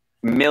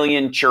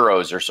 million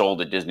churros are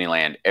sold at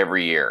Disneyland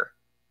every year,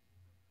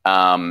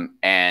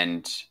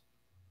 and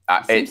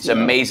it's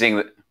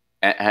amazing.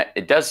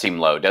 It does seem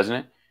low, doesn't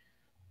it?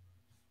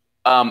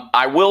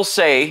 I will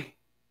say,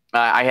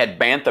 I had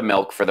bantha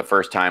milk for the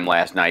first time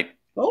last night.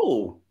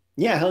 Oh,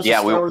 yeah. How's the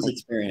Star Wars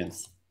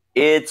experience?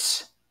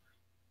 It's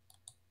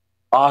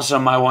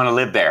awesome. I want to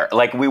live there.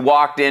 Like, we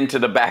walked into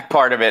the back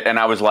part of it, and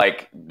I was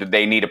like,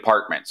 they need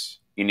apartments.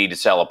 You need to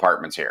sell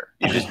apartments here.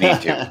 You just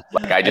need to.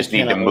 Like, I just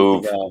need to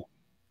move.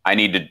 I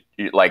need to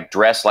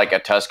dress like a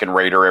Tusken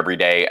Raider every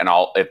day, and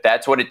if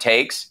that's what it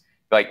takes.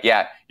 Like,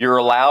 yeah, you're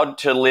allowed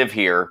to live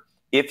here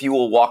if you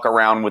will walk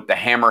around with the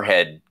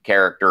Hammerhead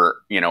character,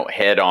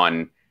 head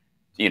on,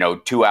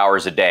 2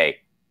 hours a day.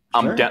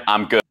 Sure.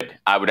 I'm good.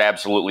 I would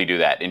absolutely do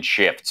that in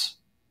shifts.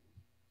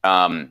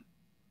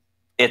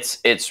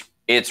 It's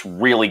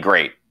really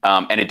great,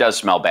 and it does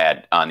smell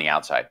bad on the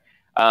outside.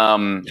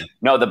 No,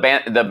 the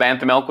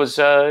bantha milk was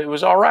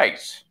all right.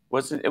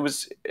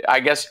 I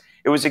guess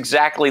it was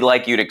exactly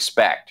like you'd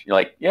expect. You're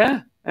like,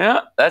 yeah,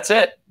 that's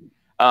it.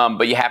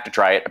 But you have to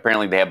try it.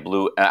 Apparently they have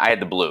blue. I had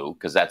the blue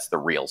because that's the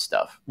real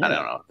stuff. Yeah. I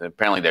don't know.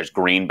 Apparently there's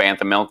green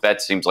bantha milk.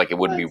 That seems like it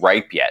wouldn't be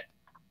ripe yet.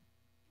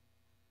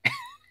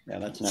 Yeah,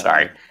 that's not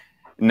sorry. Right.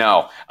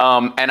 No.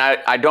 And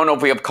I don't know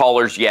if we have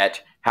callers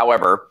yet.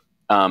 However,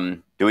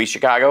 do we,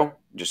 Chicago?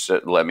 Just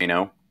let me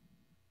know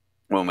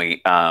when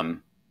we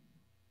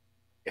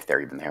if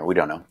they're even there. We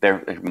don't know.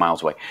 They're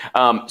miles away.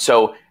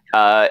 So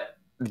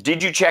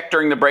did you check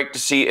during the break to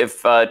see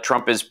if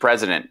Trump is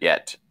president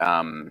yet?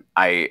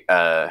 I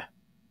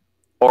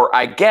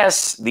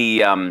guess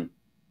the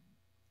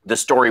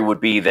story would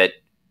be that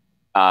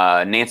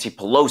Nancy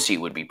Pelosi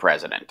would be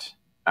president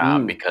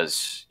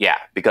because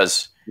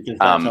that's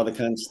how the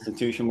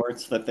Constitution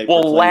works. That they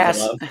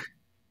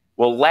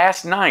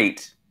last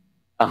night,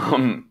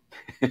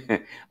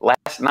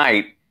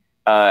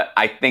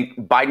 I think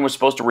Biden was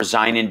supposed to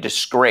resign in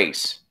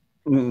disgrace,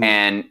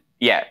 and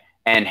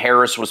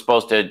Harris was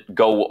supposed to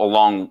go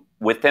along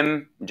with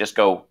him, and just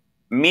go,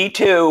 me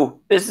too.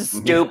 This is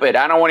stupid.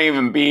 I don't want to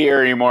even be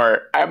here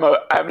anymore. I'm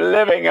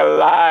living a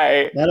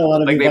lie. I don't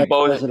want to be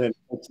president.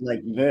 It's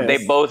like this.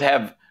 They both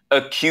have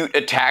acute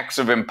attacks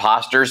of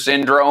imposter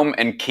syndrome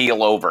and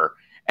keel over.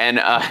 And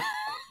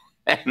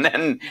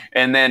then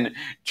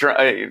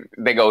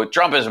they go,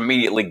 Trump is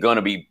immediately going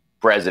to be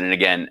president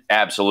again.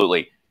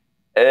 Absolutely.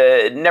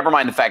 Never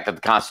mind the fact that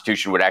the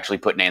Constitution would actually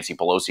put Nancy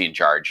Pelosi in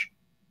charge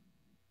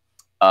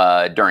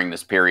during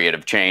this period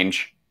of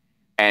change.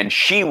 and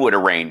she would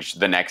arrange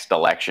the next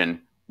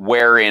election,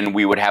 wherein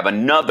we would have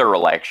another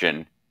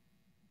election,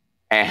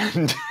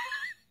 and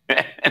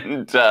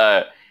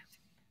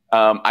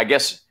I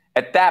guess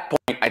at that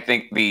point, I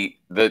think the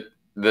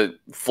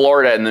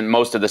Florida and then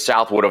most of the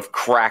South would have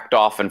cracked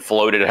off and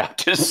floated out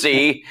to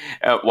sea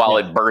while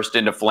it burst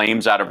into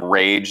flames out of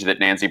rage that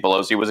Nancy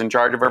Pelosi was in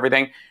charge of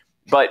everything.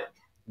 But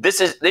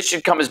this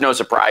should come as no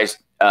surprise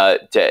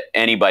to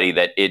anybody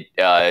that it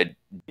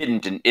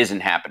didn't and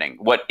isn't happening.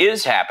 What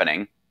is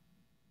happening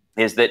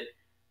is that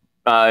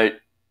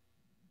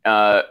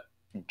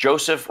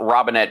Joseph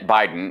Robinette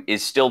Biden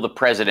is still the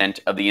president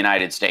of the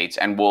United States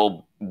and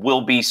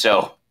will be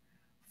so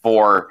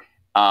for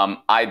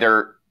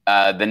either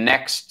the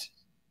next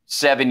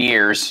 7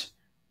 years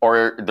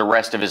or the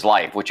rest of his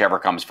life, whichever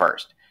comes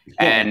first.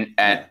 And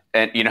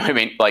you know what I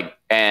mean? Like,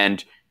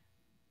 and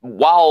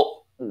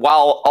while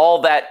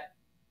all that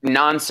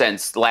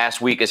nonsense last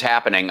week is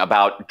happening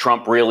about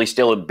Trump really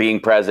still being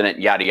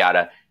president, yada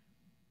yada,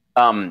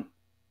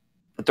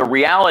 the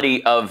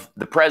reality of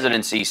the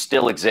presidency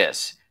still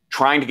exists.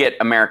 Trying to get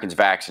Americans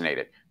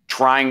vaccinated,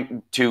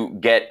 trying to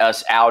get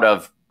us out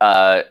of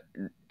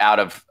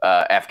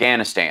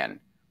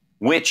Afghanistan,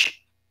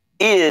 which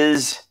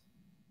is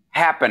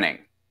happening.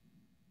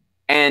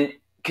 And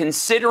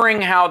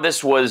considering how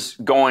this was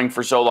going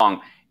for so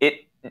long,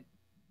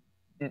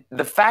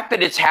 the fact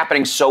that it's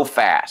happening so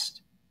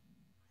fast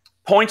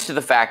points to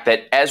the fact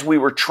that as we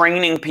were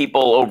training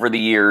people over the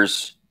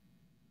years,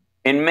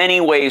 in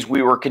many ways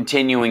we were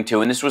continuing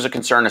to, and this was a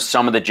concern of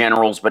some of the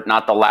generals, but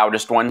not the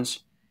loudest ones,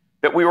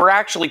 that we were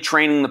actually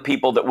training the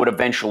people that would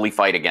eventually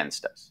fight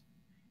against us.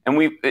 And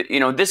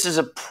this is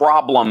a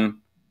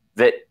problem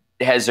that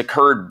has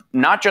occurred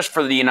not just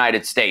for the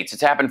United States,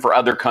 it's happened for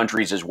other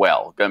countries as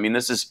well. I mean,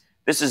 this is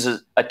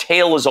a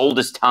tale as old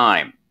as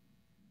time,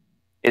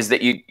 is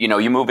that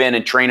you move in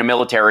and train a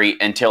military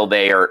until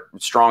they are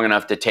strong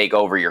enough to take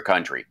over your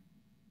country,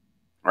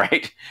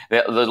 right?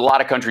 There's a lot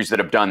of countries that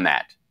have done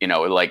that,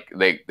 like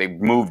they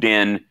moved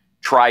in,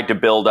 tried to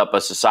build up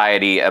a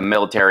society, a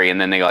military, and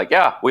then they're like,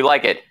 yeah, we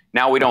like it.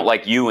 Now we don't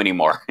like you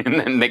anymore, and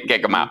then they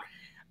kick them out.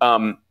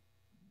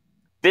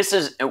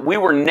 We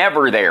were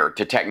never there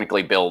to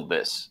technically build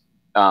this.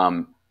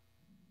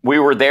 We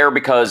were there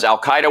because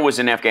Al-Qaeda was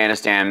in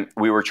Afghanistan.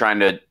 We were trying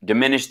to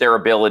diminish their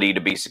ability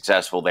to be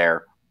successful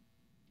there.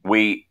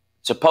 We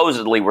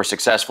supposedly were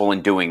successful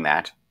in doing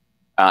that.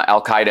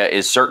 Al-Qaeda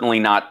is certainly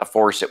not the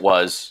force it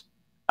was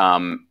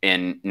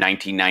in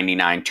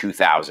 1999,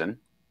 2000.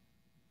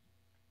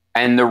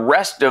 And the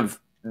rest of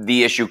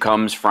the issue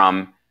comes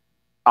from,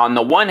 on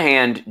the one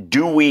hand,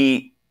 do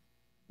we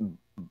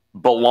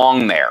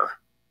belong there?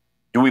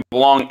 Do we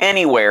belong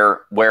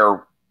anywhere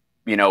where,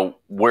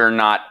 we're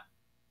not,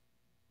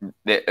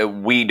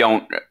 we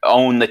don't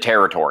own the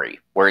territory,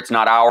 where it's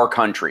not our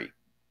country?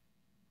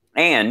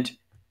 And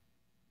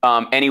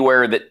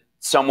anywhere that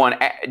someone,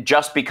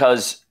 just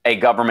because a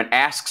government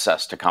asks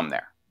us to come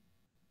there.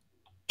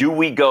 Do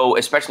we go,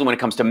 especially when it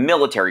comes to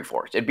military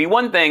force? It'd be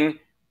one thing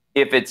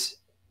if it's,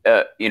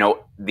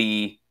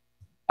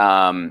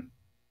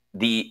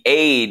 the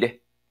aid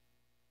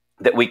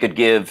that we could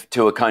give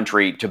to a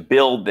country to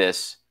build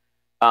this.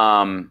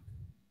 Hold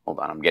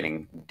on, I'm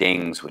getting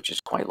dings, which is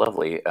quite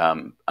lovely.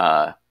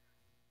 I'll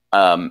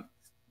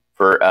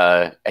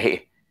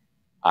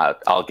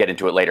get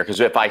into it later, because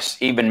if I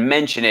even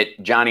mention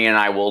it, Johnny and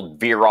I will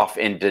veer off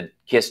into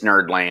Kiss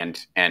Nerd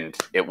land, and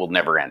it will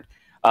never end.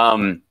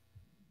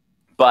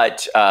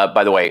 But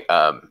by the way,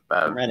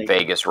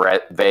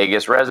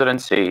 Vegas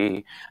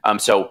residency.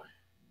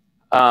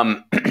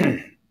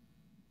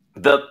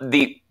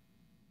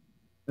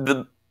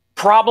 The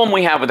problem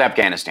we have with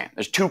Afghanistan,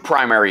 there's two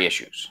primary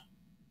issues.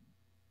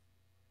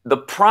 The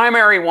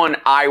primary one,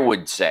 I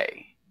would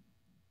say,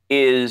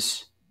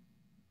 is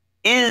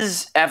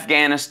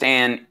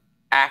Afghanistan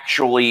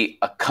actually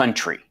a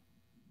country?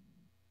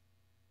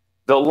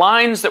 The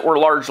lines that were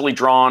largely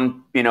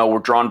drawn, were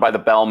drawn by the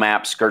Bell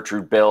maps.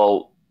 Gertrude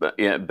Bell,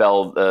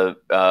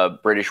 the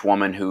British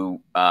woman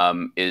who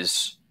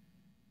is,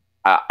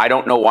 I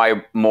don't know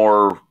why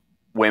more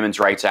women's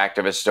rights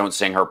activists don't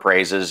sing her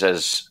praises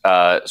as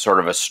sort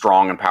of a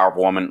strong and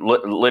powerful woman.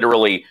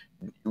 Literally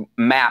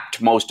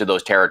mapped most of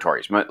those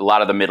territories. A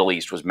lot of the Middle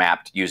East was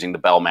mapped using the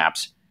Bell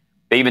maps.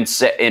 They even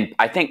said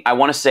I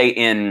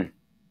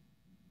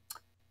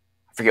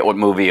forget what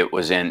movie it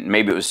was in.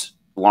 Maybe it was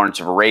Lawrence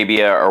of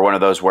Arabia or one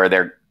of those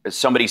where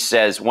somebody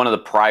says, one of the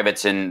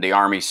privates in the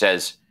army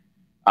says,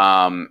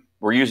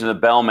 we're using the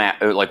Bell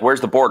map. Like,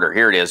 where's the border?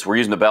 Here it is. We're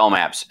using the Bell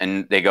maps.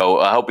 And they go,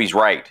 I hope he's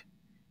right.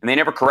 And they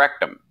never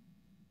correct him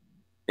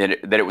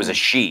that it was a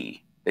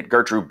she, that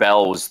Gertrude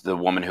Bell was the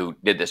woman who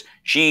did this.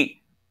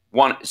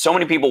 So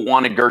many people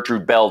wanted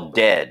Gertrude Bell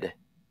dead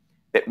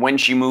that when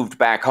she moved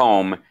back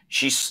home,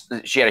 she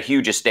had a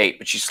huge estate,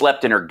 but she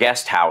slept in her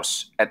guest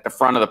house at the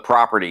front of the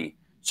property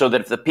so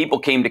that if the people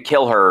came to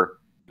kill her,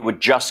 it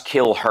would just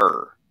kill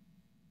her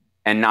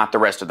and not the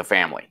rest of the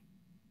family.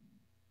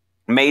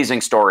 Amazing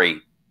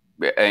story.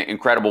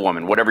 incredible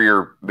woman. Whatever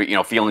your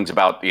feelings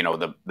about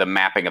the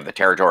mapping of the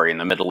territory in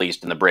the Middle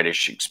East and the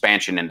British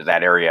expansion into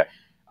that area,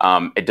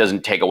 it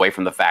doesn't take away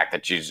from the fact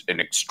that she's an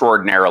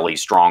extraordinarily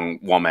strong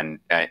woman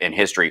in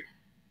history.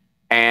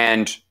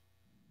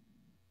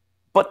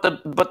 But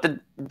the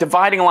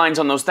dividing lines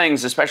on those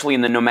things, especially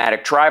in the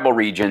nomadic tribal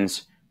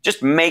regions,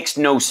 just makes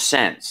no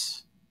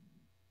sense.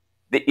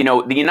 The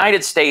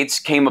United States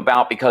came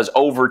about because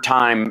over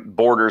time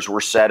borders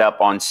were set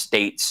up on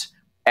states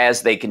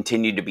as they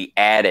continued to be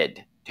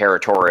added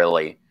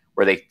territorially,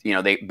 where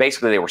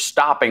they were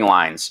stopping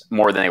lines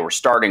more than they were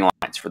starting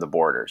lines for the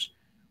borders.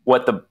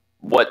 What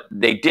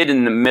they did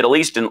in the Middle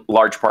East in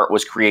large part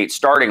was create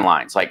starting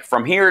lines. Like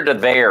from here to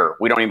there,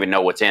 we don't even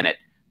know what's in it.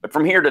 But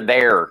from here to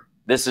there,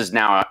 this is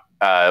now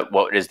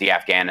what is the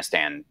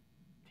Afghanistan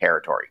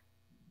territory.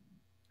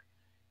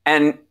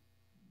 And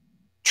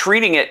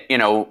treating it,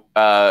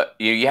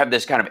 you have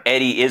this kind of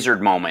Eddie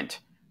Izzard moment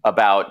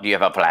about, do you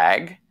have a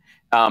flag?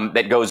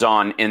 That goes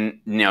on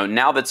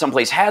now that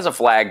someplace has a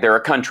flag, they're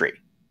a country.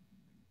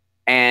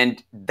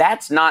 And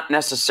that's not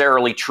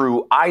necessarily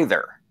true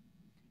either.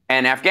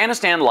 And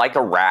Afghanistan, like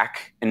Iraq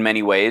in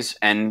many ways,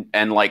 and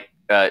like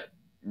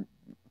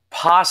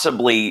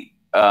possibly,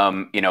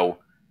 the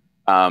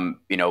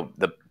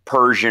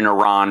Persian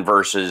Iran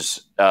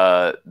versus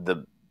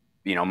the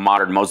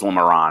modern Muslim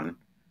Iran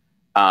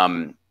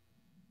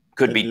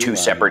could be two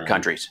separate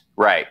countries,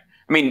 right?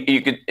 I mean,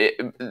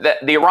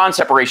 the Iran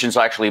separation is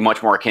actually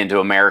much more akin to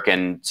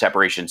American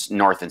separations,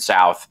 North and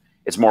South.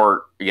 It's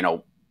more,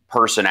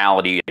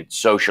 personality and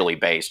socially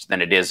based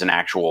than it is an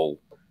actual,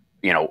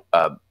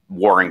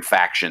 warring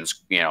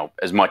factions.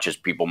 As much as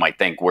people might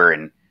think we're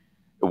in,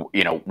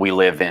 we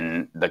live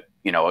in the,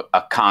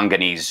 a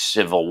Congolese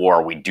civil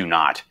war. We do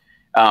not.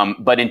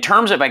 But in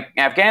terms of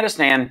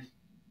Afghanistan,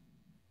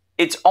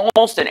 it's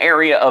almost an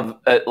area of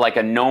like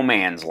a no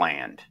man's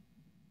land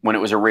when it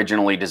was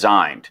originally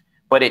designed.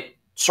 But it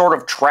sort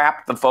of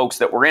trapped the folks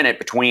that were in it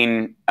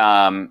between,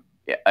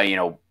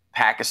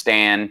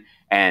 Pakistan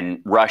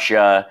and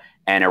Russia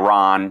and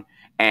Iran.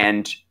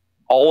 And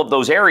all of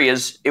those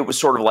areas, it was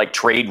sort of like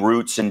trade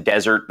routes and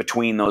desert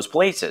between those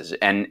places.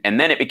 And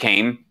then it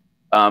became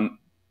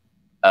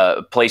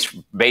a place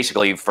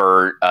basically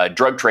for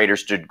drug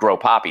traders to grow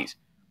poppies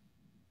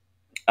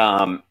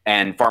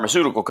and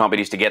pharmaceutical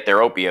companies to get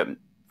their opium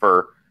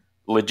for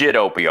legit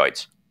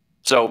opioids.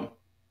 So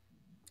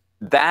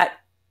that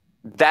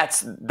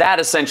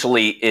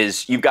essentially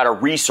is, you've got a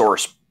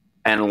resource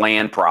and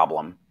land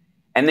problem.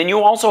 And then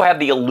you also have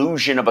the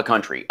illusion of a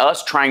country.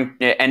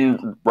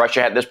 And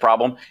Russia had this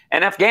problem,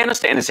 and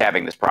Afghanistan is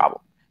having this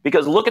problem.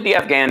 Because look at the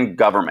Afghan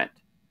government.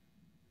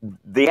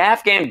 The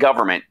Afghan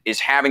government is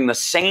having the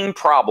same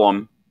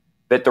problem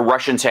that the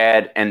Russians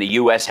had and the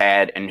US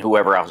had and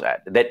whoever else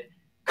had. That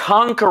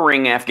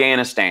conquering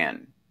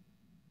Afghanistan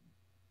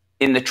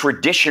in the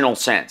traditional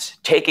sense,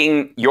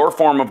 taking your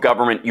form of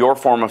government, your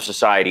form of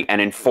society,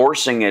 and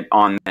enforcing it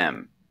on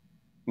them,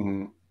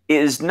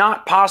 is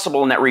not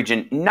possible in that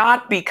region,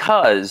 not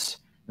because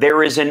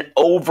there is an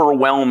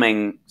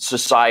overwhelming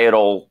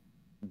societal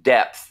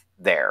depth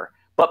there,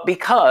 but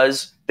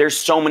because there's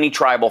so many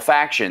tribal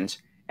factions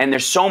and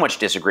there's so much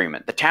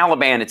disagreement. The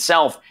Taliban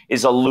itself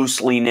is a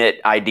loosely knit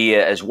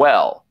idea as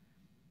well.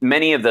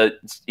 Many of the,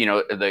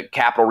 the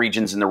capital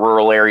regions and the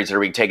rural areas that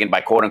are being taken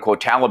by quote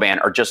unquote Taliban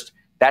are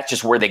that's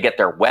just where they get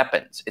their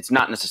weapons. It's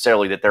not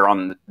necessarily that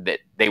that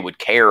they would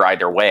care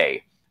either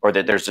way, or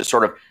that there's a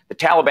sort of, the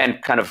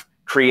Taliban kind of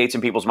creates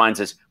in people's minds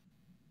this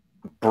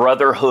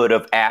brotherhood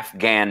of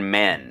Afghan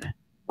men,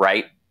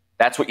 right?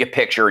 That's what you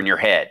picture in your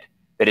head.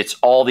 That it's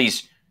all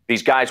these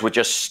guys with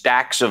just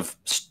stacks of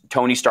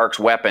Tony Stark's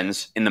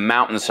weapons in the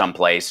mountains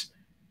someplace.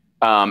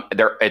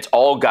 It's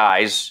all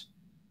guys,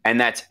 and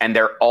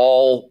they're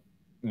all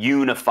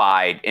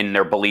unified in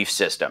their belief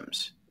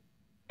systems,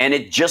 and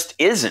it just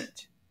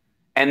isn't.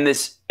 And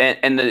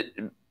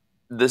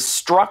the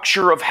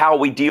structure of how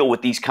we deal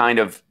with these kind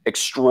of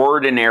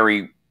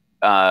extraordinary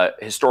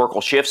historical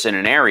shifts in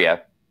an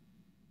area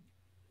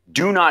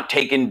do not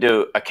take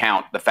into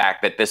account the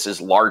fact that this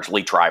is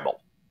largely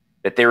tribal,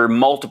 that there are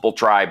multiple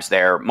tribes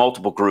there,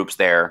 multiple groups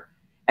there,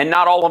 and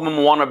not all of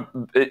them want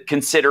to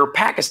consider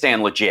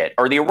Pakistan legit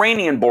or the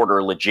Iranian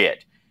border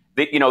legit.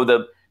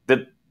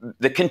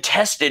 The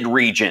contested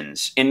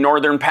regions in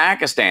northern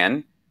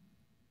Pakistan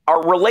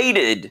are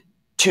related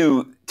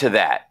to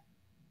that.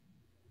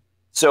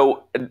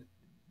 So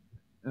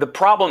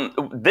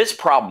this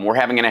problem we're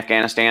having in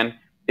Afghanistan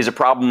is a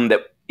problem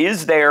that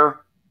is there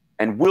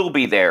and will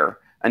be there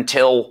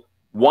until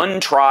one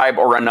tribe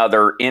or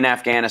another in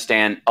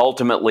Afghanistan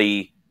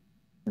ultimately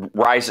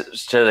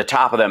rises to the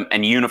top of them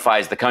and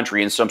unifies the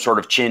country in some sort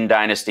of Qin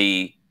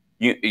dynasty,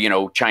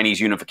 Chinese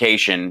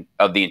unification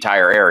of the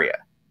entire area.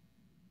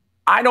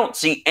 I don't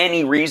see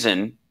any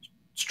reason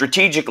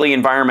strategically,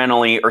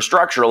 environmentally, or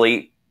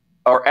structurally,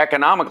 or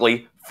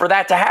economically for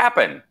that to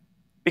happen,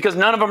 because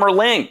none of them are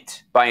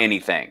linked by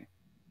anything.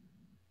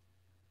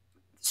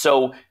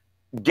 So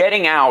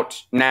getting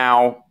out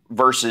now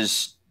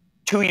versus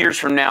 2 years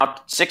from now,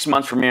 6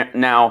 months from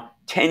now,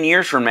 10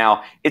 years from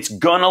now, it's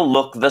going to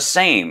look the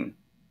same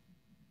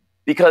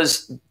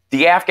because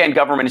the Afghan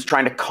government is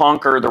trying to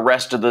conquer the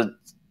rest of the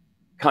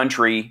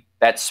country,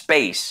 that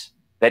space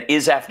that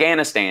is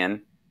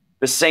Afghanistan,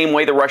 the same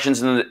way the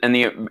Russians and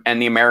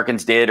the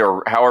Americans did,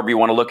 or however you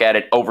want to look at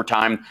it, over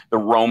time, the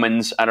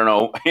Romans, I don't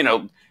know,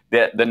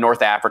 the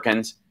North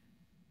Africans.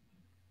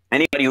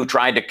 Anybody who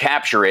tried to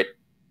capture it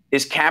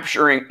is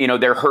capturing,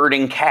 they're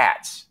herding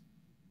cats.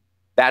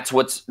 That's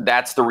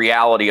the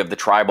reality of the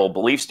tribal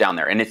beliefs down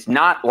there. And it's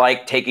not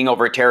like taking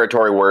over a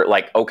territory where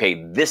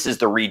okay, this is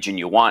the region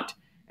you want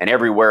and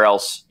everywhere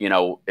else,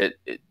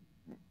 it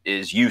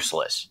is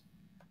useless.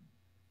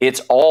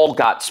 It's all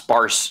got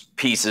sparse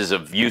pieces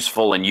of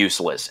useful and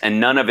useless, and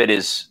none of it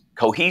is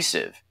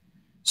cohesive.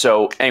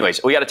 So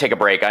anyways, we got to take a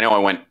break. I know I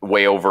went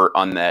way over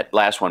on that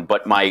last one,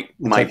 but my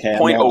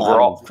point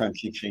overall,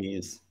 crunchy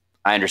cheese.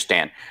 I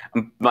understand.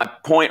 My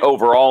point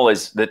overall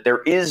is that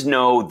there is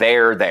no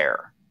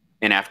there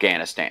in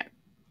Afghanistan.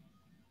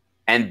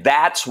 And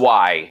that's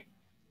why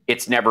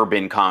it's never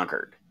been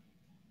conquered.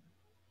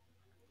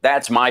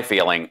 That's my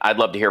feeling. I'd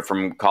love to hear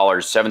from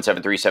callers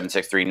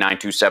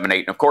 773-763-9278.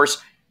 And of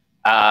course,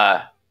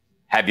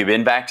 have you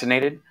been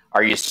vaccinated?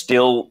 Are you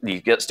still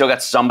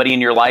got somebody in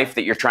your life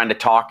that you're trying to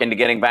talk into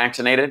getting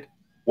vaccinated?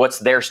 What's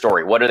their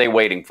story? What are they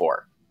waiting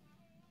for?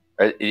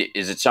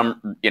 Is it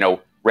some,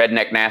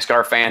 redneck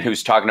NASCAR fan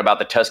who's talking about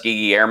the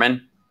Tuskegee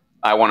Airmen?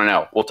 I want to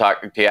know. We'll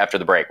talk to you after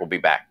the break. We'll be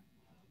back.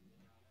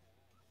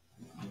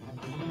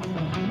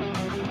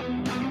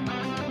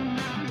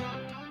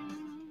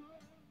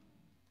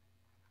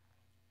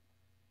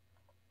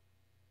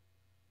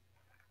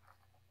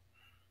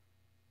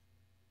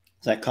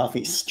 Is that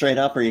coffee straight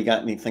up, or you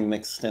got anything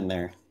mixed in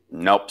there?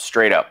 Nope,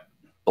 straight up.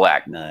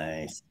 Black.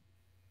 Nice.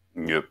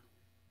 Yep.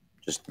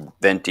 Just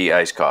venti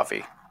iced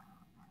coffee.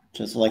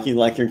 Just like you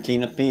like your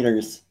Tina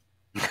Peters.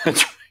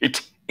 That's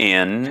right.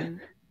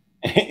 In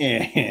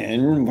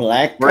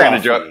black coffee. We're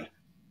going to joke.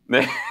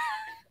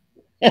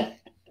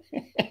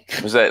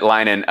 Was that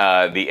line in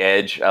The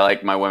Edge? I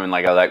like my women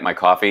like I like my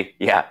coffee.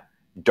 Yeah.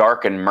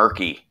 Dark and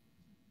murky.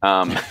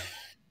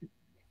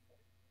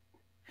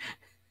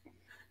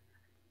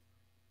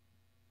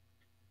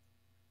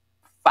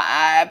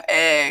 5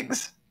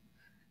 eggs.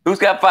 Who's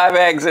got 5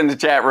 eggs in the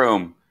chat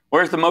room?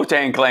 Where's the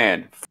Motang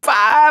clan?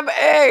 5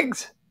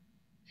 eggs.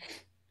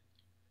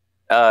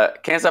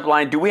 Can't stop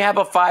lying. Do we have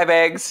a 5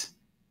 eggs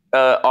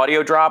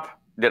audio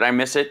drop? Did I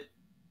miss it?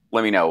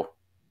 Let me know.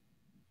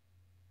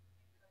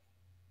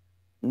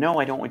 No,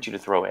 I don't want you to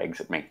throw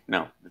eggs at me.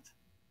 No.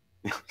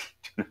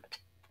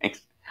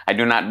 Thanks. I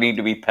do not need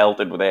to be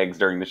pelted with eggs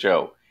during the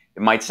show.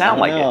 It might sound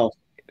like it.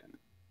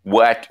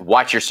 What?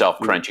 Watch yourself,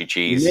 crunchy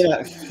cheese. You may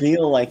not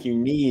feel like you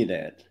need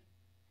it,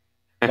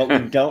 but we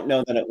don't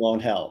know that it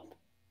won't help.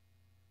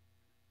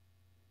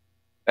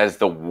 That is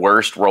the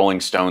worst Rolling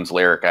Stones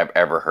lyric I've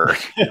ever heard.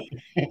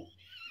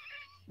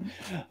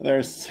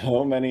 There's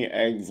so many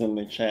eggs in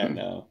the chat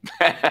now.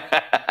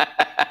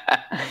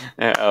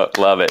 Oh,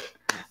 love it.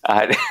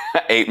 I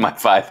ate my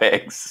 5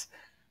 eggs.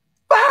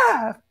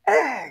 5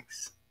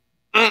 eggs.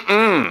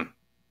 5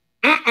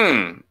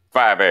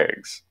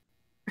 eggs.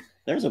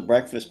 There's a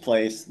breakfast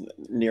place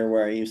near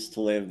where I used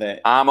to live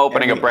that I'm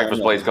opening a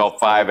breakfast place called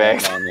 5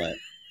 Eggs.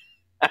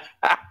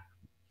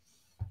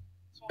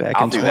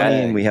 Back in 20,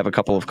 and we have a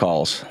couple of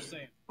calls.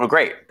 Well,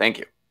 great. Thank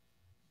you.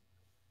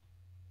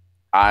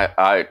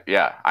 I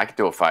could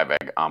do a 5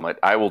 egg omelet.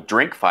 I will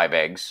drink 5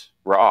 eggs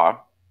raw.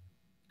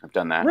 I've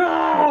done that.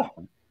 Raw.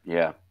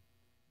 Yeah.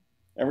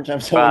 Every time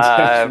someone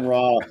says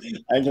raw,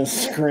 I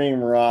just scream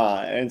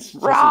raw. It's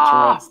just a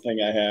Tourette's thing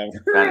I have.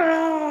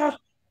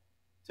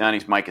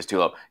 Johnny's mic is too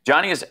low.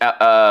 Johnny is,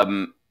 I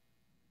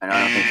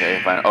don't think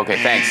so. Okay,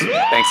 thanks.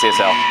 Thanks,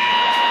 CSL.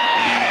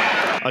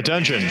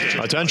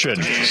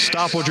 Attention.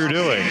 Stop what you're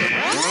doing.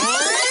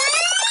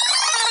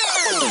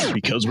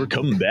 Because we're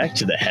coming back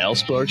to the Hal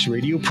Sparks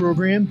radio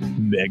program,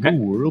 Mega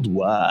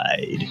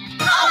Worldwide. Oh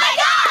my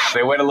God!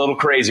 They went a little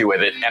crazy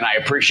with it, and I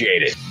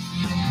appreciate it.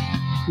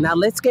 Now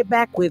let's get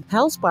back with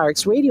Hal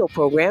Sparks radio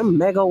program,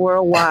 Mega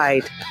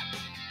Worldwide.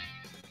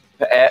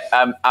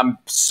 I'm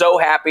so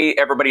happy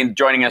everybody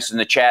joining us in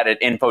the chat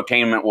at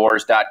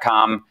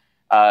infotainmentwars.com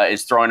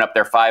is throwing up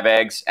their 5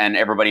 eggs, and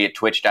everybody at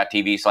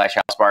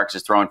twitch.tv/HalSparks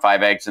is throwing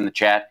 5 eggs in the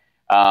chat.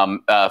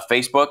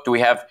 Facebook, do we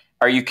have,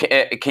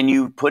 can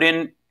you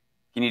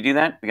do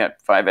that? We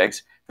got 5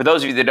 eggs. For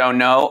those of you that don't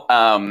know,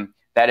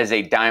 that is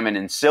a Diamond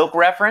and Silk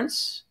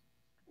reference.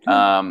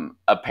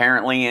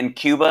 Apparently in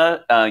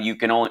Cuba,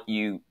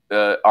 you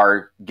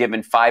are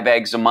given 5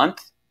 eggs a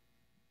month,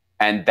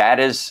 and that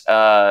is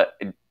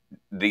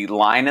the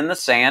line in the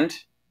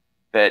sand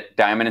that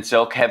Diamond and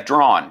Silk have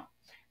drawn.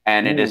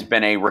 And it has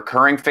been a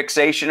recurring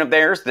fixation of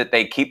theirs that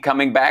they keep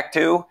coming back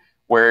to,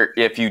 where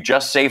if you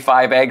just say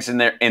 5 eggs in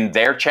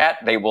their chat,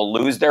 they will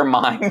lose their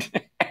mind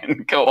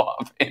and go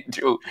off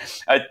into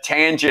a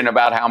tangent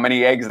about how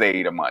many eggs they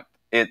eat a month.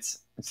 It's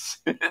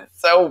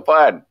so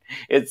fun.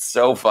 It's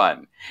so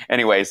fun.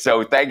 Anyway,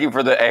 so thank you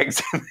for the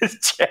eggs in this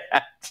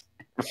chat,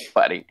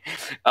 everybody.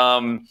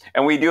 And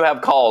we do have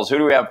calls. Who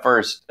do we have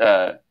first?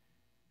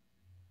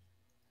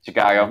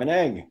 Chicago. Have an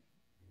egg.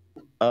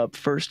 Up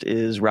first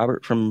is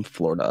Robert from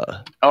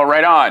Florida. Oh,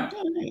 right on.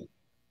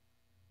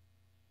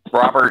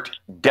 Robert,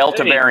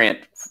 Delta variant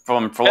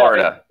from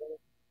Florida.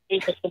 Hey,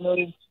 what's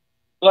going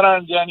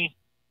on, Johnny?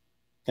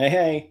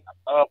 Hey.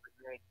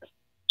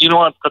 You know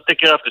what? I'll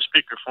take it off the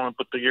speakerphone and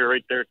put the ear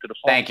right there to the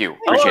phone. Thank you.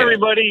 Hello, Appreciate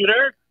everybody. You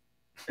there?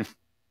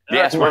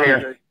 Yes, we're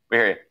here.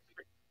 We're here.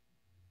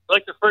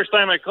 Like the first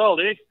time I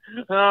called, eh?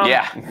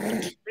 Yeah.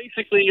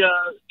 Basically,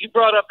 you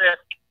brought up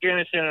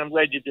Afghanistan, and I'm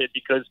glad you did,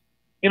 because,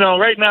 you know,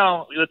 right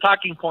now, the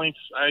talking points,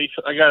 I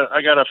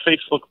got a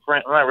Facebook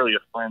friend, not really a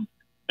friend.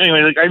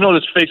 Anyway, like, I know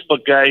this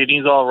Facebook guy, and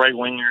he's all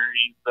right-winger.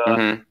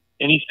 And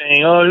he's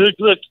saying, oh,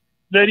 look,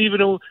 not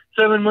even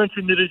 7 months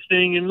into this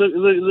thing, and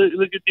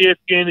look at the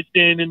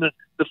Afghanistan and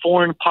the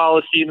foreign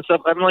policy and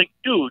stuff. I'm like,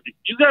 dude,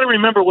 you got to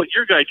remember what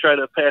your guy tried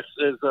to pass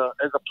as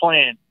a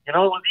plan. You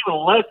know, it was even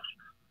less,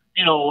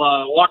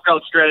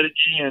 walkout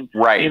strategy and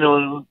right. You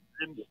know,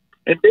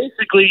 and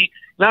basically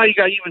now you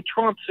got even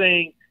Trump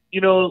saying,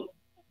 you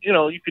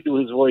could do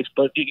his voice,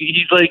 but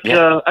he's like,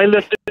 I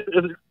left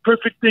a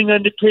perfect thing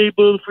on the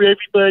table for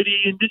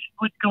everybody, and this is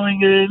what's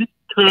going on. It's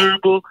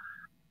terrible.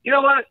 You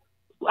know what?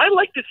 I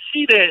like to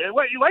see that.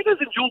 Why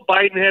doesn't Joe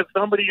Biden have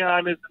somebody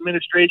on his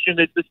administration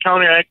that this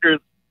counteractor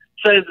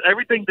says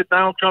everything that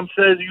Donald Trump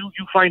says, you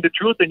find the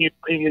truth and you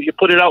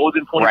put it out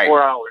within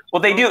 24 hours?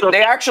 Well, they do. So,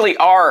 they actually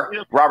are,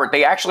 Robert,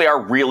 they actually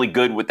are really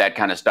good with that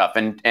kind of stuff.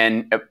 And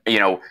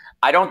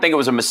I don't think it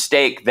was a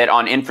mistake that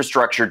on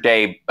Infrastructure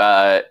Day,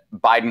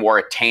 Biden wore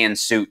a tan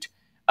suit.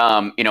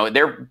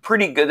 They're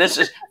pretty good. This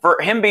is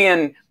for him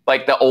being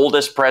like the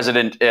oldest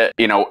president,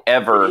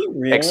 ever,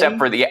 really? except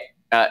for the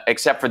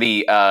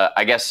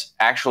I guess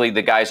actually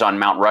the guys on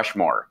Mount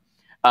Rushmore.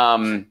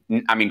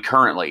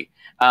 Currently,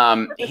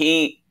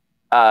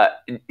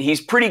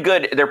 he's pretty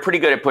good. They're pretty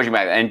good at pushing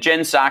back, and Jen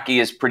Psaki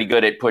is pretty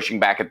good at pushing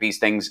back at these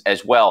things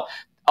as well.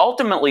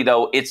 Ultimately,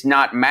 though, it's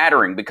not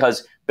mattering,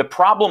 because the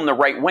problem the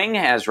right wing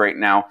has right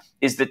now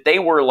is that they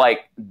were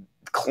like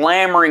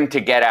clamoring to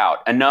get out.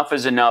 Enough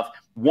is enough.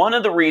 One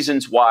of the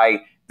reasons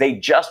why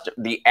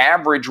the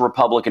average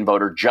Republican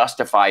voter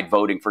justified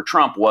voting for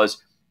Trump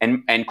was,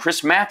 and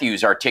Chris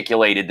Matthews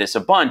articulated this a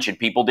bunch, and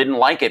people didn't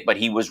like it, but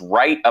he was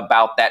right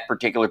about that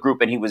particular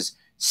group, and he was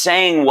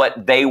saying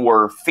what they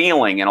were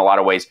feeling in a lot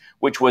of ways,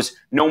 which was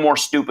no more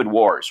stupid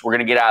wars. We're going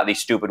to get out of these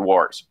stupid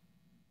wars.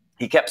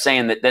 He kept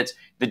saying that's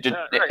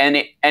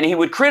right. And he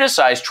would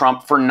criticize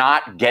Trump for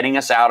not getting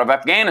us out of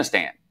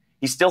Afghanistan.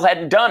 He still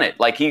hadn't done it.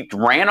 Like, he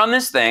ran on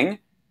this thing.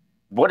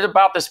 What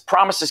about this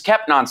promises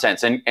kept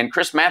nonsense? And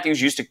Chris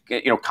Matthews used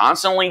to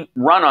constantly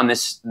run on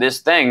this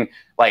thing.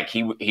 Like,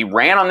 he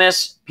ran on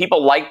this.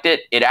 People liked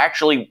it. It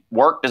actually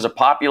worked as a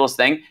populist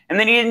thing. And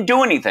then he didn't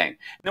do anything. And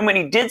then when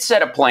he did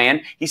set a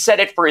plan, he set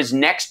it for his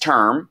next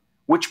term,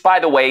 which, by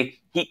the way,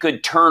 he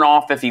could turn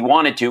off if he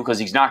wanted to, because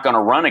he's not going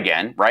to run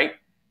again, right?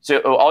 So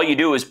all you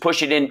do is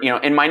push it in,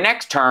 in my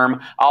next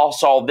term, I'll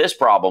solve this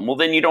problem. Well,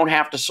 then you don't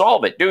have to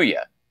solve it, do you?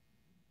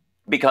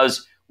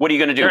 Because what are you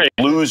going to do? Right.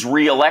 Lose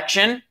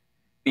re-election?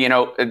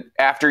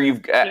 After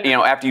you've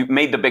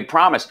made the big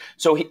promise.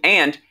 So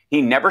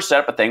he never set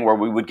up a thing where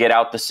we would get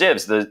out the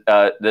civs, the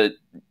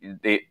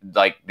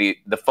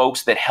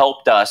folks that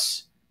helped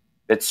us,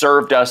 that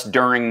served us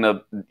during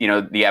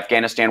the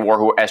Afghanistan war,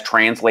 who as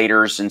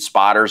translators and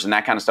spotters and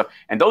that kind of stuff.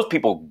 And those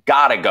people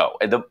gotta go.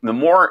 The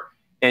more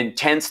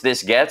intense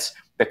this gets,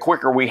 the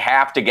quicker we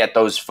have to get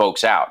those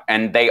folks out,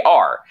 and they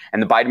are.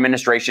 And the Biden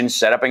administration is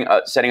setting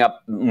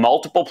up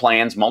multiple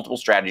plans, multiple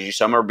strategies.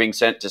 Some are being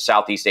sent to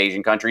Southeast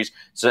Asian countries.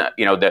 So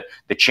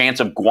the chance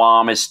of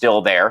Guam is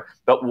still there,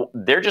 but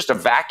they're just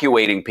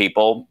evacuating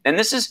people. And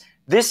this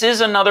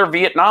is another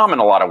Vietnam in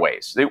a lot of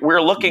ways.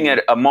 We're looking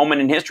at a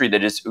moment in history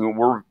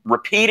we're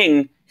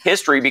repeating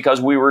history because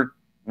we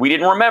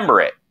didn't remember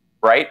it,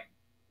 right?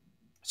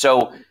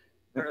 So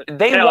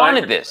they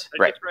wanted this,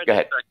 right? Go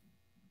ahead.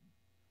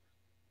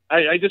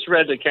 I just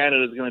read that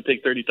Canada is going to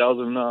take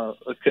 30,000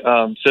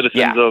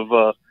 citizens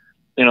of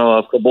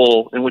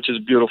Kabul, and which is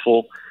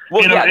beautiful.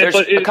 Well, there's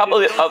a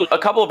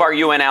couple of our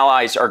UN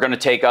allies are going to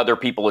take other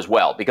people as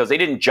well, because they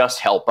didn't just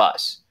help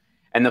us.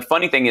 And the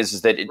funny thing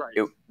is that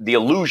the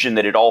illusion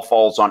that it all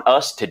falls on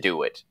us to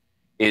do it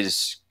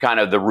is kind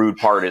of the rude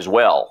part as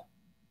well.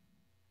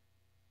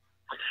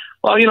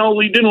 Well,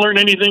 we didn't learn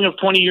anything of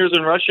 20 years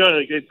in Russia.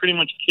 It pretty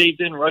much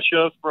caved in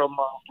Russia from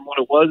what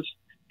it was.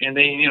 And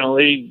they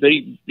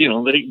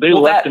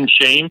left in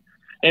shame.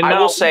 And I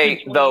will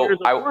say, though,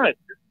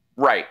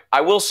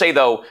 I will say,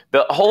 though,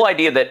 the whole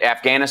idea that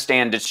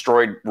Afghanistan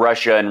destroyed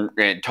Russia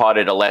and taught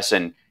it a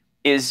lesson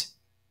is,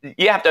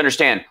 you have to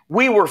understand,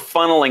 we were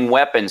funneling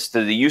weapons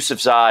to the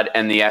Yusufzad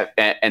and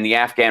the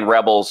Afghan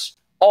rebels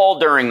all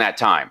during that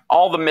time.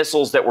 All the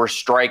missiles that were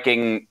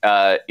striking,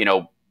 and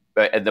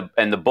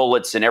the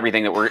bullets and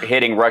everything that were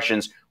hitting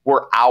Russians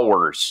were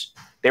ours.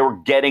 They were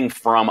getting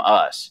from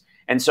us.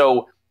 And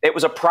so it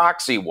was a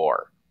proxy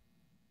war.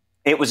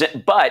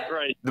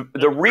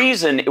 The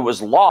reason it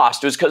was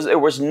lost was because there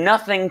was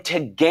nothing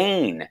to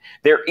gain.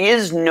 There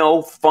is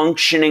no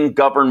functioning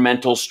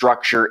governmental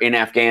structure in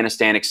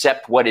Afghanistan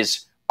except what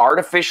is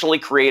artificially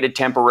created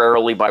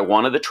temporarily by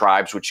one of the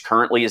tribes, which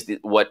currently is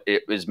what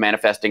it is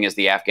manifesting as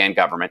the Afghan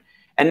government.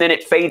 And then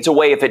it fades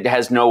away if it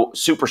has no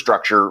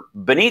superstructure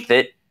beneath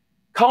it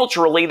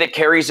culturally that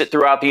carries it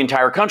throughout the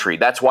entire country.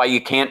 That's why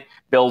you can't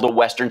build a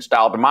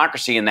Western-style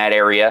democracy in that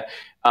area,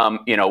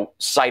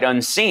 sight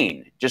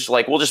unseen. Just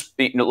like we'll just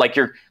be like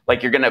you're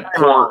going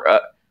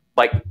to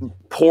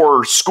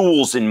pour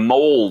schools in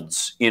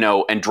molds,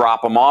 and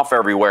drop them off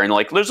everywhere, and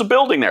there's a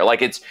building there,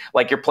 like it's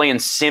like you're playing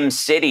Sim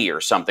City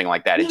or something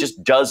like that. It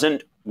just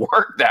doesn't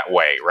work that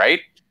way,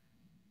 right?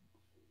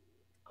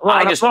 Well,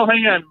 hang on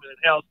a minute,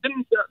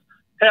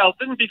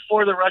 didn't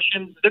before the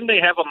Russians, didn't they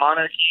have a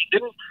monarchy?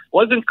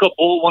 Wasn't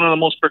Kabul one of the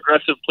most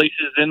progressive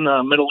places in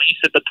the Middle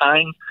East at the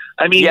time?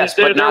 I mean, yes,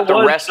 but not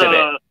the rest of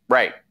it,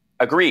 right?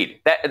 Agreed.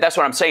 That's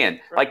what I'm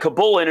saying. Right. Like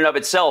Kabul in and of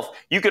itself,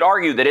 you could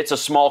argue that it's a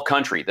small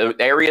country. The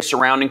area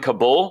surrounding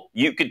Kabul,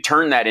 you could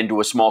turn that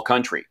into a small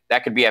country.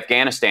 That could be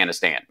Afghanistan.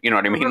 You know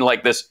what I mean?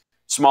 Like this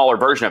smaller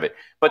version of it.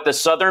 But the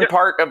southern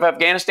part of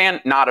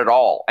Afghanistan, not at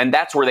all. And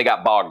that's where they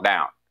got bogged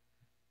down.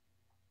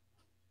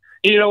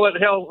 You know what,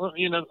 hell,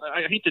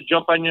 I hate to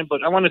jump on you,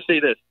 but I want to say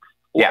this.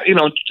 Yeah.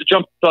 To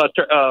jump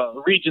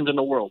regions in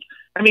the world.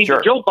 I mean,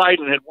 sure. Joe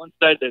Biden had once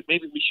said that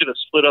maybe we should have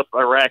split up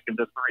Iraq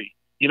into three.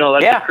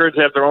 The Kurds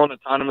have their own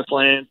autonomous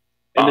land.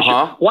 And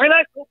why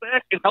not go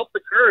back and help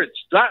the Kurds?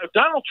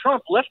 Donald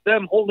Trump left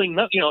them holding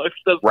nothing. If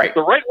the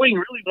right wing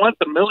really wants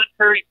a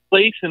military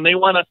place and they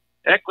want to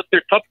act with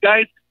their tough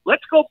guys,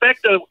 let's go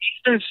back to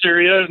eastern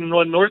Syria and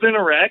northern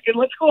Iraq, and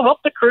let's go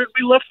help the Kurds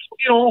be left,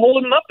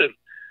 holding nothing.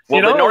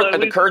 Well,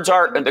 the Kurds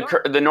are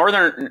the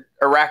northern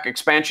Iraq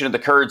expansion of the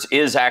Kurds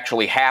is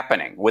actually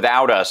happening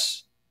without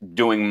us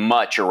doing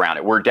much around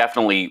it.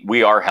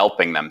 We are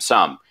helping them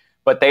some,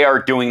 but they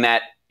are doing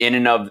that in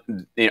and of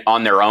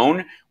on their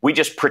own. We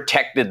just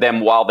protected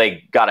them while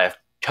they got a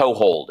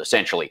toehold,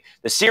 essentially.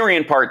 The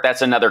Syrian part,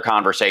 that's another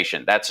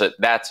conversation. That's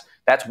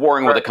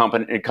warring with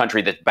a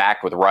country that's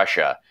backed with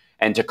Russia.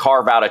 And to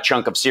carve out a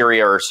chunk of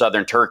Syria or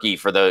southern Turkey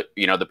for the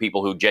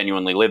people who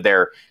genuinely live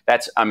there,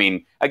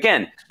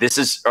 again, this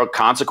is a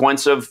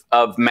consequence of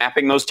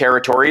mapping those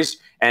territories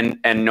and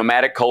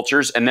nomadic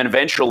cultures, and then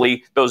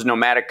eventually those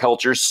nomadic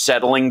cultures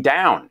settling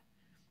down.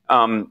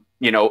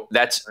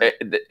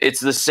 It's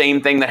the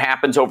same thing that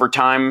happens over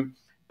time,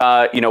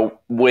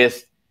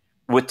 with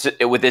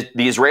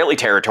the Israeli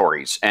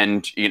territories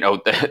and,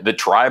 the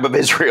tribe of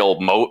Israel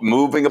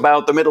moving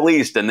about the Middle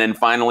East and then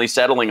finally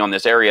settling on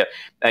this area,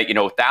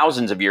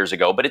 thousands of years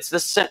ago. But it's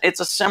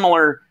a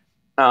similar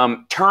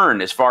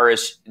turn as far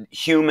as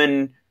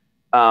human,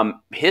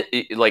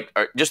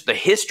 just the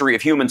history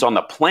of humans on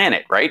the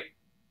planet, right?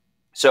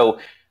 So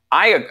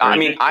I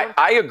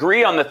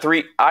agree on the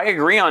three. I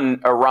agree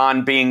on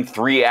Iran being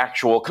three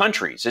actual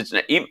countries. It's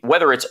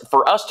whether it's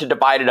for us to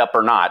divide it up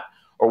or not,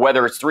 or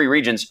whether it's three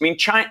regions.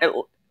 China.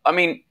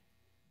 I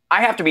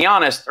have to be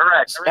honest.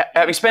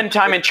 Having spent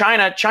time in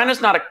China, China's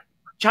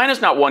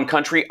not one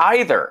country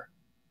either.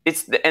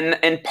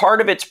 And part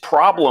of its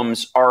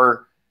problems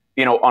are,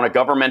 on a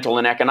governmental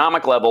and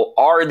economic level,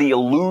 are the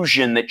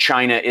illusion that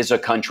China is a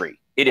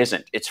country. It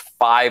isn't. It's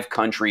five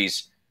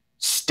countries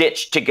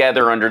stitched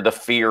together under the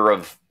fear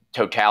of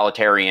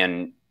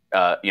totalitarian,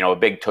 a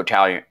big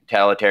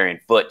totalitarian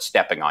foot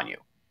stepping on you.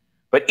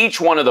 But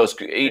each one of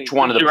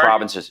the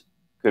provinces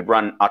could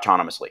run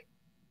autonomously.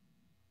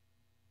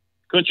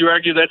 Couldn't you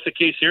argue that's the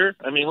case here?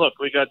 Look,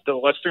 we got the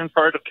western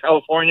part of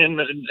California and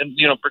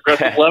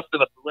progressive left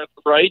and the left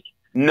right.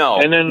 No,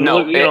 and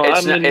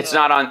then it's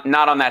not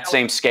on that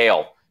same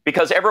scale,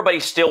 because everybody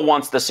still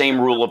wants the same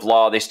rule of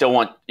law. They still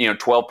want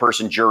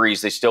 12-person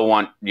juries. They still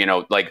want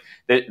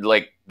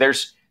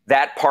there's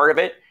that part of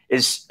it.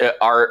 Is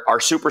our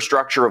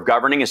superstructure of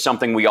governing is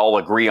something we all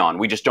agree on.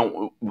 We just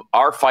don't.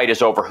 Our fight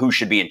is over who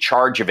should be in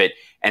charge of it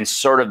and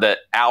sort of the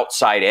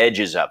outside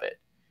edges of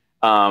it.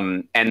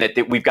 And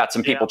that we've got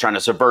some people trying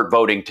to subvert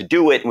voting to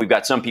do it, and we've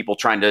got some people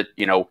trying to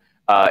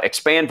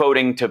expand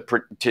voting to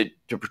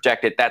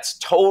protect it. That's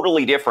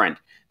totally different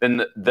than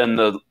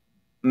the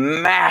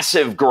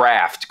massive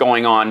graft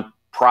going on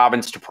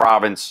province to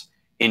province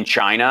in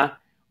China,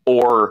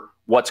 or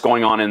what's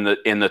going on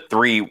in the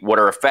three what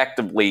are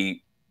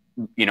effectively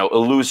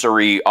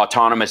illusory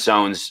autonomous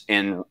zones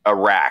in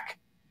Iraq,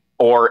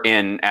 or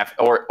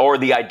or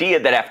the idea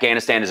that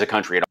Afghanistan is a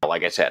country at all.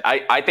 Like I said,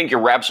 I think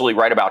you're absolutely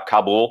right about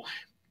Kabul.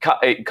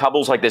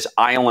 Kabul's like this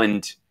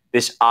island,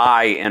 this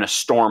eye in a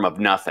storm of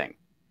nothing,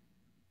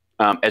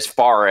 as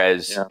far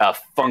as a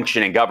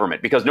functioning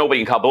government, because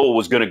nobody in Kabul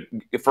was going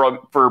to,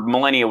 for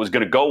millennia, was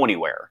going to go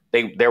anywhere.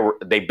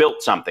 They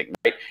built something.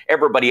 Right?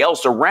 Everybody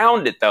else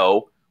around it,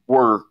 though,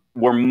 were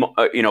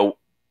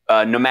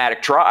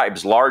nomadic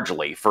tribes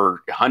largely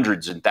for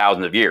hundreds and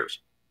thousands of years.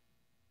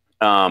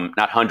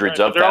 Not hundreds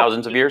of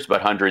thousands of years, but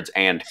hundreds.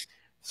 And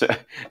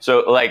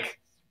so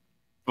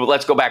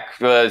let's go back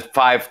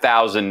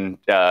 5,000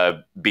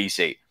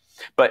 BC.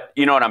 But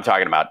you know what I'm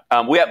talking about.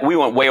 We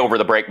went way over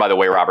the break, by the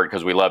way, Robert,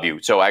 because we love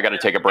you. So I got to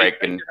take a break.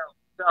 And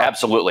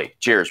absolutely.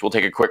 Cheers. We'll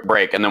take a quick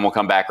break, and then we'll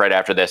come back right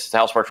after this. It's the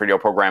House Sparks Radio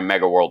program,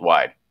 Mega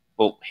Worldwide.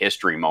 Little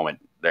history moment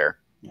there.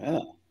 Yeah.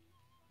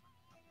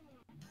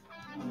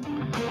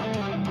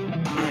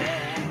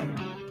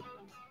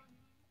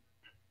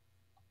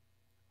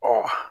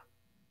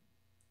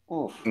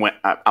 When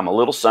I'm a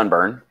little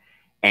sunburned,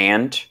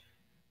 and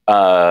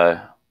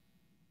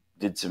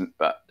did some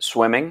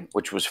swimming,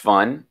 which was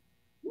fun,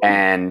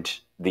 and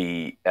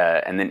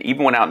then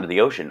even went out into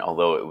the ocean,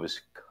 although it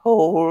was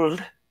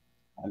cold.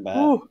 I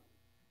bet.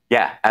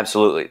 Yeah,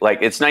 absolutely. Like,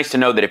 it's nice to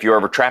know that if you're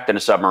ever trapped in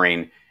a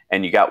submarine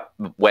and you got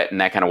wet in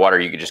that kind of water,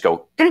 you could just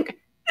go and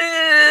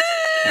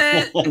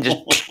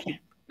just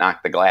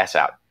knock the glass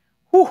out.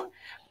 Whew.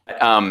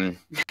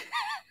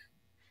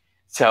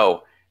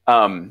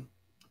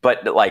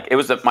 But like, it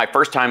was my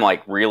first time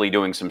like really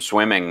doing some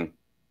swimming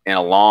in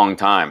a long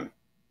time.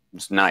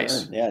 It's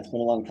nice. Sure. Yeah, it's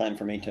been a long time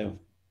for me too.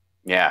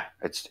 Yeah,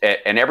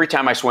 and every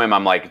time I swim,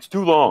 I'm like, it's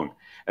too long.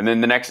 And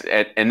then then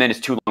it's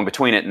too long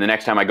between it. And the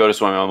next time I go to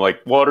swim, I'm like,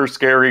 water's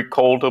scary,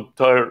 cold, I'm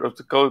tired, it's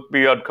going to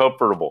be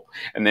uncomfortable.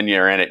 And then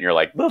you're in it and you're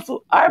like,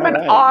 I'm an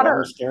otter.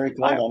 Water's scary,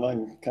 cold, I'm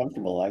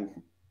uncomfortable.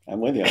 I'm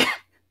with you.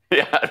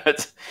 Yeah,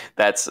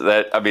 that's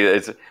that. I mean,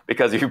 it's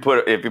because if you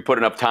put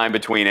enough time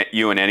between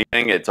you and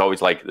anything, it's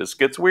always like, this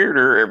gets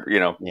weirder, you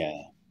know.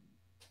 Yeah.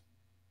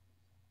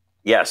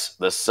 Yes,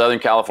 the Southern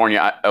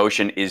California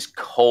ocean is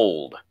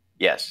cold.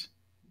 Yes,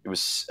 it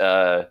was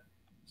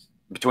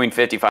between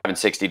 55 and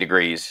 60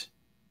 degrees.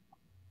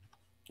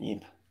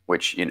 Yep.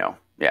 Which, you know,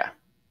 yeah.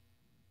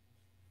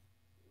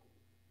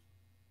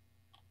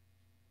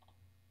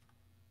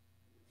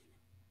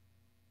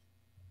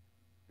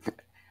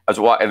 I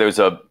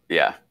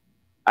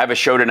have a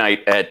show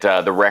tonight at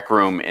the Rec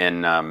Room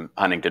in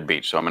Huntington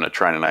Beach, so I'm going to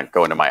try to not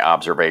go into my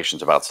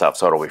observations about stuff,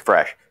 so it'll be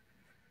fresh.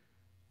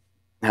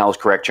 Hal is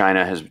correct.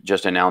 China has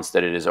just announced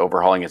that it is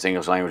overhauling its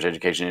English language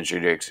education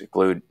industry to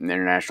exclude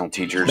international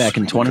teachers. Back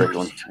in 20.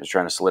 It's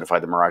trying to solidify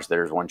the mirage that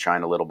there's one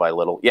China little by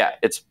little. Yeah,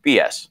 it's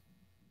BS.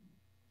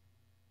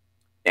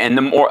 And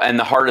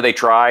the harder they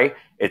try,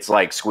 it's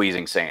like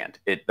squeezing sand.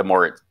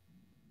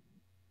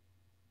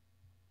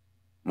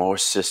 More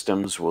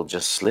systems will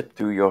just slip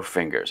through your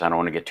fingers. I don't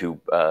want to get too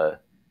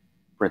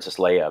Princess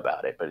Leia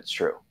about it, but it's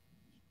true.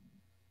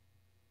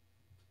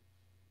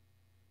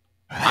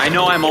 I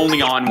know I'm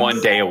only on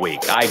 1 day a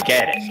week. I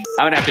get it.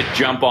 I'm going to have to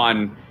jump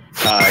on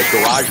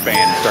GarageBand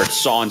and start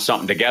sawing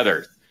something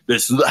together.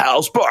 This is the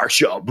Hal Sparks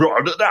Show.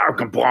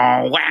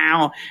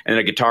 Wow. And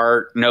a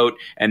guitar note,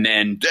 and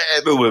then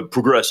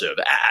progressive,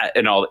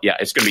 and all. Yeah,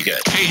 it's going to be good.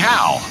 Hey,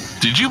 Hal,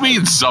 did you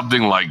mean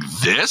something like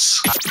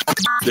this?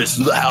 This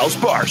is the Hal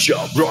Sparks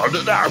Show.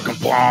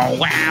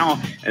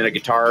 Wow. And a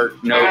guitar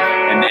note,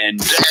 and then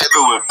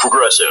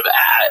progressive,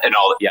 and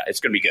all. Yeah, it's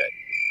going to be good.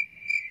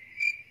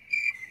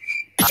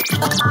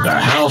 The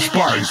Hal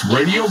Sparks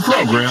radio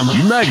program,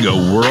 Mega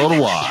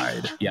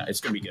Worldwide. Yeah,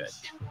 it's going to be good.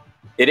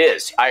 It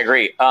is. I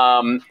agree.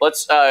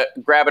 Let's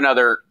grab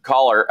another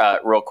caller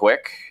real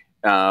quick.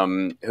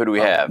 Who do we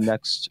have?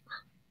 Next,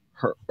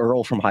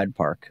 Earl from Hyde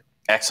Park.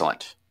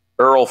 Excellent.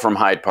 Earl from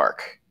Hyde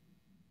Park.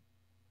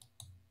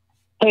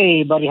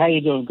 Hey, buddy. How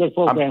you doing? Good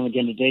program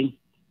again today.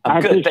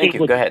 I'm good. Thank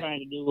you. Go ahead.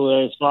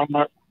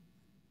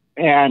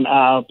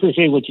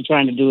 Appreciate what you're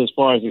trying to do as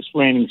far as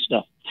explaining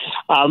stuff.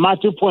 My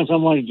 2 points I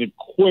wanted to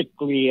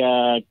quickly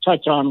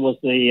touch on was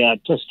the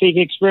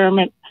Tuskegee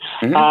experiment.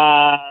 Mm-hmm.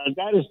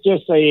 That is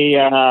just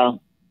an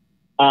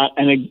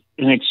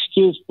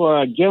excuse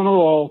for a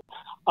general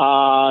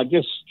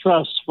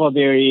distrust for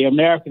the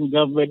American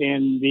government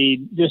and the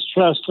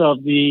distrust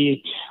of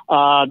the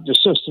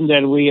system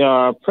that we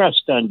are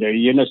oppressed under.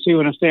 You know, see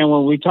what I'm saying?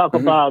 When we talk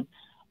about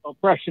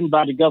oppression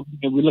by the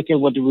government, we look at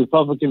what the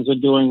Republicans are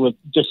doing with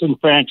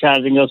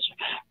disenfranchising us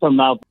from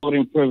our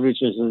voting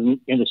privileges in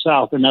the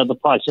South and other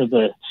parts of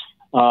the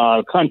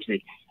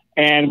country.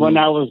 And when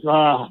I was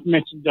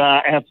mentioned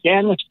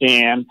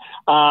Afghanistan,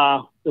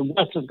 the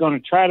West is going to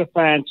try to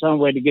find some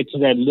way to get to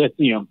that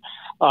lithium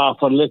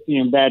for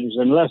lithium batteries,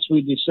 unless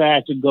we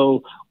decide to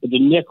go with the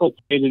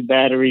nickel-plated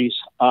batteries.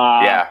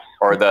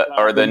 Or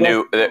the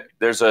new.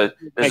 There's a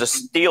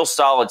steel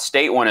solid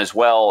state one as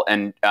well,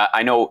 and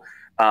I know.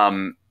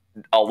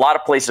 A lot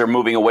of places are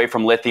moving away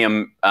from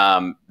lithium.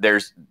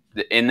 There's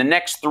in the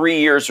next 3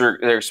 years,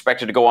 they're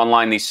expected to go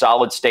online these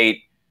solid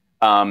state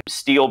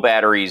steel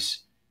batteries,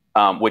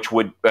 which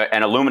would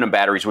and aluminum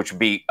batteries, which would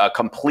be a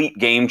complete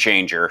game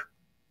changer.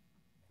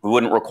 We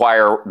wouldn't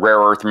require rare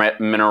earth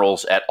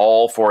minerals at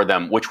all for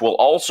them, which will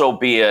also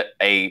be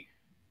a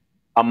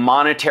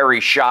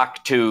monetary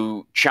shock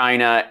to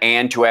China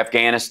and to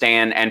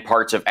Afghanistan and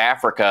parts of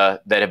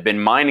Africa that have been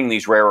mining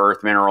these rare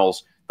earth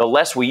minerals. The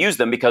less we use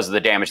them because of the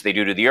damage they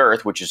do to the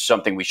earth, which is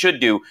something we should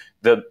do,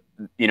 the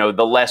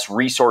less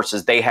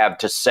resources they have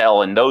to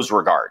sell in those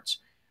regards,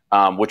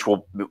 which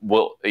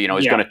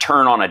is going to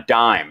turn on a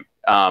dime.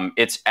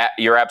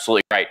 You're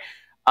absolutely right.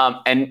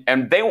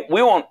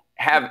 We won't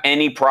have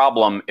any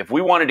problem if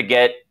we wanted to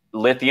get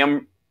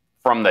lithium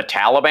from the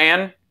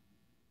Taliban.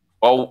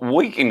 Well,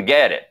 we can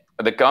get it.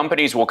 The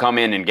companies will come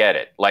in and get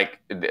it. Like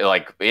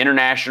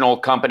international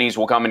companies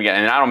will come and get it.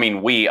 And I don't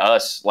mean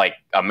us, like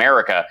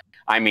America.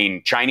 I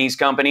mean, Chinese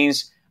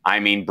companies, I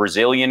mean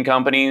Brazilian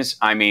companies.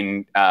 I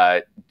mean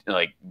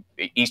like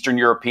Eastern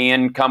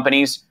European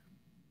companies.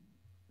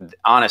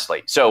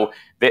 Honestly, so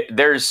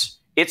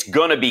it's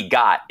going to be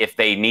got if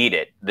they need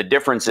it. The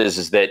difference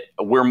is that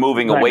we're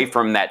moving away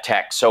from that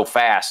tech so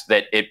fast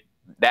that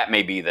that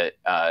may be the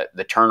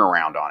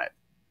turnaround on it.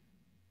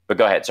 But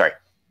go ahead. Sorry.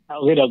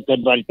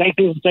 Good, buddy. Thank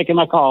you for taking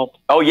my call.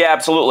 Oh yeah,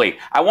 absolutely.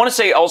 I want to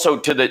say also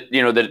to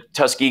the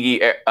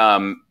Tuskegee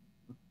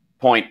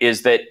point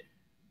is that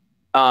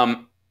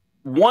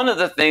one of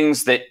the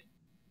things that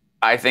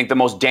I think the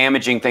most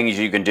damaging things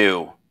you can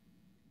do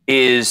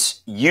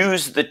is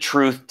use the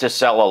truth to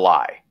sell a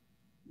lie.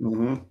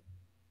 Mm-hmm.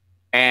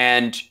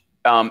 And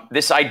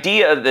this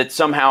idea that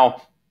somehow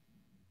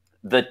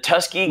the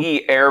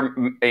Tuskegee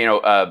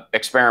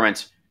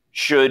experiments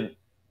should,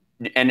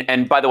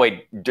 and by the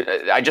way,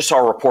 I just saw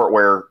a report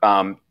where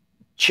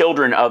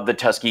children of the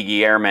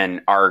Tuskegee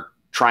Airmen are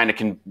trying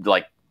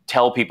to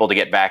tell people to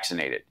get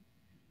vaccinated.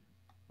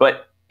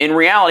 But in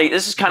reality,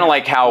 this is kind of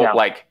like how,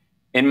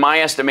 in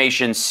my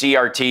estimation,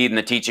 CRT and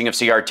the teaching of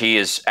CRT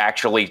is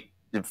actually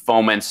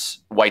foments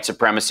white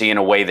supremacy in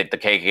a way that the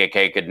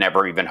KKK could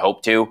never even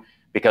hope to,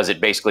 because it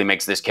basically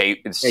makes this case,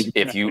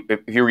 if you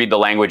read the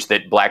language,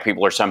 that black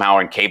people are somehow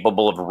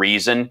incapable of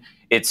reason,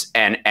 it's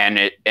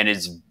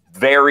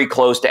very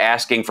close to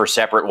asking for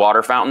separate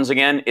water fountains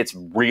again. It's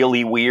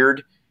really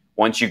weird.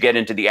 Once you get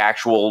into the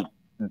actual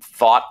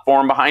thought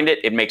form behind it,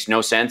 it makes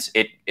no sense.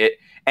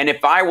 And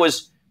if I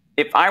was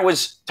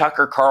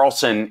Tucker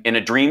Carlson in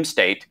a dream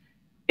state,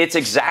 it's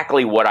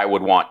exactly what I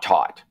would want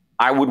taught.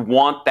 I would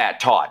want that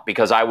taught,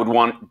 because I would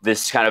want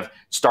this kind of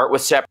start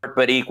with separate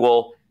but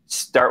equal,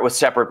 start with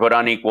separate but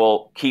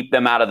unequal, keep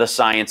them out of the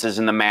sciences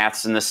and the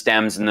maths and the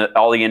STEMs and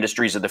all the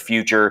industries of the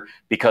future,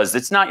 because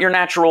it's not your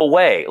natural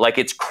way. Like,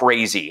 it's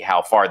crazy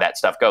how far that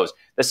stuff goes.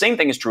 The same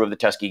thing is true of the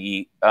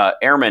Tuskegee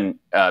Airmen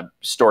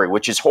story,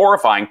 which is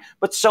horrifying,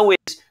 but so is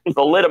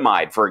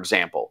thalidomide, for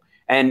example.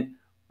 And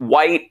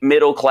white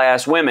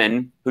middle-class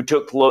women who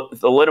took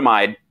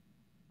thalidomide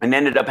and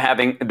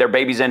their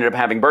babies ended up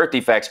having birth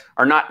defects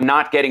are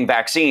not getting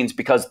vaccines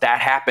because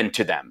that happened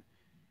to them,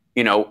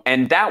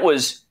 and that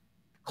was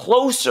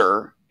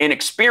closer in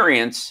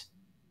experience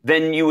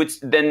than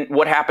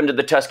what happened to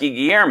the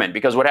Tuskegee Airmen,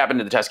 because what happened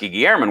to the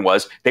Tuskegee Airmen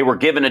was they were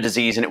given a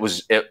disease and it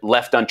was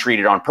left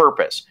untreated on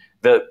purpose.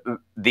 The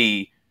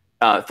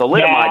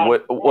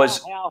thalidomide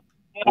was.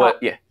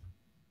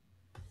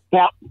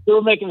 Now,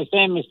 you're making the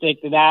same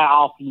mistake that I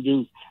often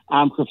do.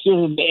 I'm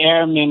confusing the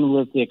airmen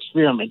with the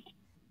experiment.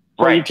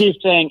 So you keep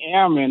saying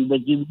airmen,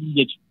 but you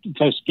get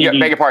Tuskegee. Yeah,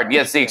 beg your pardon.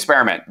 Yes, the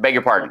experiment. Beg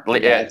your pardon.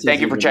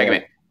 Thank you for checking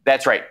me.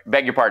 That's right.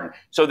 Beg your pardon.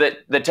 So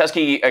the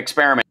Tuskegee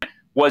experiment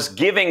was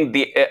giving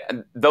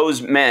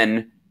those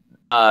men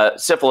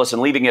syphilis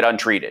and leaving it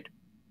untreated.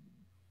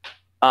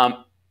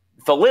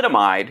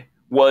 Thalidomide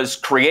was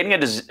creating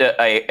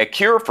a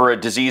cure for a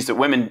disease that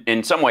women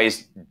in some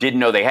ways didn't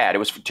know they had. It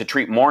was to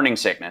treat morning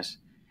sickness,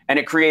 and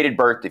it created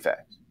birth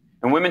defects.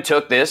 And women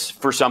took this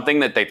for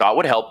something that they thought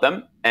would help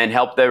them and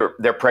help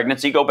their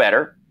pregnancy go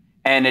better,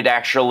 and it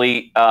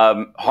actually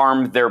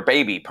harmed their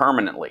baby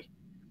permanently.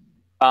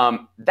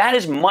 That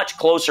is much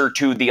closer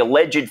to the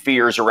alleged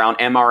fears around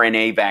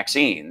mRNA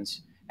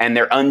vaccines and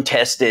their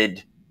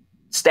untested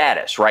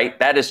status, right?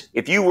 That is,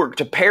 if you were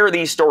to pair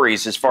these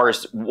stories as far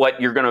as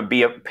what you're going to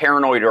be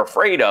paranoid or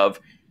afraid of,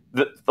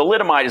 the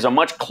thalidomide is a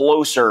much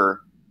closer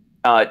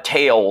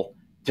tale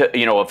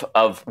to,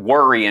 of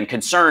worry and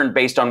concern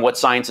based on what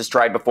science has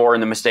tried before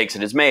and the mistakes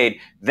it has made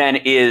than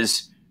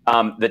is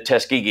the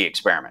Tuskegee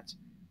experiments.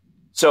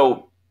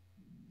 So,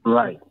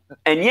 right.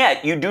 And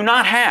yet you do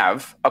not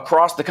have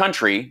across the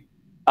country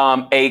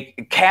a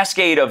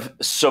cascade of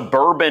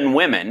suburban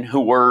women who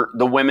were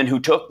the women who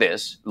took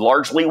this,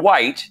 largely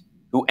white,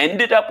 who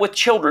ended up with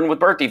children with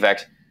birth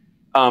defects,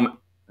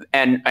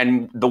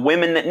 and the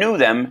women that knew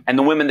them, and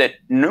the women that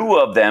knew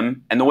of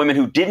them, and the women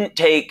who didn't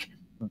take,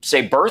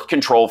 say, birth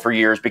control for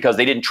years because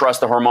they didn't trust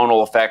the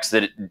hormonal effects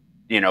that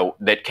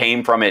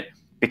came from it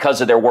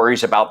because of their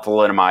worries about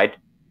thalidomide.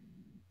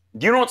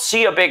 You don't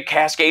see a big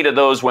cascade of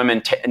those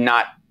women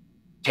not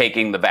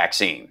taking the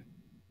vaccine.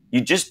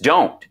 You just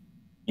don't.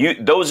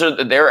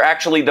 They're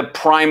actually the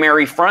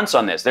primary fronts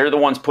on this. They're the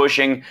ones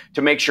pushing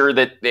to make sure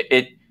that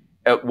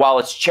while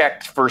it's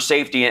checked for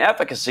safety and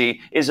efficacy,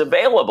 is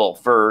available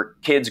for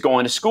kids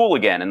going to school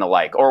again and the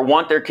like, or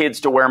want their kids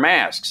to wear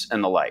masks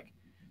and the like.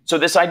 So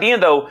this idea,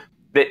 though,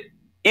 that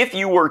if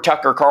you were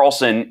Tucker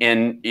Carlson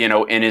in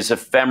his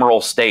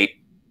ephemeral state,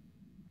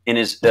 in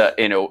his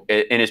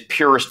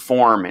purest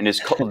form,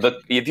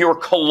 if you were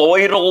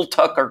colloidal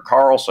Tucker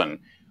Carlson,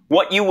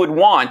 what you would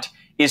want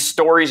is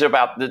stories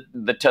about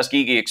the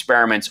Tuskegee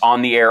experiments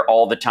on the air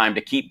all the time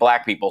to keep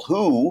black people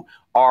who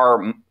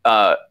are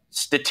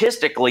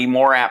statistically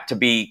more apt to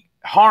be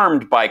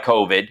harmed by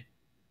COVID,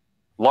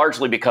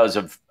 largely because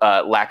of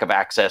lack of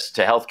access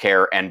to health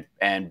care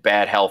and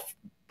bad health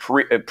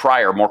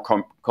prior, more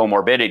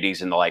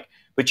comorbidities and the like.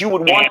 But you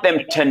would want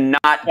them to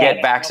not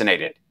get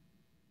vaccinated.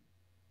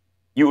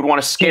 You would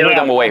want to scare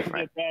them away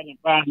from it.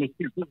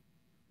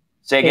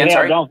 Say again,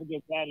 sorry? Don't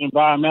forget that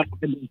environmental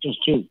conditions,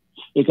 too.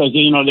 Because,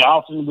 you know,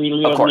 often we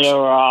live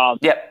near...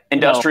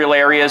 industrial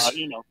areas.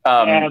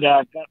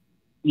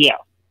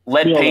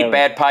 Lead paint,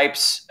 bad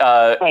pipes,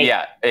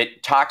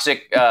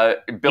 toxic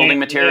building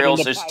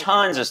materials. There's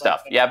tons of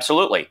stuff. Yeah,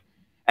 absolutely.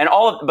 And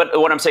but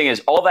what I'm saying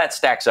is all that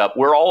stacks up.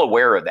 We're all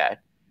aware of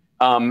that.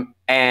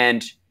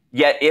 And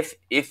yet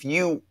if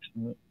you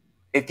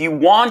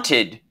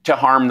wanted to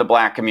harm the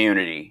black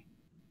community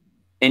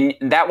and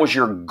that was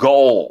your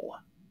goal,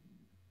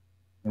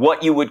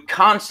 what you would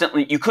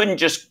constantly, you couldn't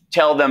just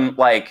tell them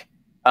like,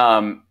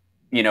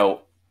 you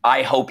know,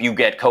 I hope you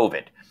get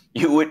COVID.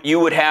 You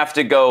would have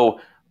to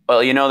go,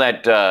 well, you know,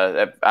 that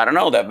I don't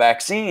know, that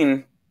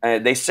vaccine,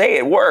 they say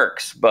it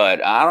works,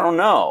 but I don't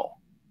know.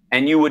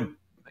 And you would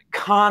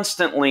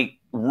constantly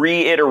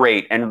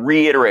reiterate and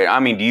reiterate. I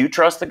mean, do you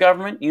trust the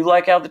government? You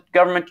like how the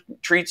government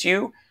treats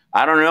you?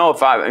 I don't know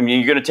if I mean,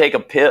 you're going to take a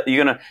pill.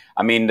 They're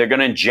going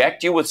to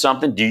inject you with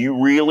something. Do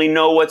you really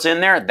know what's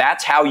in there?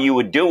 That's how you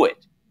would do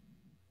it.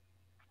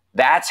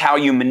 That's how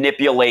you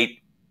manipulate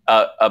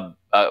a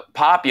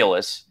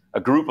populace, a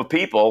group of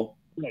people.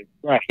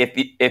 Right.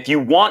 If you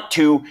want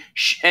to,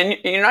 and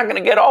you're not going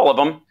to get all of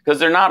them because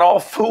they're not all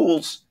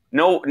fools.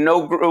 No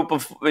group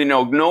of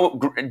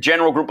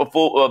general group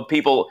of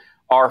people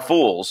are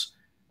fools.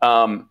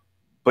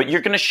 But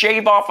you're going to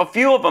shave off a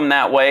few of them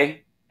that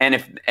way.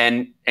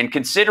 And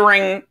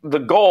considering the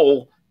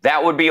goal,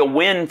 that would be a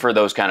win for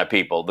those kind of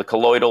people, the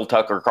colloidal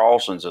Tucker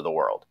Carlsons of the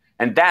world.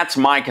 And that's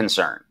my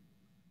concern.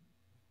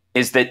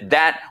 Is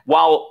that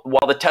while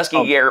the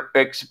Tuskegee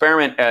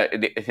experiment,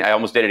 I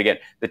almost did it again.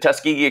 The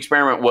Tuskegee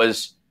experiment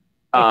was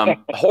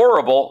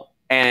horrible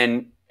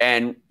and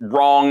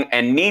wrong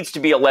and needs to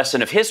be a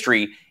lesson of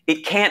history.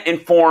 It can't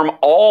inform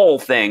all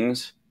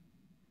things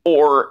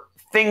or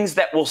things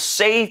that will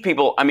save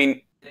people. I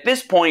mean, at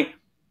this point,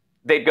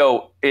 they'd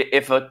go,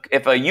 if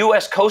a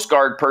U.S. Coast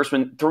Guard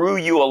person threw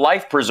you a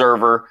life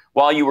preserver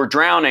while you were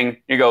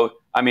drowning, you go,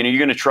 I mean, are you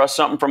going to trust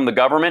something from the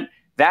government?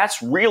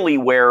 That's really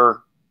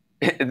where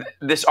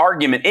this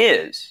argument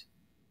is.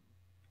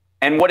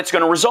 And what it's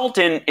going to result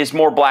in is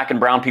more black and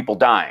brown people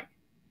dying.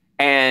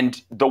 And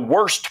the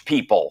worst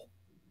people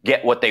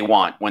get what they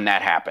want when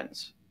that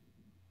happens.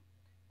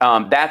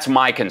 That's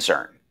my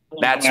concern.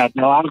 I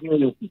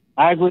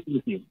agree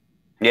with you.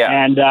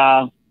 Yeah.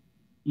 And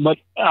but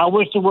I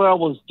wish the world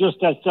was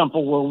just that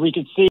simple where we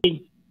could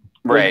see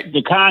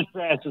the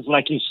contrast is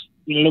like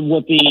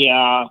with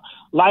the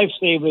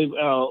lifesaver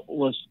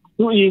was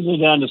too easy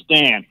to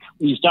understand.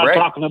 When you start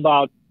talking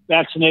about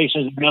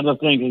vaccinations and other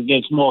things, it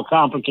gets more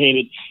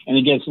complicated and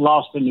it gets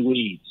lost in the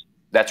weeds.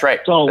 That's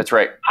right. So that's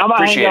right. I'm going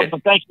to appreciate hang up, it.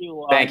 but thank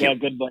you. Thank you.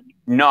 Good buddy.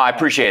 No, I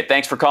appreciate it.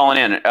 Thanks for calling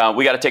in.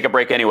 We got to take a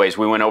break anyways.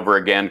 We went over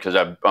again because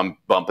I'm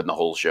bumping the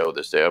whole show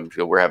this day.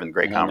 We're having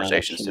great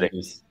conversations today.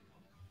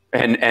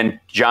 And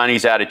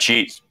Johnny's out of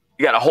cheese.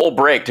 You got a whole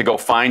break to go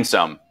find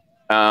some.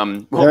 We'll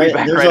be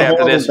back right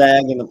after this. There's a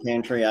whole bag in the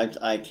pantry.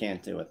 I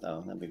can't do it,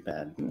 though. That'd be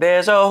bad.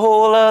 There's a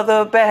whole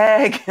other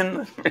bag in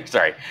the...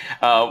 Sorry.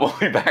 We'll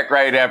be back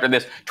right after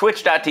this.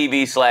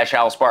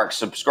 Twitch.tv/Hal Sparks.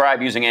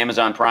 Subscribe using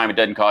Amazon Prime. It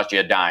doesn't cost you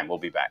a dime. We'll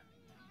be back.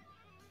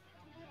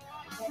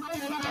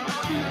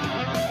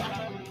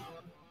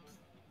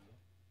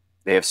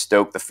 They have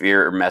stoked the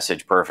fear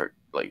message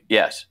perfectly.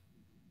 Yes.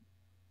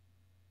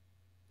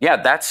 Yeah,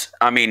 that's...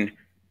 I mean...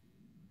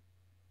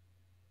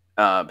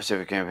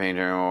 Pacific campaign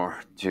to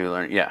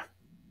learn. Yeah.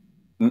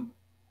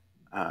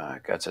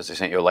 God says they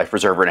sent you a life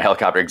preserver and a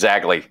helicopter.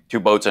 Exactly. 2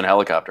 boats and a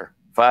helicopter.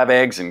 5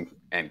 eggs and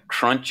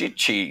crunchy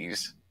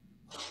cheese.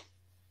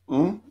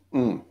 All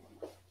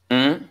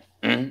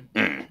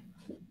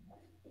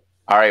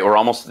right, we're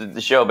almost at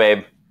the show,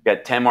 babe.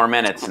 Got 10 more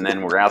minutes and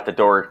then we're out the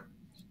door.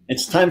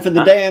 It's time for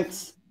the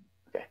dance.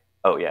 Okay.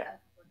 Oh, yeah.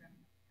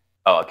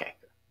 Oh, okay.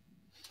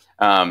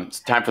 It's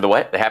time for the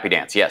what? The happy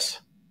dance.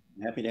 Yes.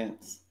 Happy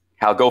dance.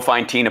 Hal, go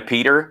find Tina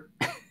Peter.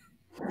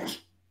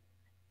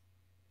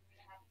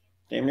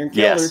 Damn near killed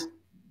yes.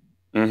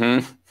 her.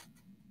 Mm-hmm.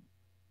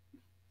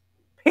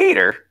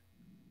 Peter?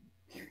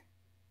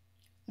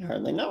 I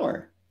hardly know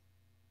her.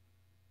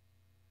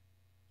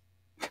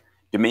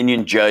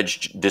 Dominion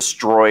judge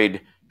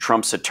destroyed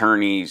Trump's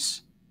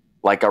attorneys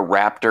like a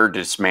raptor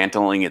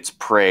dismantling its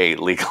prey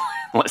legally.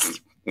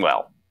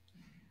 Well,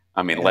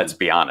 I mean, let's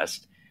be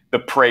honest. The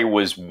prey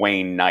was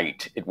Wayne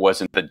Knight. It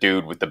wasn't the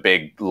dude with the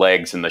big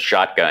legs and the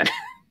shotgun.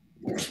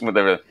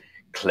 Whatever.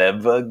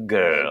 Clever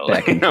girl.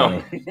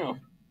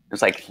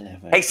 It's like,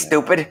 hey,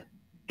 stupid.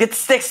 Get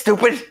sick,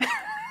 stupid.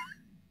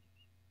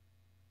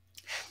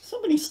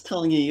 Somebody's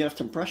telling you have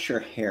to brush your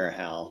hair,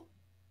 Hal.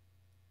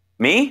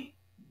 Me?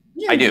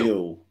 Yeah, I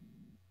do.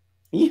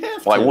 You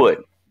have well, to. I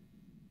would.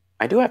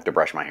 I do have to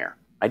brush my hair.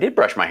 I did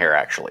brush my hair,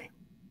 actually.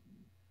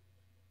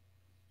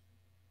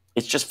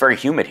 it's just very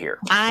humid here.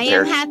 I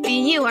am happy,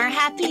 you are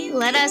happy.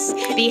 Let us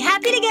be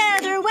happy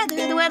together,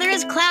 whether the weather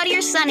is cloudy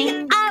or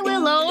sunny. I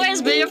will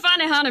always be your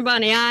funny honey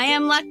bunny. I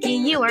am lucky,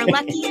 you are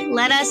lucky.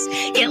 Let us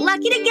get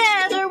lucky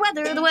together,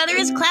 whether the weather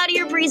is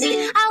cloudy or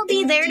breezy. I'll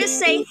be there to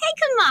say, hey,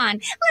 come on,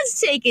 let's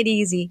take it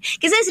easy.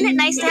 'Cause isn't it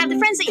nice to have the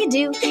friends that you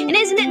do? And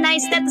isn't it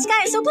nice that the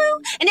sky is so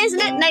blue? And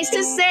isn't it nice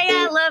to say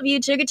I love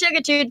you, chugga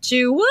chugga choo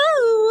choo, woo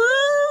woo.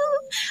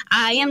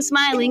 I am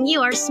smiling,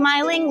 you are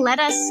smiling. Let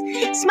us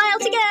smile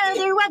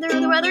together, whether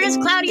the weather is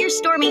cloudy or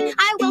stormy.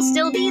 I will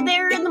still be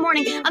there in the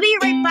morning. I'll be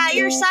right by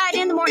your side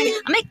in the morning.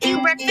 I'll make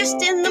you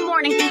breakfast in the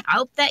morning. I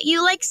hope that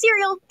you like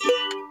cereal.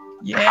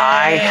 Yay!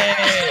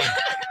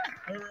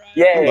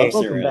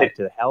 Welcome back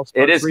to the House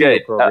Parks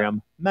Radio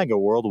program, Mega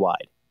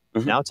Worldwide.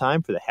 It's now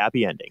time for the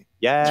happy ending.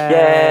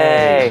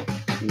 Yay!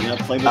 Now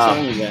play the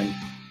song again.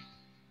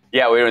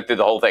 Yeah, we went through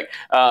the whole thing.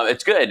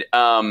 It's good.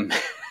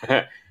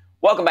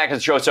 Welcome back to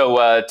the show.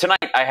 So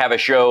tonight I have a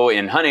show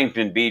in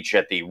Huntington Beach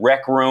at the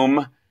Rec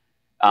Room.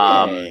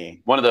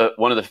 One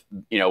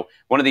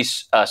of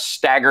these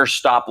stagger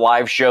stop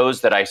live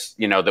shows that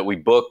that we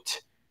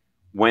booked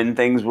when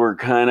things were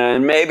kind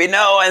of maybe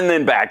no, and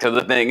then back to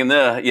the thing, and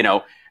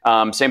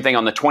same thing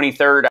on the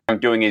 23rd. I'm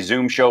doing a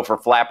Zoom show for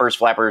Flappers,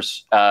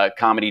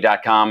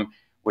 flapperscomedy.com,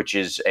 which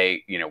is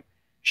a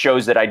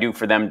shows that I do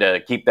for them to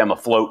keep them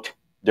afloat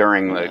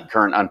during the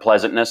current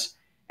unpleasantness.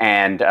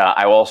 And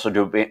I will also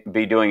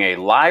be doing a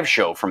live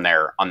show from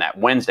there on that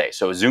Wednesday.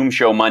 So a Zoom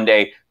show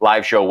Monday,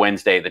 live show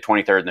Wednesday, the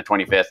 23rd and the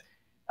 25th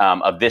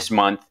of this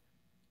month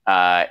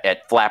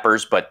at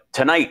Flappers. But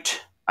tonight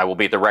I will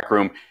be at the Rec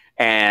Room.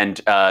 And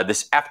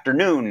this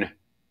afternoon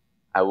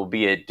I will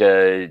be at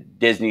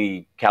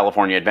Disney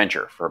California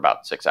Adventure for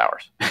about 6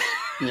 hours.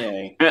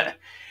 Yay.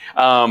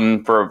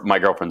 For my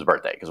girlfriend's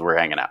birthday, because we're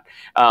hanging out.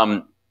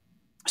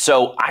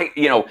 So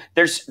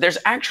there's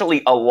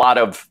actually a lot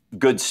of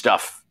good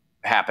stuff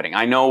happening.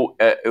 I know,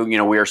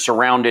 we are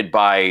surrounded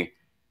by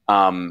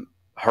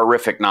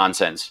horrific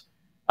nonsense,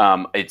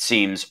 it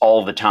seems,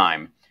 all the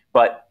time.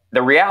 But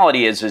the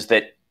reality is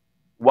that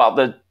while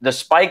the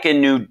spike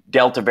in new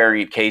Delta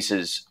variant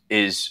cases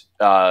is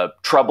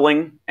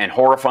troubling and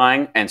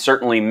horrifying, and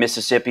certainly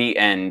Mississippi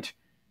and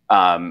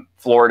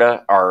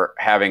Florida are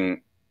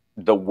having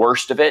the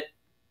worst of it.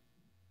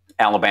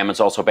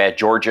 Alabama's also bad.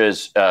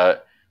 Georgia's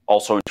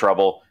also in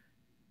trouble.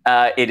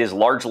 It is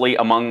largely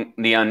among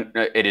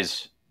it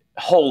is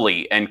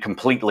wholly and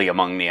completely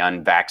among the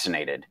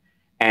unvaccinated.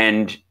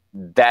 And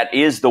that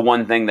is the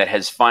one thing that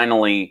has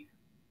finally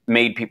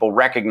made people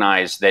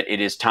recognize that it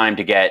is time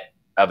to get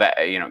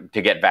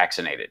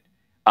vaccinated.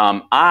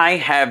 I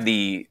have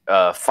the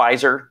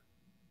Pfizer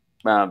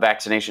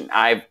vaccination.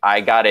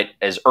 I got it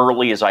as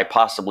early as I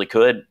possibly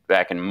could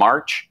back in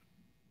March.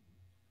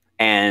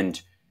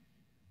 And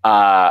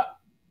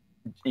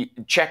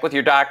check with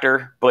your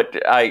doctor,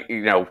 but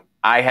I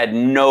had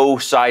no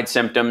side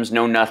symptoms,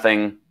 no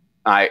nothing.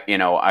 I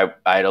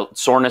had a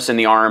soreness in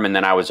the arm, and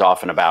then I was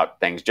off and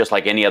about things, just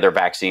like any other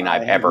vaccine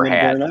I've ever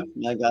had.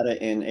 I got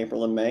it in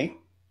April and May,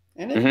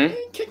 and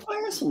it kicked my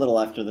ass a little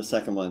after the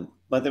second one,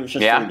 but it was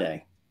just 1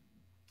 day.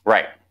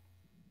 Right.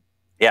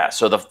 Yeah.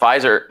 So the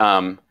Pfizer.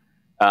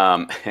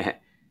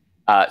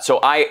 So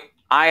I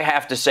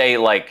have to say,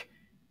 like,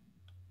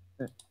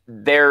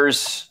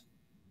 there's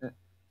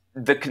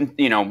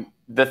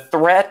the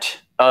threat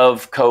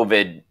of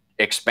COVID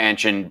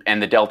expansion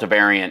and the Delta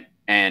variant,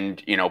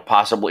 and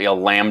possibly a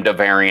Lambda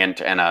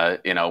variant, and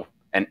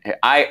and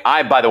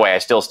I by the way, I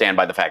still stand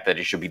by the fact that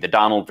it should be the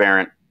Donald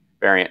variant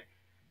and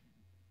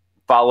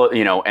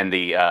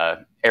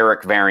the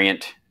Eric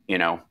variant,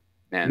 and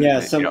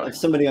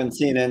somebody on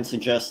CNN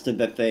suggested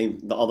that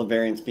all the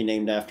variants be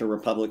named after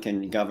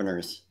Republican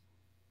governors.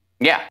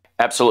 Yeah,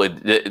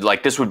 absolutely.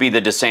 Like, this would be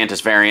the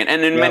DeSantis variant,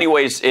 and in many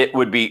ways it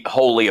would be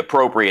wholly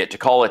appropriate to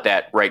call it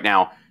that right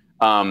now.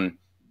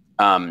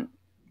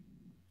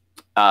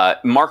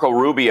 Marco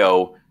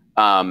Rubio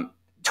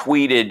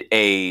tweeted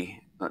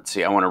let's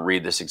see, I want to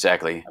read this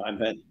exactly. I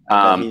bet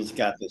he's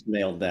got this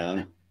nailed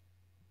down.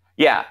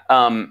 Yeah.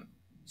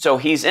 So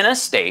he's in a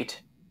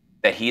state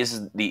that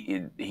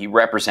he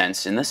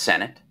represents in the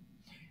Senate,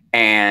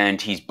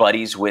 and he's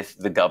buddies with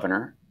the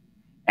governor,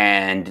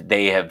 and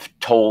they have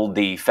told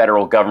the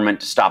federal government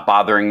to stop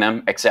bothering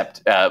them,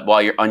 except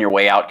while you're on your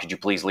way out, could you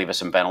please leave us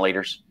some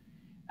ventilators,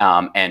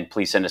 and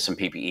please send us some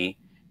PPE.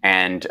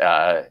 And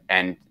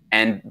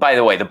by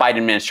the way, the Biden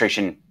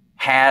administration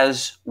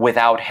has,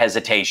 without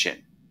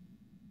hesitation,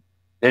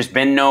 there's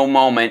been no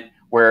moment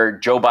where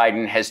Joe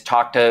Biden has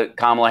talked to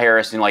Kamala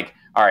Harris and like,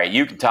 all right,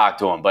 you can talk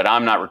to him, but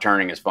I'm not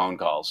returning his phone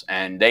calls,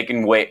 and they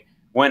can wait.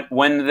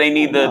 When they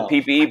need the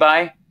PPE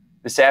by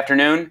this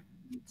afternoon,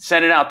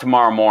 send it out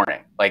tomorrow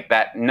morning. Like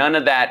that, none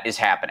of that is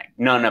happening.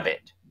 None of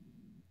it.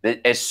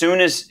 As soon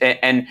as,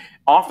 and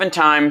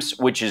oftentimes,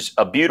 which is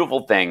a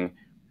beautiful thing,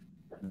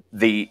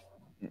 the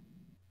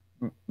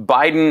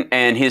Biden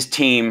and his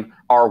team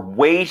are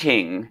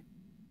waiting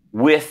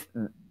with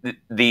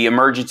the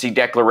emergency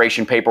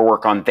declaration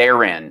paperwork on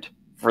their end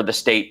for the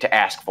state to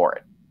ask for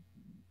it.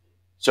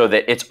 so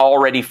that it's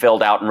already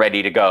filled out and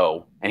ready to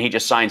go, and he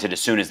just signs it as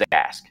soon as they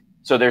ask.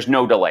 So there's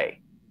no delay,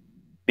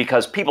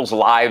 because people's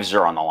lives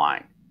are on the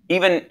line.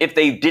 Even if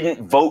they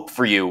didn't vote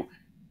for you,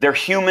 they're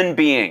human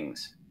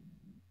beings.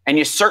 And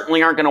you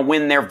certainly aren't going to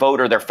win their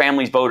vote or their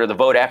family's vote or the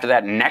vote after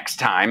that next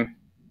time,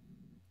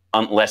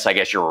 unless I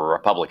guess you're a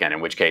Republican, in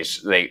which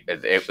case they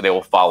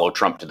will follow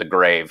Trump to the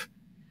grave.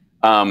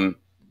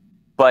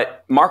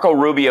 But Marco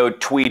Rubio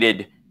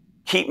tweeted,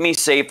 "Keep me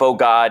safe, oh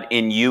God,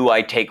 in you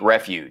I take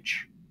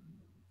refuge."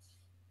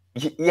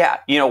 Yeah,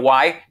 you know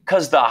why?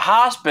 Because the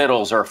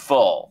hospitals are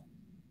full.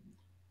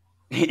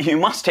 You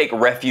must take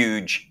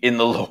refuge in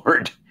the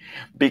Lord,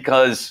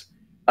 because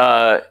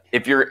especially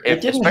if you're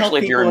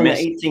in the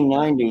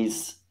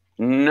 1890s.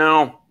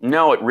 No,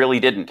 it really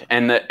didn't.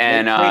 And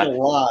a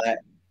lot.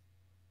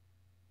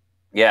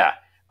 Yeah,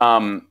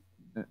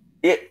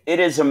 it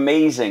is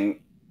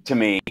amazing to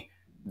me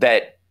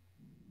that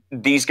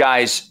these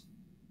guys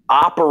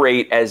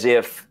operate as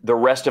if the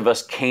rest of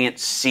us can't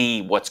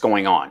see what's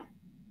going on.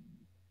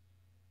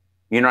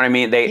 You know what I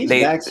mean? He's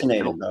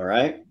vaccinated though,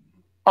 right?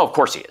 Oh, of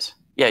course he is.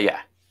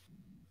 Yeah.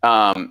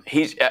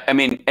 He's. I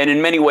mean, and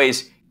in many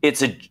ways,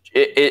 it's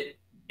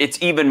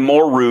even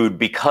more rude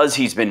because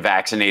he's been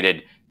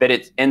vaccinated that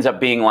it ends up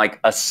being like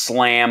a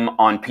slam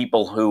on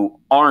people who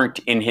aren't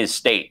in his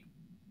state.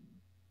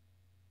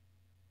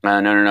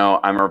 No.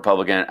 I'm a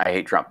Republican. I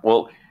hate Trump.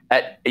 Well,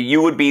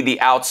 you would be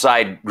the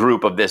outside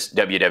group of this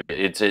WW.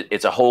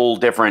 It's a whole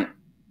different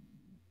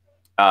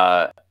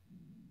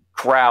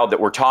crowd that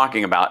we're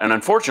talking about, and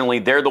unfortunately,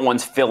 they're the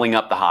ones filling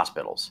up the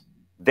hospitals.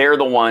 They're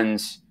the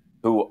ones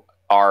who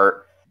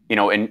are,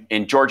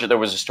 in Georgia, there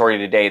was a story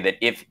today that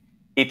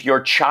if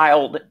your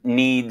child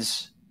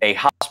needs a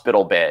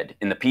hospital bed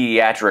in the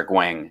pediatric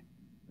wing,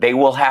 they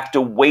will have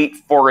to wait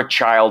for a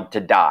child to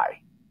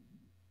die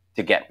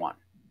to get one.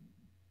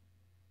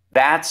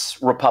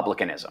 That's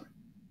republicanism.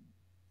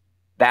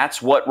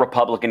 That's what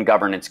Republican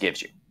governance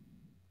gives you.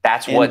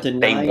 That's what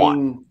they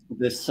want.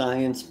 The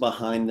science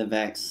behind the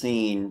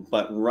vaccine,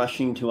 but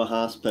rushing to a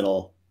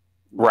hospital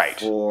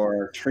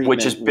for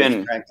treatment,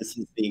 which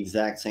practices the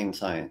exact same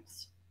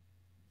science.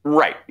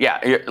 Right.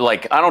 Yeah.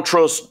 Like, I don't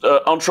trust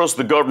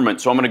the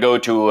government, so I'm going to go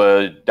to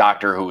a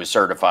doctor who is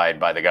certified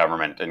by the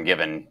government and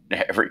given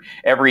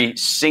every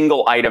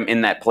single item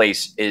in that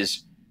place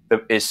is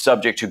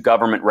subject to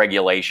government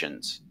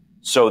regulations,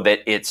 so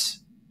that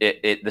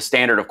the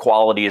standard of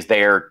quality is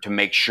there to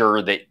make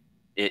sure that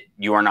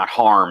you are not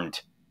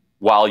harmed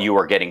while you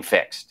are getting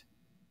fixed,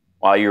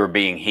 while you are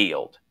being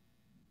healed.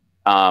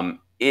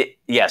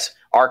 Yes,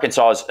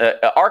 Arkansas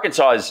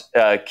is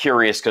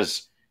curious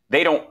because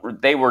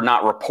they were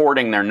not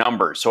reporting their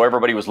numbers, so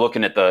everybody was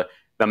looking at the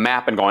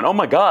map and going, "Oh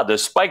my God,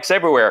 there's spikes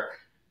everywhere,"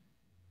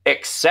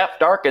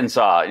 except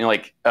Arkansas. And you're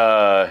like,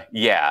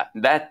 yeah,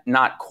 that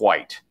not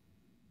quite.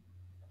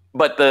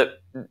 But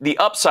the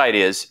upside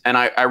is, and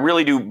I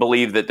really do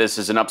believe that this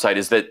is an upside,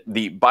 is that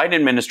the Biden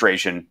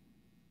administration,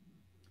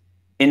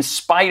 in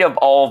spite of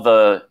all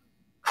the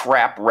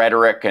crap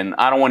rhetoric, and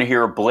I don't want to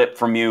hear a blip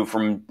from you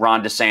from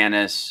Ron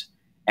DeSantis,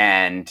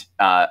 and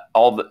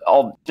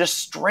all just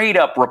straight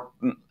up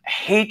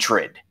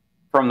hatred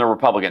from the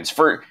Republicans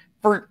for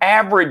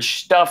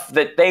average stuff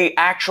that they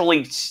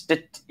actually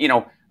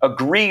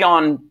agree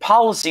on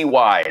policy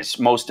wise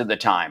most of the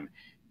time,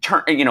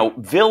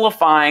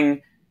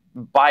 vilifying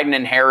Biden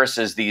and Harris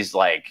as these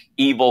like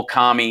evil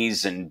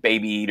commies and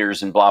baby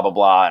eaters and blah blah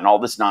blah and all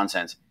this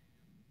nonsense,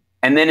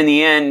 and then in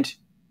the end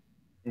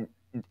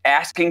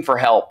asking for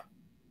help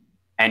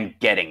and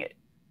getting it.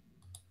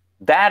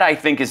 That, I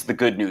think, is the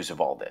good news of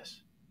all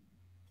this.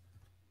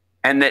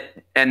 And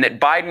that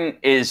Biden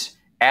is,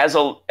 as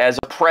a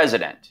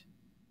president,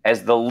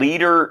 as the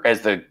leader,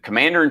 as the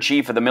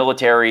commander-in-chief of the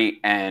military,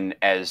 and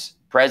as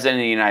president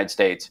of the United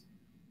States,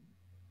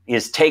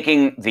 is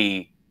taking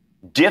the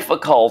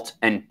difficult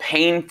and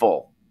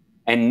painful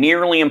and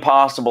nearly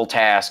impossible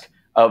task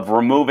of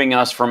removing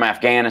us from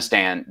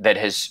Afghanistan that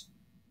has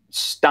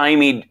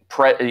stymied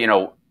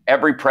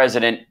every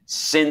president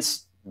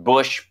since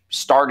Bush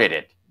started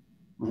it,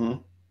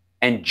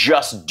 and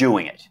just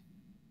doing it.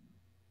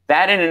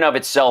 That in and of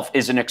itself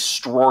is an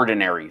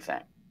extraordinary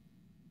thing.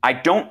 I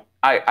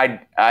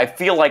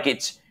feel like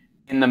it's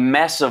in the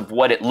mess of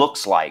what it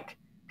looks like.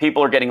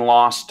 People are getting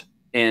lost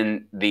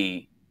in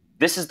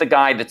this is the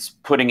guy that's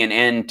putting an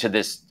end to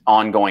this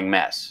ongoing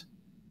mess.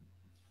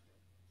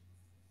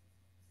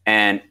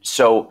 And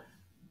so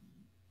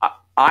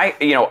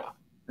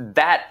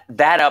that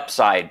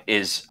upside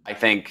is, I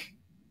think,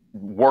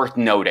 worth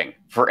noting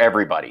for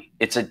everybody.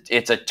 It's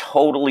a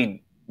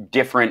totally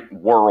different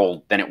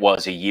world than it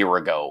was a year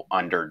ago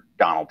under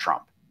Donald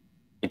Trump.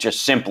 It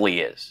just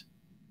simply is.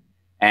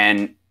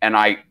 And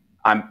I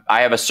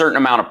have a certain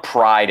amount of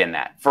pride in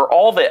that. For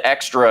all the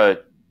extra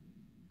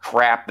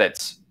crap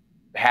that's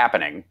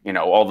happening,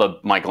 all the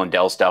Michael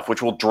Lindell stuff,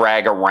 which will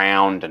drag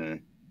around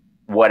and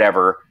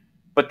whatever.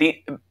 But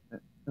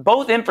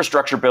both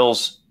infrastructure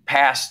bills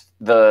passed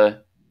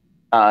the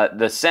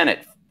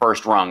Senate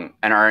first rung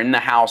and are in the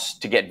House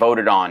to get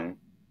voted on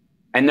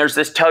And there's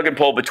this tug and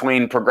pull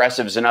between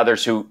progressives and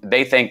others who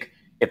they think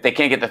if they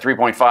can't get the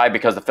 3.5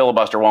 because the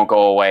filibuster won't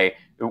go away,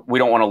 we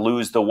don't want to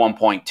lose the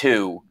 1.2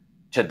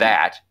 to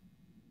that.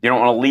 You don't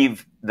want to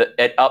leave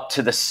it up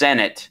to the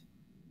Senate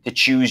to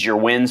choose your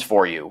wins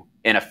for you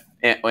in a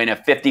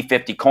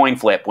 50-50 coin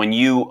flip when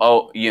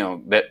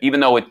even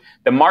though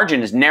the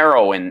margin is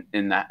narrow in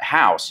the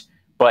House,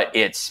 but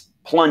it's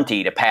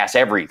plenty to pass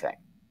everything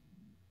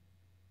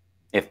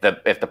if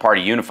the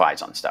party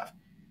unifies on stuff.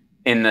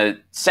 In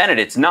the Senate,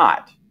 it's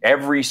not.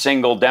 Every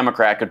single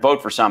Democrat could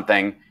vote for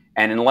something,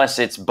 and unless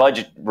it's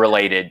budget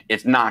related,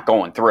 it's not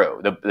going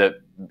through.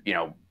 The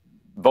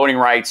voting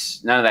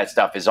rights, none of that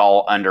stuff is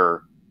all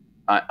under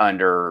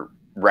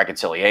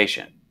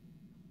reconciliation.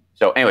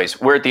 So anyways,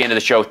 we're at the end of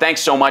the show.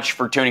 Thanks so much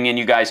for tuning in,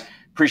 you guys.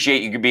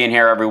 Appreciate you being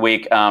here every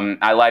week.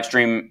 I live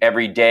stream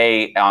every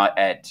day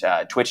at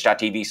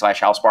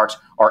twitch.tv/HalSparks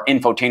or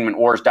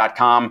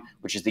infotainmentwars.com,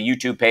 which is the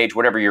YouTube page,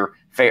 whatever your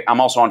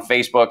I'm also on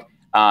Facebook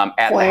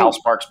at the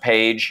HalSparks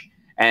page.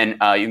 And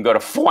you can go to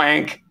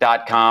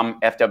fwank.com,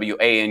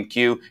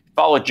 FWANQ.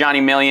 Follow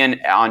Johnny Million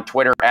on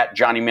Twitter at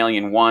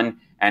JohnnyMillion1,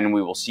 and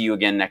we will see you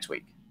again next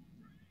week.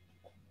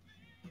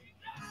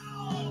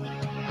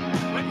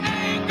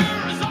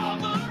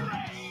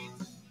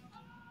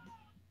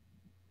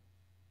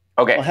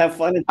 Okay. Well, have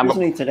fun at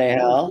Disney today,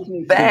 Hal.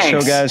 Thanks. Good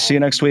show, guys. See you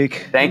next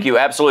week. Thank you.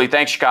 Absolutely.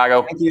 Thanks,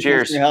 Chicago. Thank you.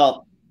 Cheers. For your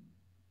help.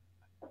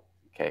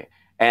 Okay.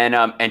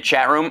 And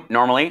chat room,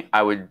 normally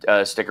I would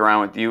stick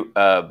around with you,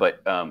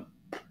 but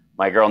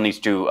my girl needs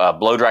to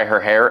blow dry her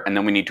hair, and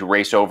then we need to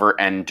race over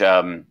and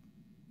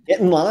get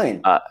in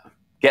line.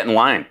 Get in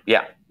line.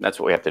 Yeah, that's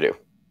what we have to do.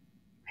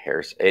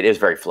 It is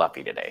very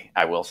fluffy today.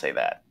 I will say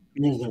that.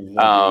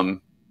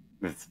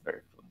 It's very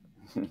fluffy.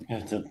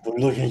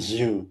 Look at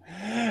you.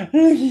 Look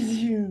at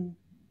you.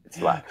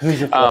 It's live.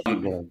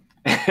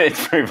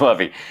 It's very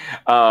fluffy.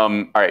 All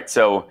right.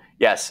 So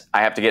yes,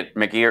 I have to get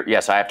Mickey ears.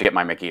 Yes, I have to get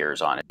my Mickey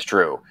ears on. It's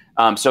true.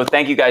 So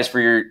thank you guys for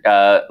your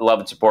love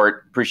and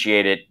support.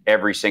 Appreciate it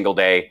every single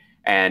day.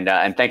 And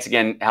thanks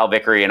again, Hal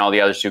Vickery and all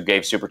the others who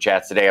gave super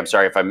chats today. I'm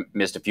sorry if I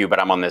missed a few, but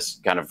I'm on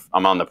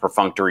the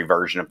perfunctory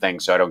version of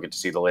things, so I don't get to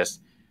see the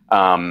list.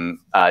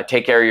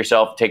 Take care of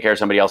yourself. Take care of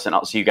somebody else, and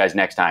I'll see you guys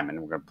next time.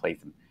 And we're going to play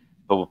some.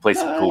 But we'll play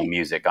some cool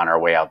music on our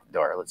way out the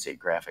door. Let's see,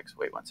 graphics.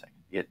 Wait 1 second.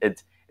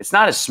 It's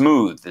not as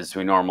smooth as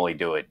we normally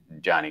do it,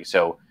 Johnny.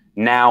 So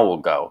now we'll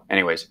go.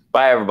 Anyways,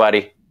 bye,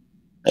 everybody.